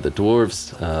fan of the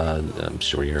Dwarves, I'm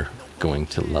sure you're going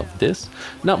to love this.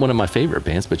 Not one of my favorite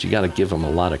bands, but you got to give them a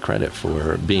lot of credit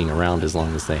for being around as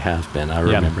long as they have been. I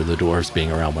remember the Dwarves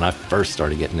being around when I first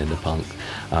started getting into punk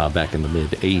back in the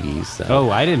mid 80s. So, Oh,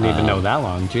 I didn't even know that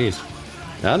long. Jeez.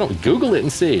 I don't Google it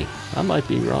and see. I might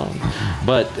be wrong,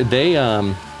 but they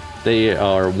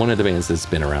are one of the bands that's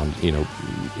been around, you know,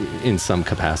 in some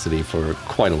capacity for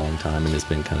quite a long time, and has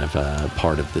been kind of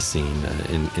part of the scene,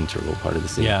 an integral part of the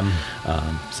scene. Yeah.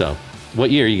 So, what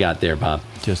year you got there, Bob?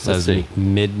 Just Let's as see.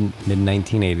 mid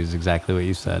 1980s, exactly what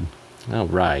you said. All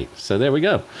right. So there we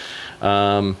go.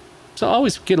 So I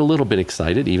always get a little bit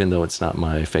excited, even though it's not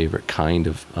my favorite kind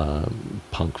of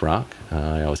punk rock.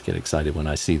 I always get excited when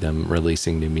I see them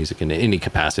releasing new music in any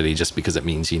capacity, just because it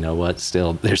means, you know what,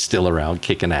 they're still around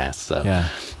kicking ass. So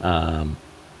Yeah.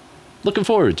 looking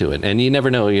forward to it. And you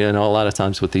never know, a lot of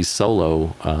times with these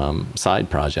solo side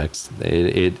projects,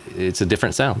 it's a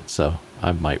different sound. So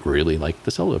I might really like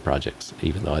the solo projects,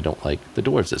 even though I don't like the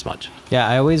Dwarves as much. Yeah,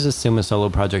 I always assume a solo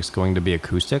project's going to be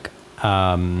acoustic.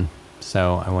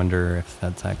 So I wonder if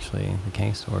that's actually the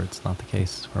case, or it's not the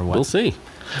case, or what. We'll see.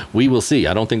 We will see.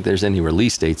 I don't think there's any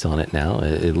release dates on it now,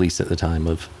 at least at the time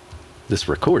of this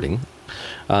recording.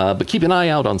 But keep an eye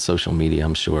out on social media.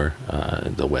 I'm sure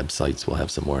the websites will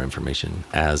have some more information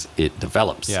as it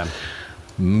develops. Yeah.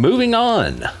 Moving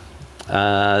on.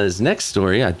 This next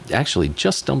story I actually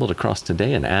just stumbled across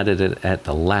today and added it at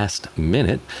the last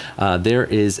minute. There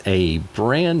is a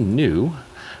brand new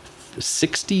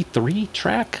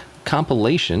 63-track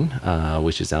compilation,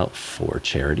 which is out for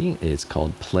charity. It's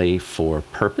called Play for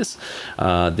Purpose.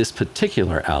 This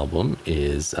particular album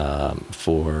is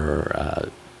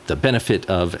for the benefit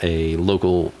of a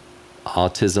local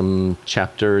autism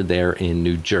chapter there in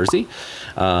New Jersey.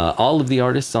 All of the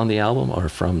artists on the album are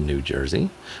from New Jersey,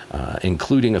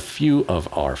 including a few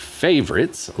of our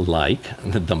favorites like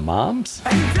the Moms.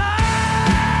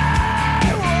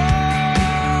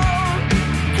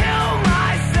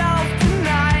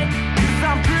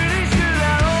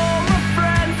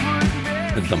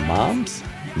 The Moms,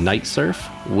 Night Surf,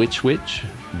 Witch Witch,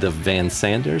 the Van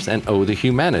Sanders, and Oh the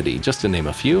Humanity, just to name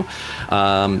a few.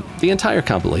 The entire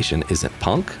compilation isn't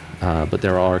punk, but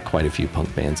there are quite a few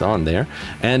punk bands on there,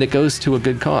 and it goes to a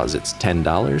good cause. It's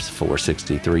 $10 for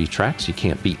 63 tracks. You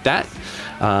can't beat that.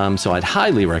 So I'd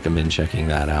highly recommend checking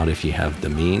that out if you have the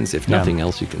means. If nothing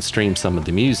else, you can stream some of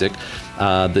the music.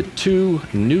 The 2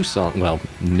 new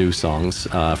songs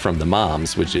from the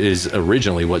Moms, which is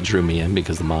originally what drew me in,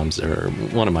 because the Moms are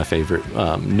one of my favorite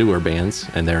newer bands,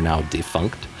 and they're now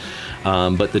defunct.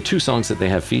 But the 2 songs that they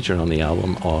have featured on the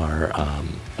album are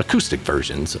acoustic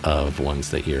versions of ones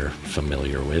that you're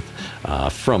familiar with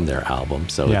from their album.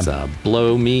 So it's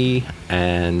Blow Me,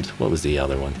 and what was the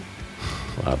other one?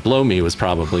 Blow Me was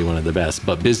probably one of the best,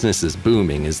 but Business is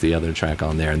Booming is the other track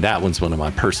on there, and that one's one of my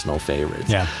personal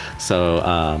favorites. Yeah. So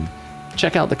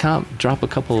check out the comp, drop a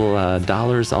couple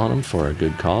dollars on them for a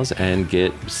good cause, and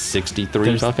get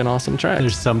 63 fucking awesome tracks.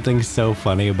 There's something so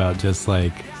funny about just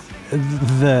like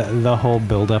the whole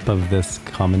buildup of this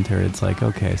commentary. It's like,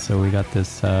 okay, so we got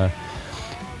this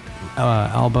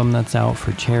album that's out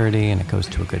for charity, and it goes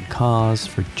to a good cause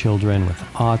for children with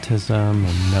autism.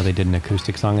 And they did an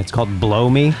acoustic song. It's called Blow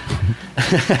Me.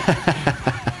 It's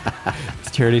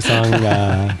a charity song. For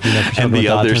and children the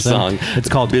with other autism. song, It's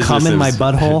called Business Come in is- My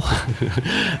Butthole.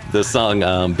 The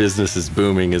song Business is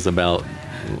Booming is about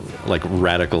like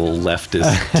radical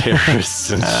leftist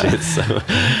terrorists and shit. So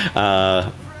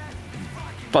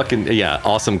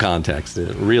awesome context.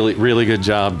 Really, really good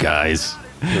job, guys.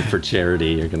 For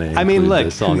charity, you're going to include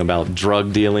the song about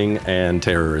drug dealing and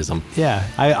terrorism. Yeah,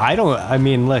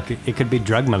 look, it could be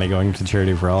drug money going to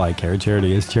charity for all I care.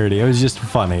 Charity is charity. It was just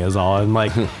funny is all. I'm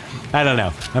like, I don't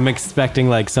know. I'm expecting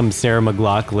like some Sarah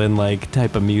McLachlan like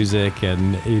type of music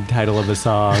and title of the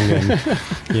song, and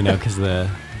because that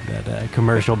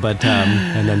commercial. But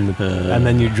and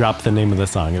then you drop the name of the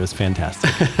song. It was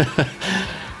fantastic.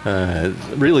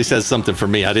 Really says something for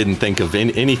me. I didn't think of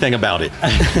anything about it.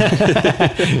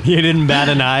 You didn't bat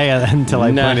an eye until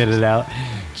I pointed it out.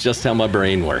 Just how my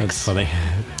brain works. That's funny.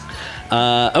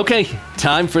 Okay,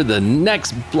 time for the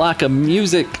next block of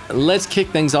music. Let's kick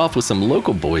things off with some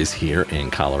local boys here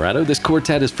in Colorado. This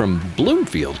quartet is from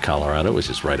Bloomfield, Colorado, which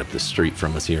is right up the street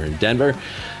from us here in Denver.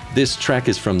 This track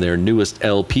is from their newest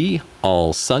LP,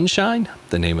 All Sunshine.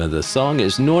 The name of the song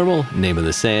is Normal. Name of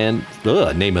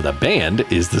the band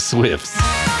is The Swifts.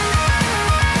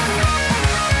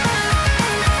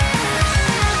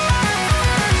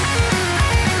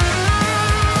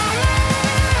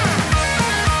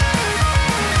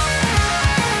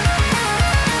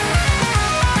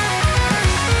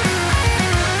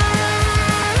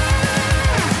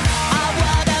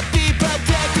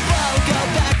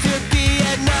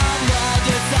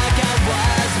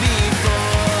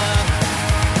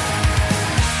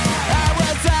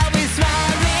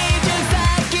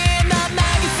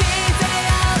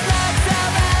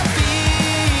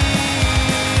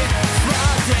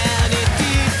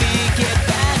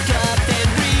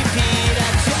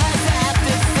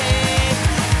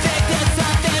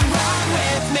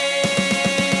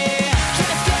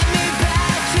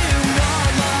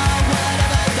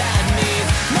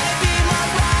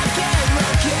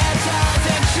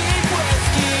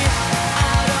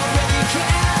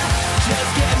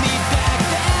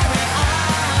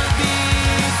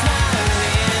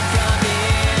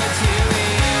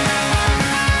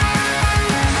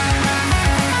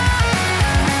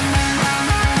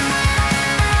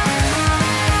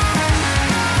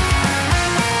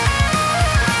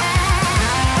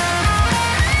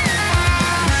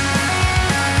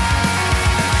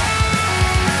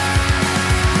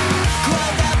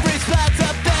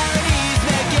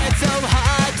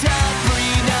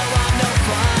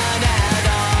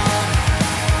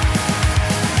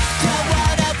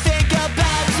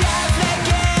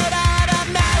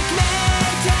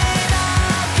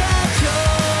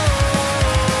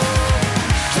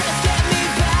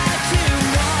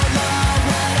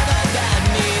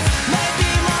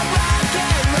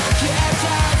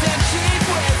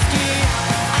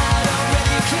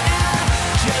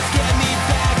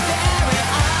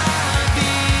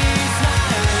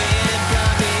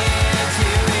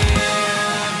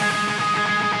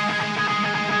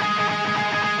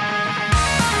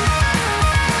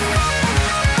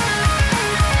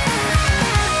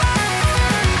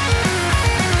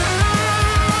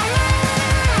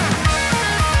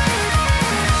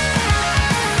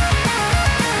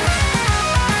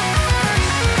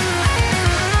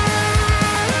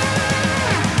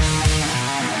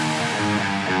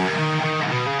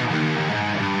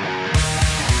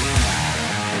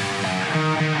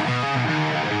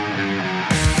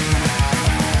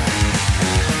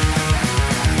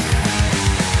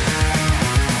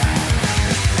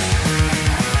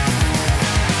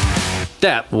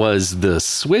 That was the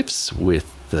Swifts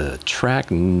with the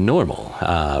track Normal.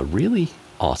 Really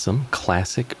awesome,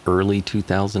 classic early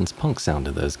 2000s punk sound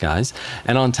to those guys.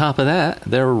 And on top of that,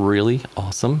 they're really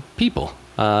awesome people.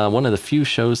 One of the few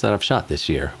shows that I've shot this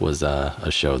year was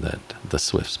a show that the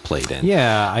Swifts played in.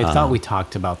 Yeah, I thought we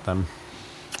talked about them.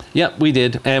 Yep, we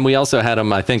did. And we also had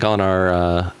them, I think, on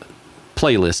our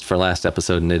playlist for last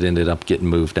episode, and it ended up getting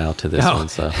moved out to this one.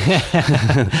 So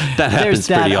that happens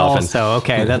pretty often. Also.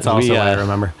 Okay, that's also what I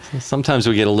remember. Sometimes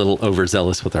we get a little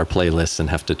overzealous with our playlists and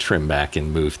have to trim back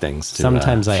and move things to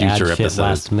Sometimes I add future shit episodes.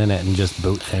 last minute and just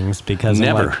boot things because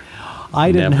Never. I'm like,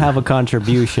 I didn't have a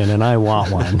contribution and I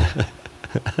want one.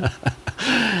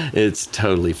 It's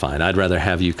totally fine. I'd rather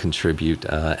have you contribute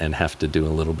and have to do a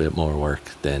little bit more work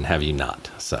than have you not.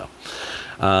 So,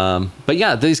 but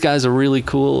yeah, these guys are really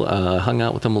cool. Hung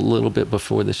out with them a little bit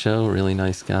before the show. Really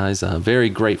nice guys. Very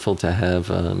grateful to have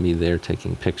me there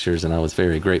taking pictures, and I was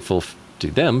very grateful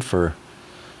to them for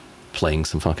playing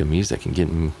some fucking music and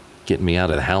getting me out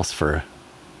of the house for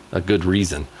a good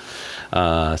reason.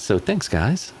 So thanks,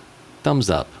 guys. Thumbs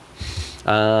up.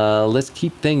 Let's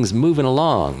keep things moving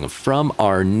along. From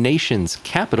our nation's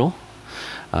capital,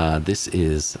 this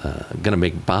is going to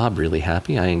make Bob really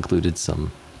happy. I included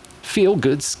some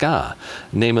feel-good ska.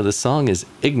 Name of the song is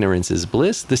Ignorance is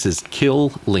Bliss. This is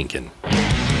Kill Lincoln.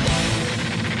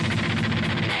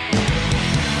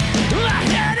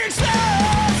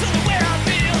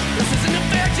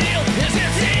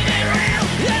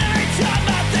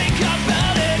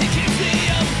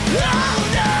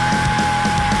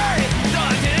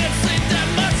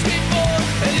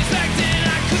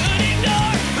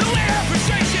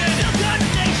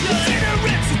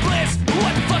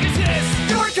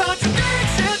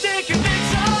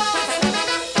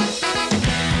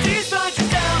 These bunches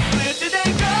down with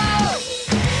today.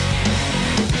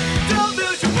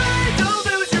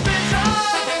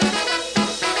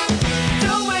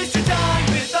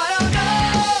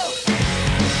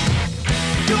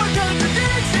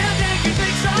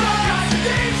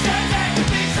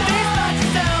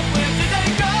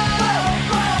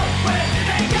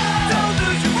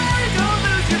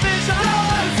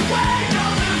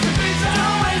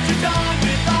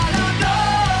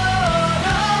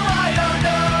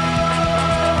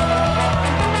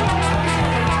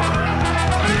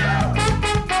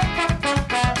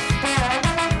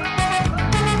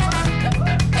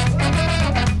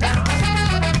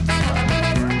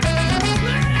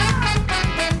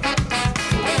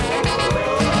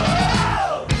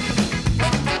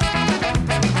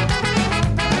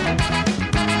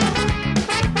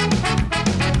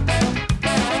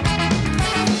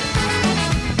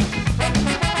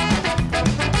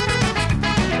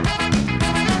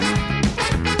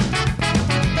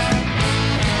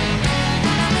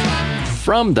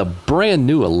 From the brand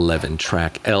new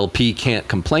 11-track LP Can't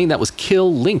Complain, that was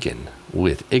Kill Lincoln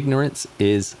with Ignorance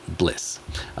is Bliss.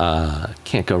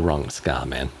 Can't go wrong with ska,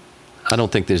 man. I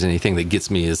don't think there's anything that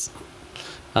gets me as,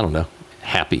 I don't know,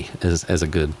 happy as a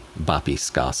good boppy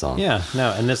ska song. Yeah,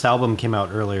 no, and this album came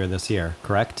out earlier this year,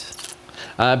 correct?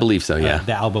 I believe so, yeah.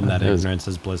 The album that It was- Ignorance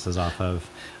is Bliss is off of.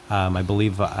 I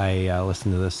believe I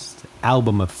listened to this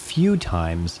album a few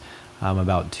times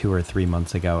about 2 or 3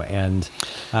 months ago, and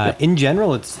in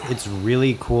general, it's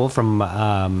really cool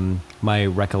from my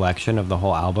recollection of the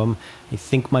whole album. I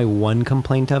think my one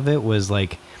complaint of it was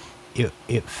like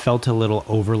it felt a little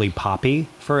overly poppy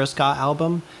for a ska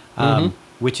album.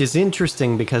 Which is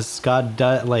interesting because ska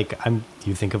does, like,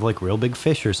 you think of like Real Big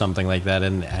Fish or something like that,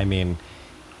 and I mean,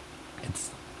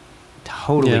 it's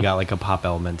totally got like a pop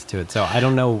element to it. So I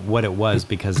don't know what it was,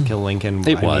 because Kill Lincoln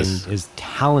is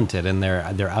talented, and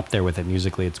they're up there with it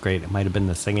musically. It's great. It might have been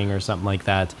the singing or something like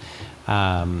that.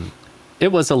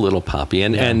 It was a little poppy,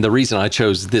 and the reason I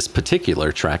chose this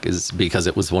particular track is because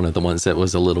it was one of the ones that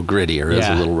was a little grittier, it was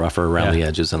a little rougher around the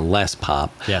edges and less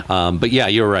pop. But yeah,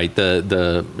 you're right.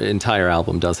 The entire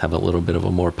album does have a little bit of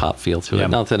a more pop feel to it.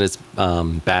 Not that it's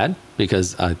bad,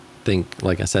 because I think,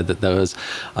 like I said, that those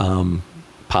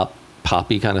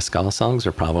poppy kind of ska songs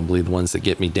are probably the ones that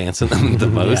get me dancing the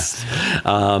most.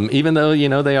 Even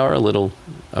though, they are a little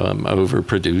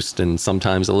overproduced and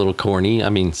sometimes a little corny. I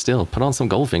mean, still, put on some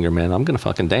Goldfinger, man. I'm gonna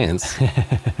fucking dance.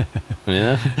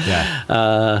 But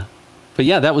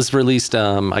yeah, that was released,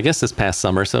 I guess, this past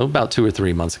summer, so about 2 or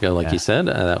 3 months ago, like you said.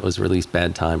 That was released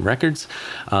Bad Time Records.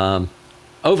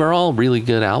 Overall, really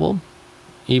good album,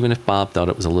 even if Bob thought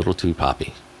it was a little too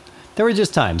poppy. There were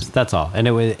just times, that's all, and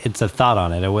it's a thought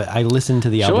on it. I listened to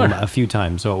the album a few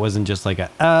times, so it wasn't just like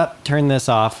turn this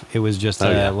off. It was just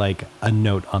like a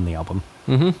note on the album.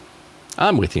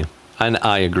 I'm with you, and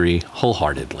I agree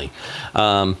wholeheartedly.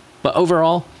 But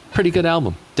overall, pretty good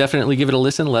album. Definitely give it a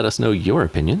listen. Let us know your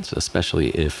opinions, especially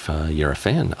if you're a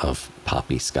fan of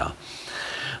poppy ska.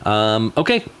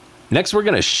 Okay, next we're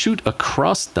going to shoot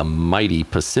across the mighty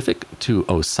Pacific to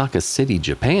Osaka City,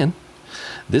 Japan.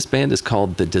 This band is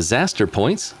called The Disaster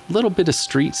Points. A little bit of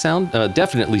street sound,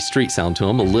 definitely street sound to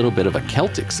them, a little bit of a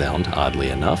Celtic sound, oddly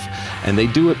enough, and they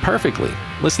do it perfectly.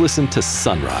 Let's listen to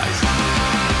Sunrise.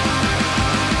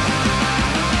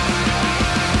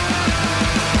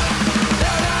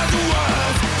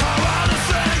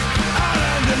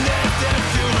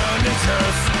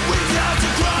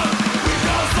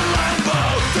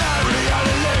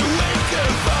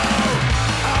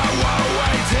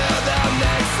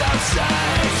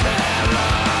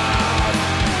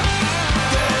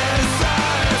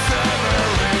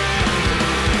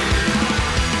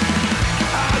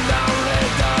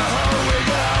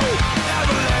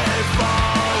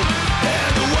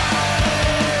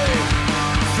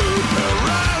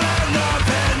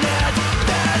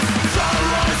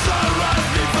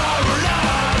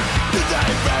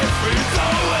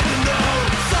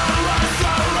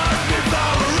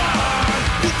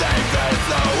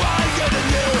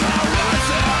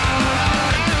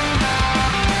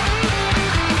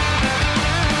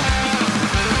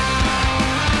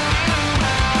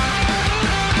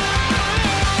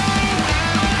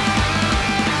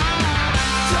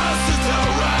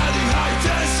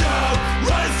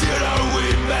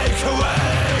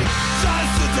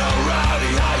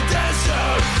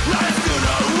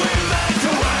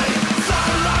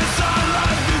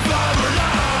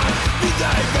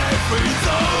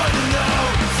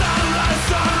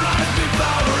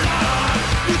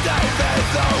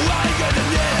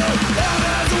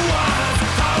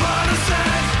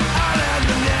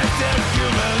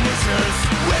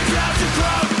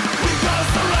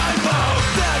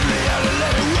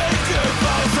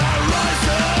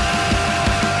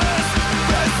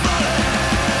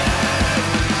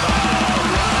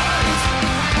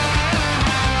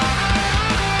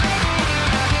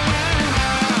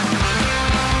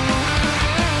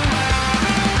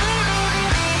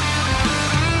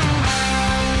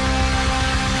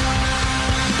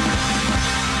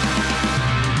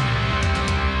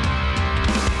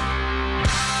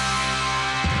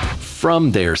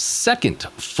 From their second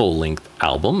full-length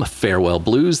album, Farewell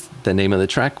Blues, the name of the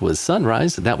track was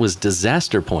Sunrise. That was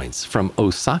Disaster Points from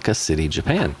Osaka City,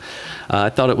 Japan. I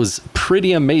thought it was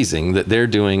pretty amazing that they're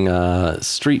doing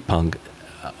street punk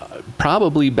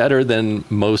probably better than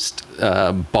most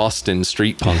Boston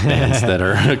street punk bands that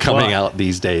are coming out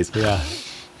these days.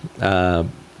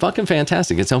 Fucking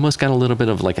fantastic. It's almost got a little bit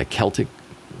of like a Celtic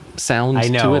sound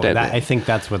to it. I think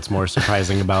that's what's more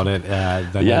surprising about it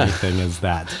than anything is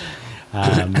that.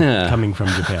 coming from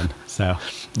Japan. So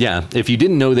Yeah, if you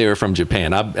didn't know they were from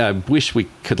Japan, I wish we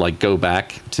could like go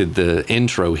back to the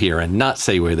intro here and not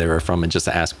say where they were from and just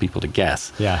ask people to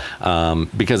guess. Yeah.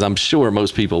 Because I'm sure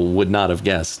most people would not have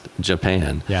guessed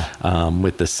Japan. Yeah.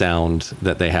 With the sound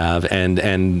that they have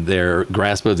and their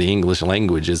grasp of the English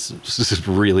language is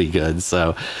really good.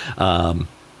 So,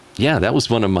 yeah, that was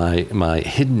one of my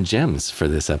hidden gems for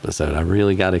this episode. I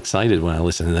really got excited when I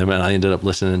listened to them, and I ended up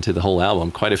listening to the whole album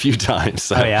quite a few times.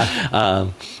 So, Oh, yeah?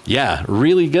 Yeah,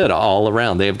 really good all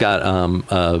around. They've got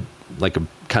like a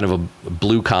kind of a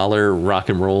blue collar rock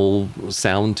and roll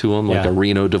sound to them, like Yeah. a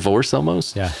Reno Divorce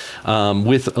almost, Yeah.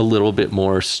 with a little bit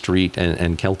more street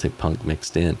and Celtic punk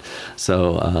mixed in.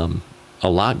 So a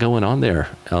lot going on there,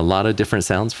 a lot of different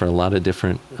sounds for a lot of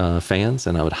different fans,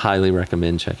 and I would highly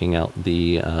recommend checking out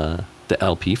the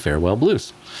LP Farewell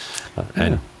Blues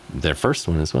and their first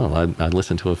one as well. I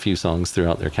listened to a few songs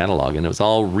throughout their catalog, and it was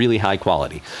all really high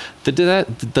quality.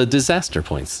 The Disaster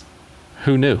Points,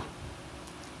 who knew?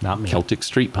 Not me. Celtic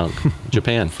street punk,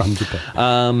 Japan. From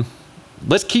Japan.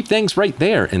 Let's keep things right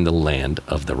there in the land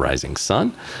of the rising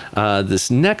sun. This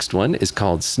next one is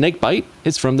called Snakebite.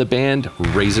 It's from the band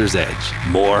Razor's Edge.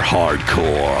 More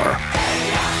hardcore.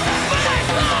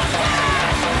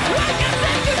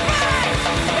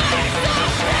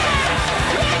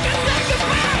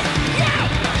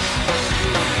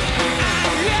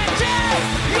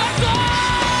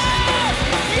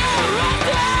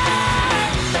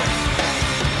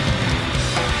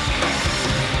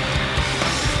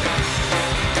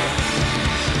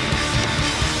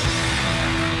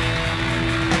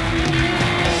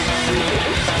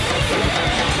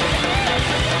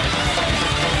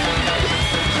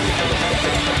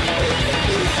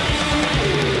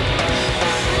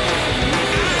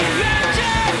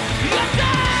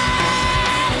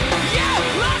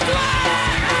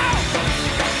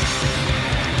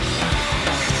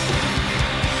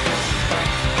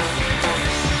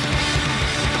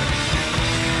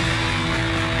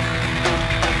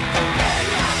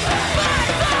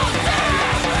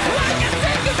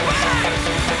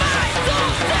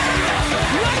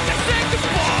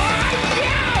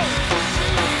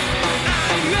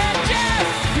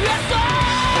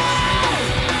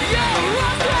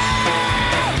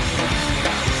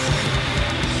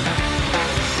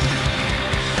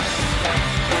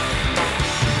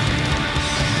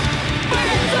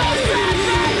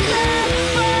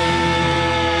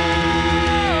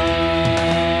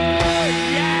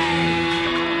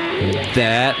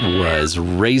 That was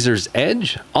Razor's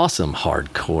Edge, awesome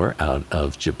hardcore out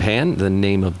of Japan. The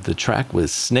name of the track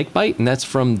was Snakebite, and that's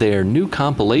from their new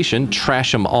compilation,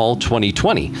 Trash 'Em All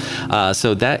 2020.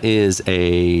 So that is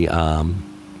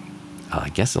I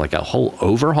guess like a whole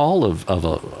overhaul of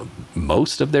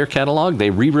most of their catalog. They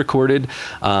re-recorded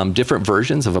different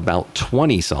versions of about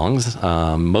 20 songs.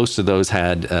 Most of those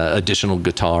had additional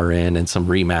guitar in and some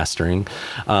remastering.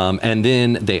 And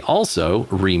then they also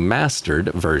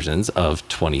remastered versions of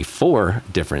 24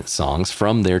 different songs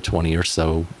from their 20 or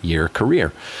so year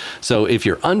career. So if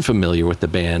you're unfamiliar with the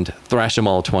band, Thrash 'Em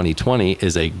All 2020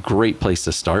 is a great place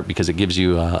to start because it gives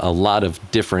you a lot of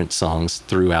different songs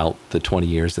throughout the 20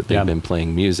 years that they've been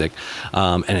playing music.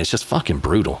 And it's just fucking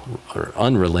brutal.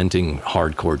 Unrelenting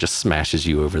hardcore just smashes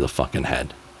you over the fucking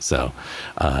head. So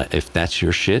if that's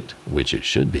your shit, which it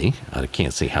should be, I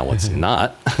can't see how it's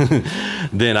not,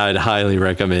 then I'd highly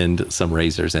recommend some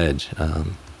Razor's Edge.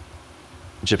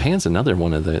 Japan's another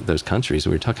one of those countries.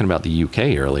 We were talking about the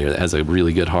UK earlier that has a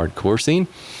really good hardcore scene.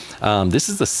 This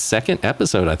is the second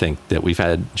episode, I think, that we've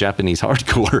had Japanese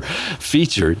hardcore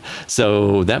featured.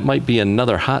 So that might be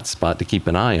another hot spot to keep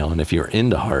an eye on if you're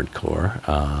into hardcore,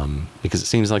 because it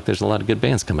seems like there's a lot of good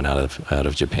bands coming out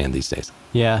of Japan these days.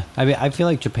 Yeah. I mean, I feel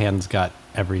like Japan's got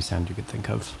every sound you could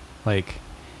think of. Like,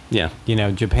 Yeah. you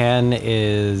know, Japan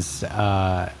is,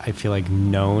 I feel like,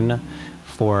 known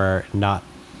for not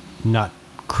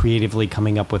creatively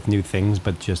coming up with new things,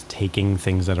 but just taking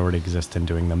things that already exist and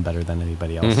doing them better than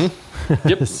anybody else.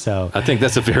 Yep. So I think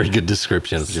that's a very good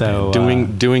description of So,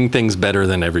 Japan. Doing things better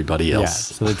than everybody yeah,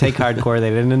 else. so they take hardcore,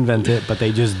 they didn't invent it, but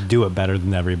they just do it better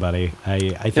than everybody. I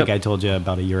think Yep. I told you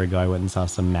about a year ago I went and saw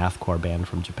some mathcore band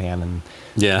from Japan, and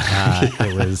Yeah.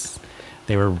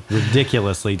 they were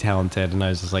ridiculously talented, and I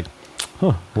was just like,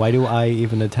 huh, why do I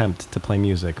even attempt to play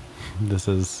music? This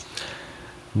is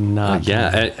not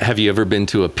Yeah. Have you ever been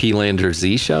to a P-Lander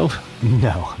Z show?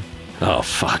 no. Oh,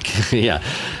 fuck. Yeah.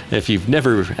 If you've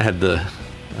never had the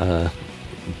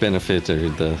benefit or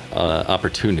the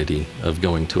opportunity of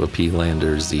going to a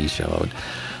P-Lander Z show, I would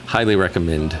highly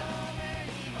recommend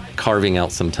carving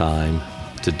out some time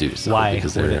to do so. Why?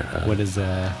 Because they're, What is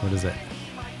it?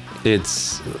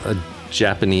 It's a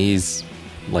Japanese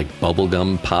like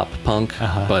bubblegum pop punk,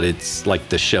 but it's like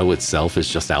the show itself is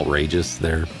just outrageous.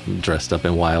 They're dressed up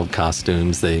in wild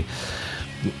costumes. They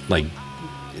like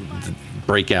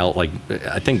break out, like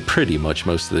I think pretty much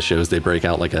most of the shows they break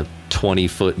out like a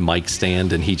 20-foot mic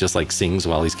stand, and he just like sings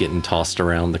while he's getting tossed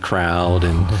around the crowd,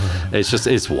 and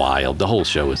it's wild. The whole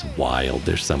show is wild.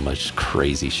 There's so much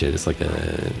crazy shit. It's like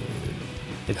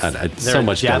so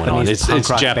much going on. It's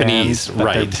Japanese, band, but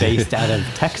right? They're based out of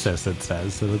Texas, it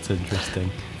says, so that's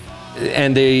interesting.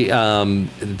 And they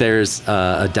there's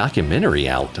a documentary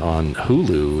out on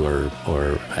Hulu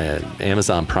or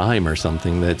Amazon Prime or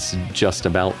something that's just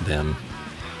about them.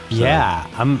 So. Yeah,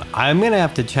 I'm gonna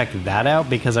have to check that out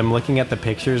because I'm looking at the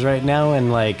pictures right now and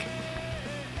like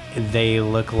they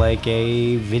look like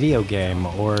a video game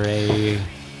or a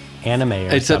anime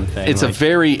or something. It's a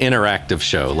very interactive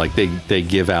show. Like they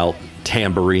give out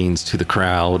tambourines to the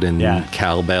crowd and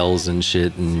cowbells and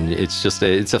shit, and it's just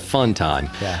it's a fun time.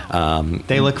 Yeah.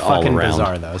 They look fucking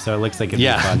bizarre though, so it looks like it'd be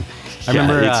fun. I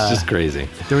remember it's just crazy.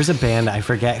 There was a band, I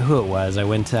forget who it was. I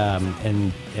went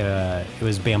and it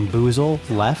was Bamboozle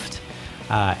Left,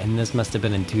 and this must have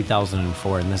been in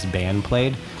 2004. And this band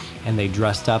played, and they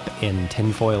dressed up in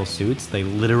tinfoil suits. They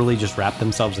literally just wrapped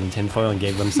themselves in tinfoil and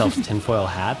gave themselves tinfoil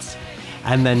hats,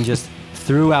 and then just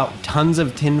threw out tons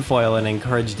of tinfoil and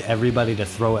encouraged everybody to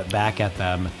throw it back at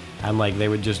them. And like they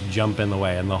would just jump in the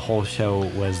way, and the whole show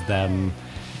was them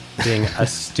being a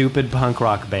stupid punk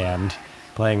rock band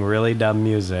playing really dumb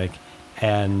music,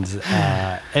 and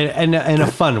in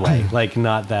a fun way, like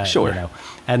not that you know.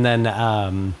 And then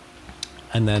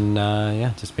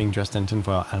just being dressed in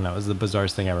tinfoil. I don't know, it was the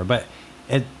bizarrest thing ever. But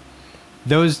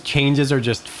those changes are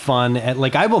just fun. And,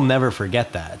 like I will never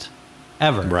forget that.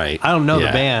 Ever. Right. I don't know the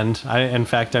band. In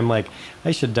fact, I'm like,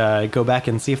 I should go back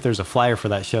and see if there's a flyer for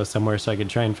that show somewhere so I could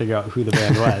try and figure out who the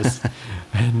band was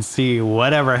and see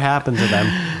whatever happened to them.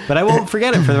 But I won't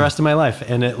forget it for the rest of my life.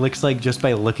 And it looks like just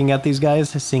by looking at these guys,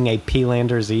 seeing a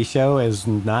P-Lander Z show is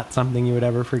not something you would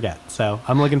ever forget. So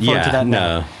I'm looking forward to that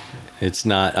now. No, it's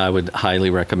not. I would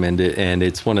highly recommend it. And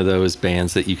it's one of those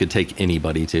bands that you could take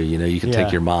anybody to. You know, you could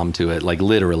take your mom to it, like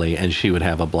literally, and she would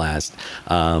have a blast.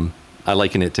 I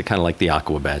liken it to kind of like the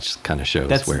Aquabats kind of shows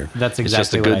that's exactly it's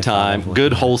just a good time,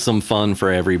 good wholesome fun for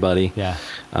everybody. Yeah.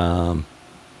 And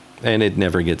it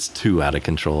never gets too out of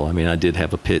control. I mean, I did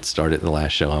have a pit start at the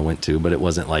last show I went to, but it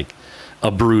wasn't like a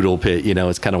brutal pit, you know,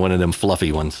 it's kind of one of them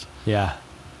fluffy ones. Yeah.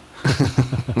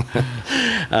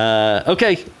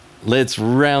 Okay, let's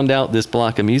round out this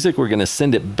block of music. We're going to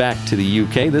send it back to the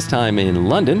UK, this time in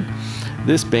London.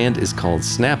 This band is called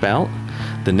Snap Out.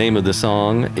 The name of the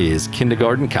song is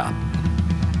Kindergarten Cop.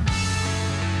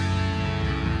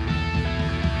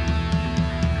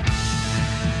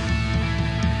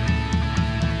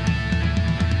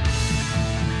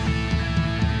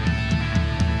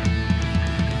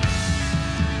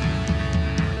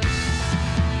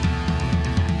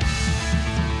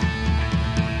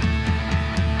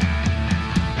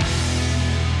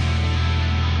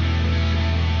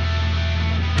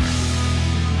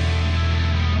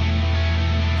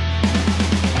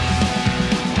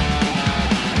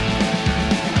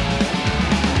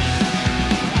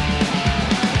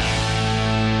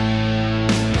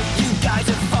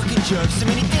 So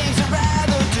many things I'd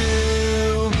rather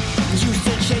do. Used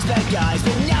to chase bad guys,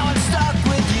 but now I'm stuck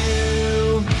with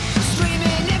you.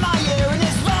 Screaming in my ear and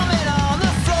there's vomit on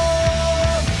the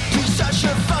floor. Please shut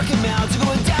your fucking mouth. You're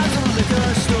going down to the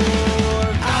liquor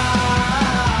store.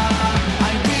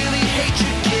 I really hate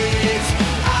your kids.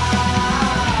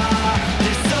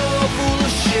 They're so full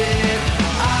of shit.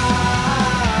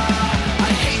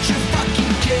 I hate your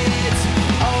fucking kids.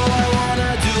 All I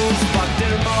wanna do is fuck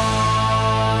their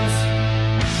moms.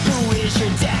 Your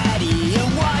daddy,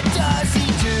 and what does he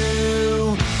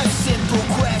do? A simple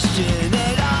question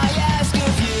that I ask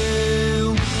of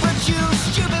you, but you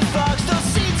stupid fucks don't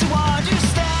seem to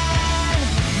understand.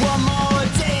 One more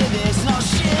day of this and I'll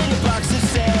shit in a box of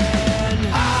sand.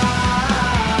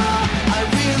 I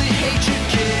really hate your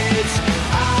kids.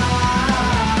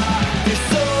 They're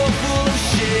so full of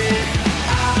shit.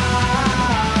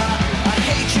 I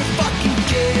hate your fucking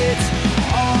kids.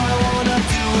 All I wanna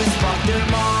do is fuck their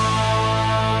mom.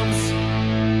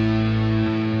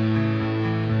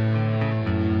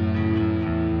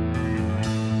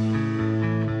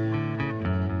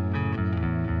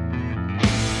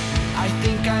 I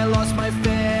think I lost my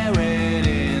ferret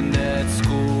in that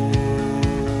school.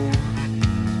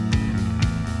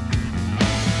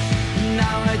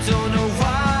 Now I don't know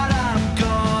what I'm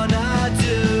gonna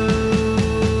do.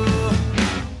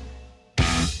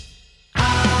 I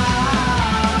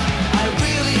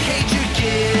really hate your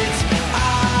kids.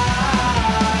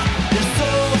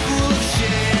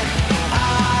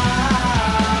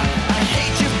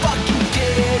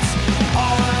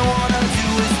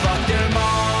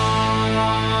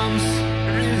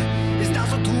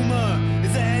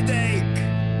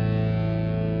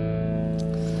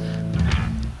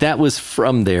 That was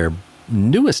from their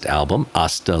newest album,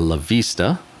 Hasta La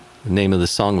Vista. The name of the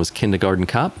song was Kindergarten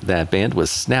Cop. That band was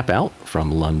Snap Out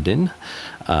from London.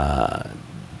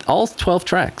 All 12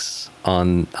 tracks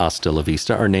on Hasta La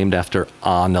Vista are named after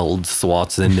Arnold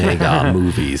Schwarzenegger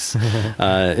movies.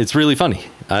 It's really funny.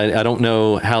 I don't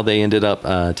know how they ended up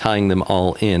tying them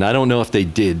all in. I don't know if they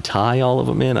did tie all of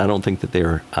them in. I don't think that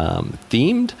they're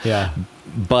themed. Yeah.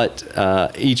 But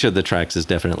each of the tracks is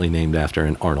definitely named after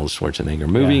an Arnold Schwarzenegger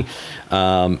movie.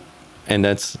 Yeah. And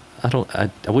that's, I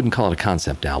wouldn't call it a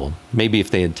concept album. Maybe if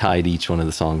they had tied each one of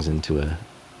the songs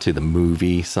to the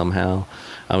movie somehow,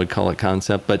 I would call it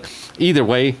concept. But either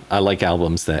way, I like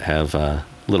albums that have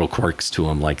little quirks to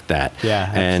them like that. Yeah,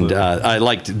 and absolutely. I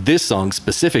liked this song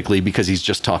specifically because he's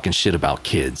just talking shit about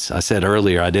kids. I said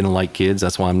earlier I didn't like kids.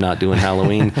 That's why I'm not doing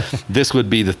Halloween. This would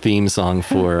be the theme song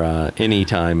for any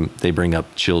time they bring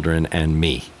up children and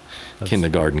me.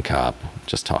 Kindergarten Cop,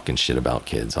 just talking shit about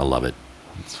kids. I love it.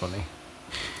 It's funny.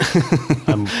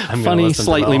 I'm gonna Funny, listen to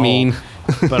slightly the whole- mean.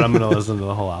 but I'm going to listen to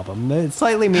the whole album. It's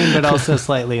slightly mean, but also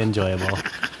slightly enjoyable.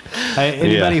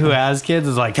 Anybody who has kids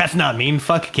is like, that's not mean.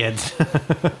 Fuck kids.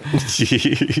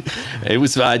 It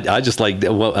was, I just like,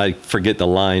 well, I forget the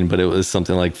line, but it was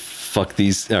something like, fuck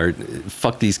these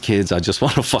kids. I just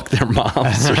want to fuck their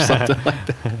moms or something like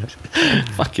that.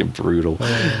 Fucking brutal.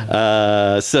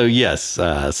 So yes,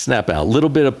 Snap Out. Little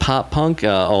bit of pop punk,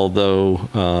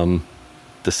 although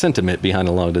the sentiment behind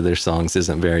a lot of their songs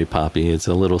isn't very poppy. It's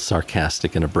a little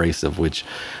sarcastic and abrasive, which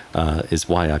is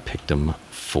why I picked them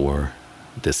for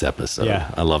this episode. Yeah.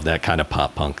 I love that kind of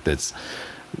pop punk that's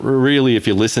really, if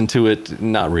you listen to it,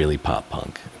 not really pop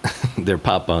punk. They're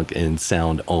pop punk in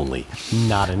sound only.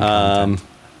 Not in content.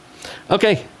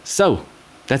 Okay, so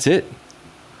that's it.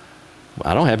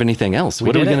 I don't have anything else.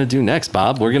 What are we did going to it. do next,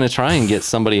 Bob? We're going to try and get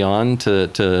somebody on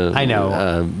to I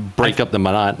know. break up the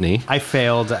monotony. I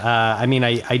failed. I mean,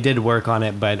 I did work on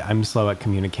it, but I'm slow at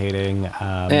communicating.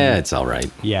 It's all right.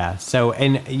 Yeah. So,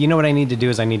 and you know what I need to do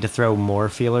is I need to throw more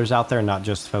feelers out there, not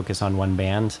just focus on one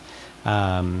band.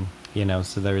 You know,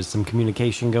 so there was some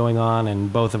communication going on,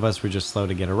 and both of us were just slow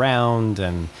to get around,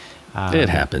 and It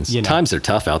happens. you know. Times are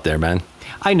tough out there, man.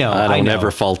 I know. I don't know. ever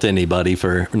fault anybody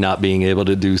for not being able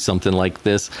to do something like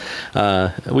this.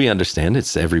 We understand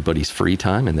it's everybody's free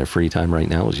time, and their free time right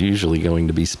now is usually going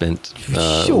to be spent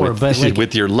Sure, with, but, like,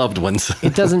 with your loved ones.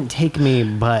 It doesn't take me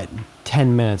but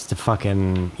 10 minutes to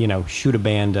fucking, you know, shoot a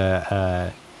band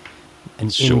an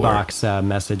Sure. inbox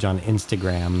message on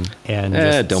Instagram and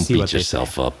just Don't see what beat they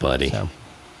yourself say. up, buddy. So,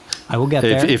 I will get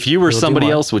there. If you were We'll do somebody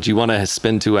more. else, would you want to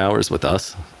spend 2 hours with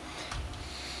us?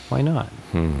 Why not?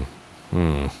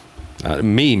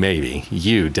 Me, maybe.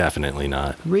 You, definitely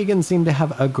not. Regan seemed to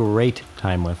have a great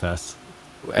time with us.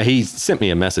 He sent me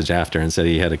a message after and said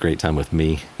he had a great time with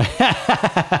me.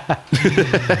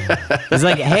 He's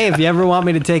like, hey, if you ever want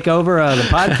me to take over the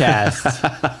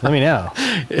podcast, let me know.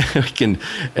 We can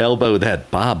elbow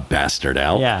that Bob bastard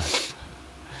out. Yeah.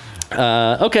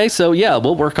 Okay, so yeah,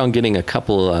 we'll work on getting a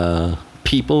couple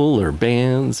people or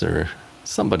bands or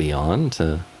somebody on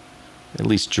to at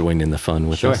least join in the fun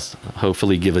with Sure. us.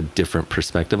 Hopefully give a different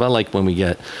perspective. I like when we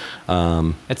get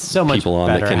It's so much people on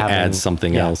that better can having- add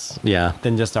something yeah, else. Yeah.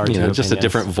 than just our you know, two just a opinions.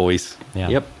 different voice. Yeah.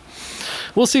 Yep.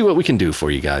 We'll see what we can do for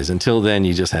you guys. Until then,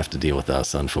 you just have to deal with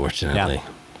us, unfortunately.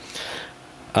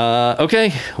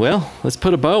 Okay, well, let's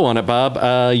put a bow on it,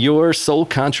 Bob. Your sole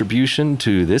contribution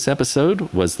to this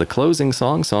episode was the closing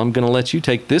song, so I'm going to let you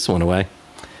take this one away.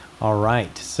 All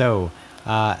right. So,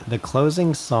 the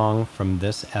closing song from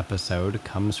this episode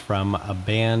comes from a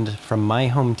band from my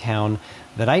hometown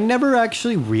that I never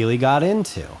actually really got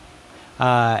into.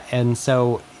 And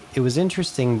so it was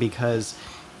interesting because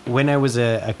when I was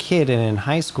a kid and in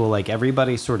high school, like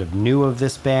everybody sort of knew of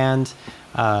this band.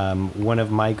 One of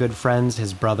my good friends,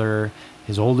 his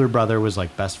older brother was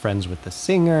like best friends with the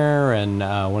singer, and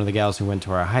one of the gals who went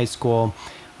to our high school,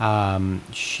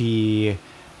 she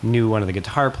knew one of the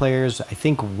guitar players. I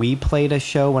think we played a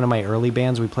show, one of my early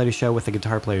bands, we played a show with the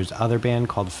guitar player's other band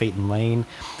called Fate and Lane.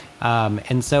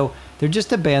 And so they're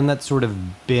just a band that's sort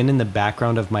of been in the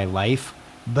background of my life,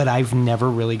 but I've never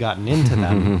really gotten into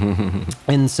them.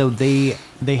 And so they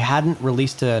hadn't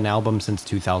released an album since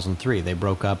 2003. They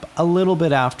broke up a little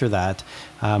bit after that.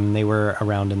 They were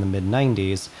around in the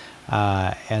mid-90s.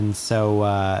 And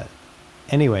so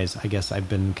anyways, I guess I've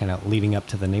been kind of leading up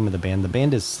to the name of the band. The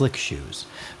band is Slick Shoes.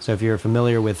 So if you're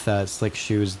familiar with Slick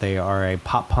Shoes, they are a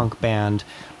pop punk band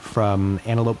from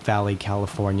Antelope Valley,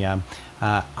 California.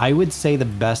 I would say the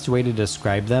best way to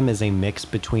describe them is a mix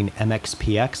between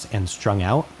MXPX and Strung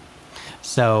Out.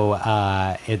 So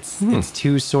it's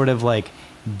two sort of like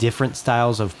different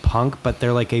styles of punk, but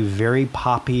they're like a very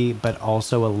poppy, but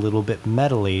also a little bit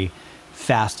metally,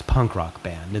 fast punk rock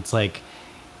band. It's like,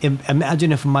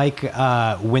 imagine if Mike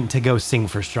went to go sing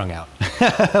for Strung Out.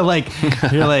 Like,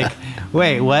 you're like,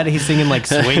 wait, what? He's singing like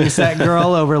Swing Set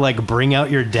Girl over like Bring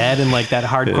Out Your Dead and like that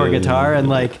hardcore guitar. And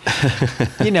like,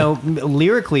 you know,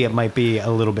 lyrically, it might be a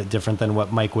little bit different than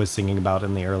what Mike was singing about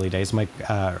in the early days. Mike,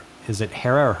 is it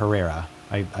Hera or Herrera?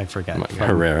 I forget.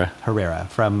 Herrera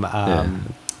from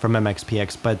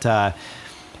MXPX. But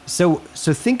so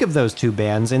think of those two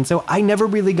bands. And so I never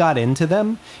really got into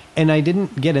them. And I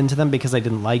didn't get into them because I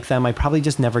didn't like them. I probably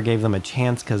just never gave them a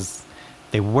chance because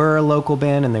they were a local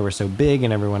band and they were so big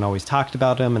and everyone always talked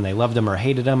about them and they loved them or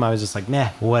hated them. I was just like, meh,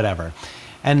 whatever.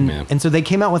 And so they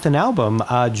came out with an album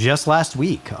just last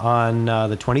week on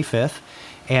the 25th.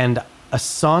 And a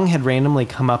song had randomly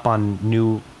come up on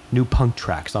new punk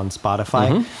tracks on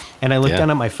Spotify. And I looked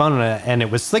down at my phone and it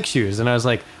was Slick Shoes. And I was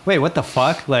like, wait, what the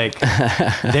fuck? Like,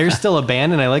 they're still a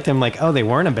band? And I looked at them like, oh, they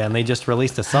weren't a band. They just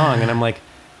released a song. And I'm like,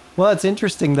 well, it's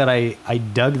interesting that I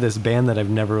dug this band that I've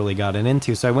never really gotten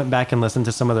into. So I went back and listened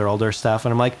to some of their older stuff,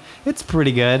 and I'm like, it's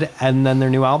pretty good. And then their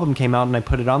new album came out, and I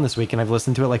put it on this week, and I've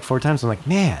listened to it like 4 times. I'm like,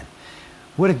 man,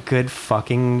 what a good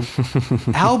fucking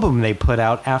album they put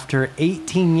out after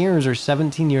 18 years or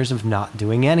 17 years of not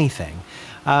doing anything.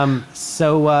 I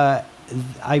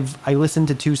listened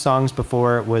to 2 songs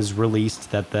before it was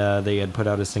released that they had put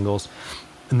out as singles,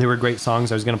 and they were great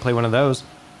songs. I was going to play one of those,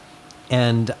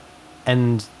 and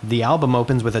the album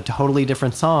opens with a totally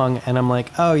different song, and I'm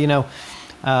like, oh, you know,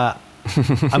 I'm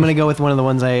gonna go with one of the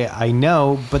ones I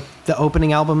know, but the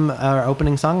opening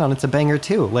song on it's a banger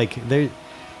too. Like,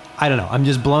 I don't know, I'm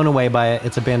just blown away by it.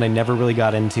 It's a band I never really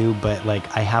got into, but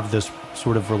like I have this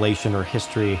sort of relation or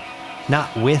history,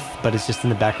 not with, but it's just in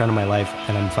the background of my life,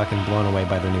 and I'm fucking blown away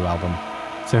by their new album.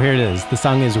 So here it is. The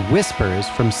song is Whispers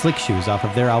from Slick Shoes off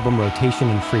of their album Rotation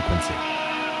and Frequency.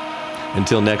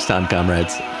 Until next time,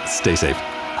 comrades, stay safe.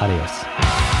 Adios.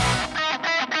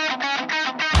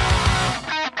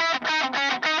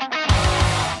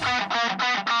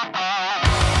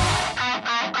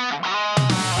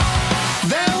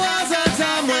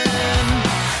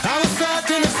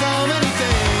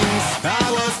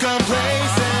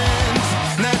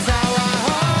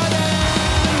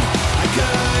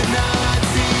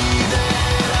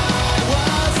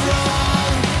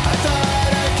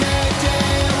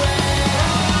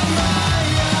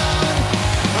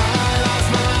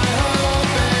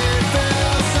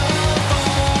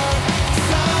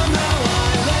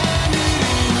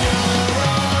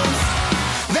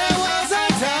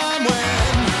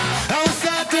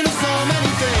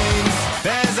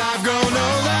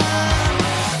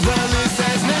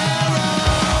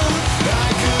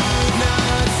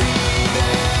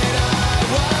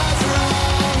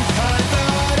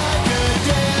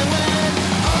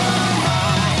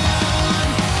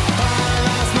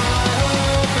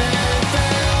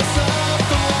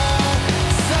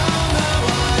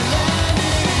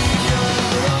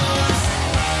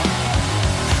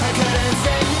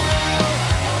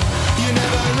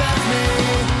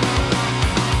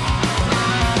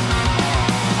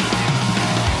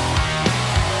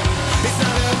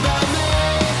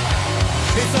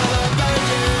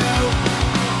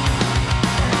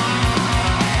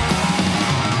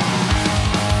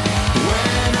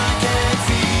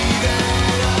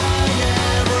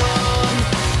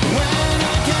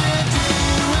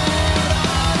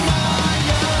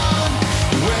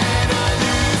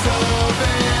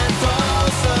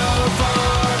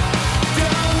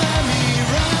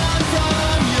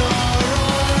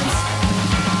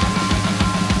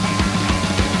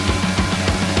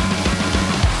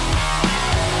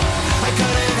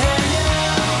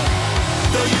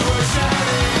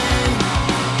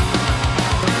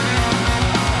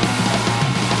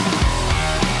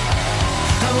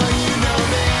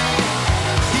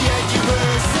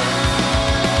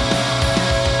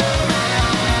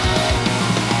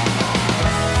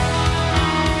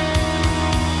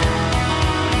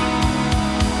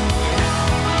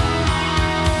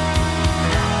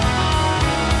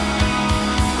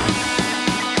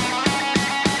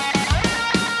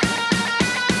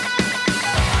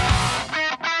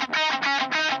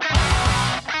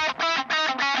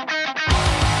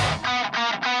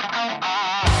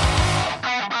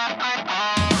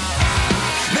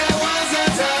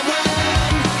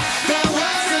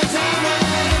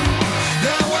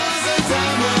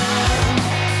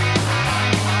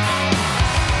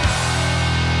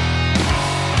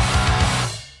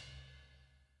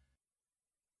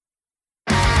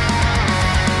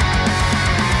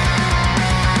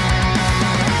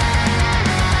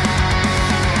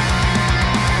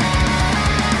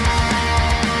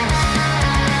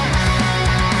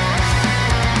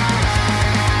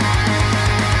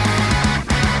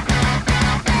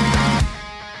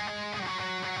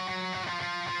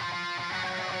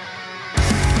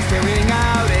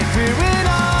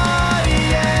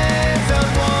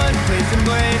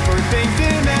 things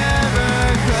you never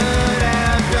could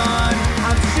have done.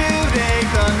 I'm shooting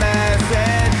the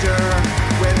messenger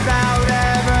without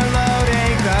ever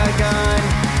loading the gun.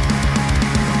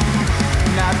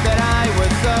 Not that I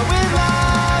was so in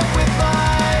love with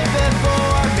life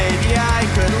before. Maybe I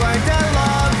could learn to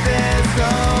love this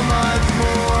so much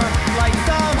more. Like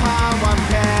somehow I'm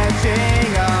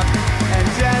catching up and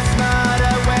just not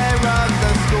aware of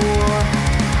the score.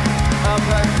 A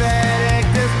pathetic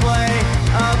display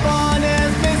of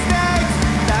honest mistakes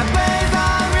that plays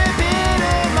on repeat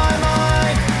in my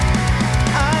mind.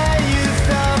 I used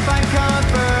to find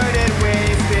comfort in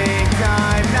wasting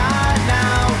time. Not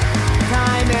now.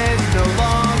 Time is no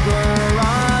longer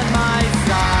on my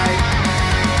side.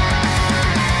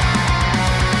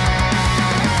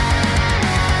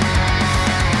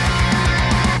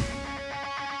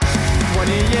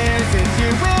 20 years since you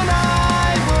and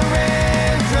I were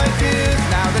introduced.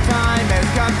 Now the time has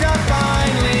come to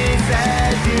finally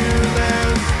set you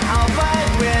loose. I'll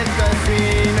fight with the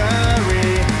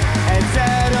scenery and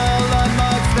settle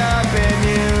amongst the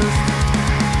bemused.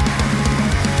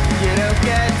 You don't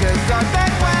get to start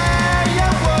back where you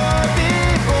were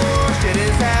before. Shit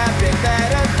has happened that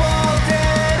has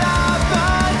bolted up the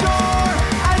door.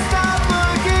 I stopped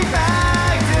looking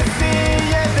back to see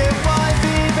if it was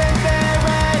even there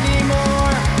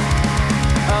anymore.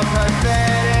 A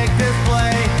pathetic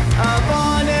display of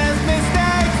honest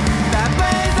mistakes that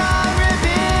plays on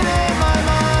repeat in my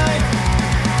mind.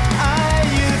 I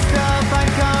used to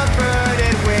find comfort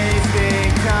in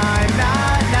wasting time.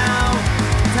 Not now.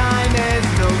 Time is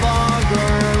no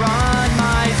longer on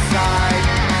my side.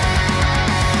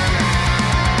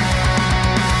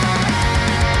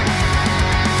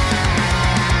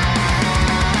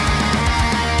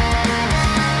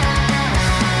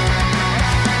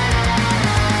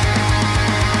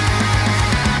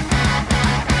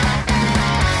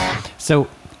 So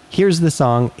here's the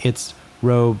song. It's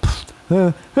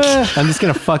I'm just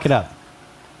gonna fuck it up.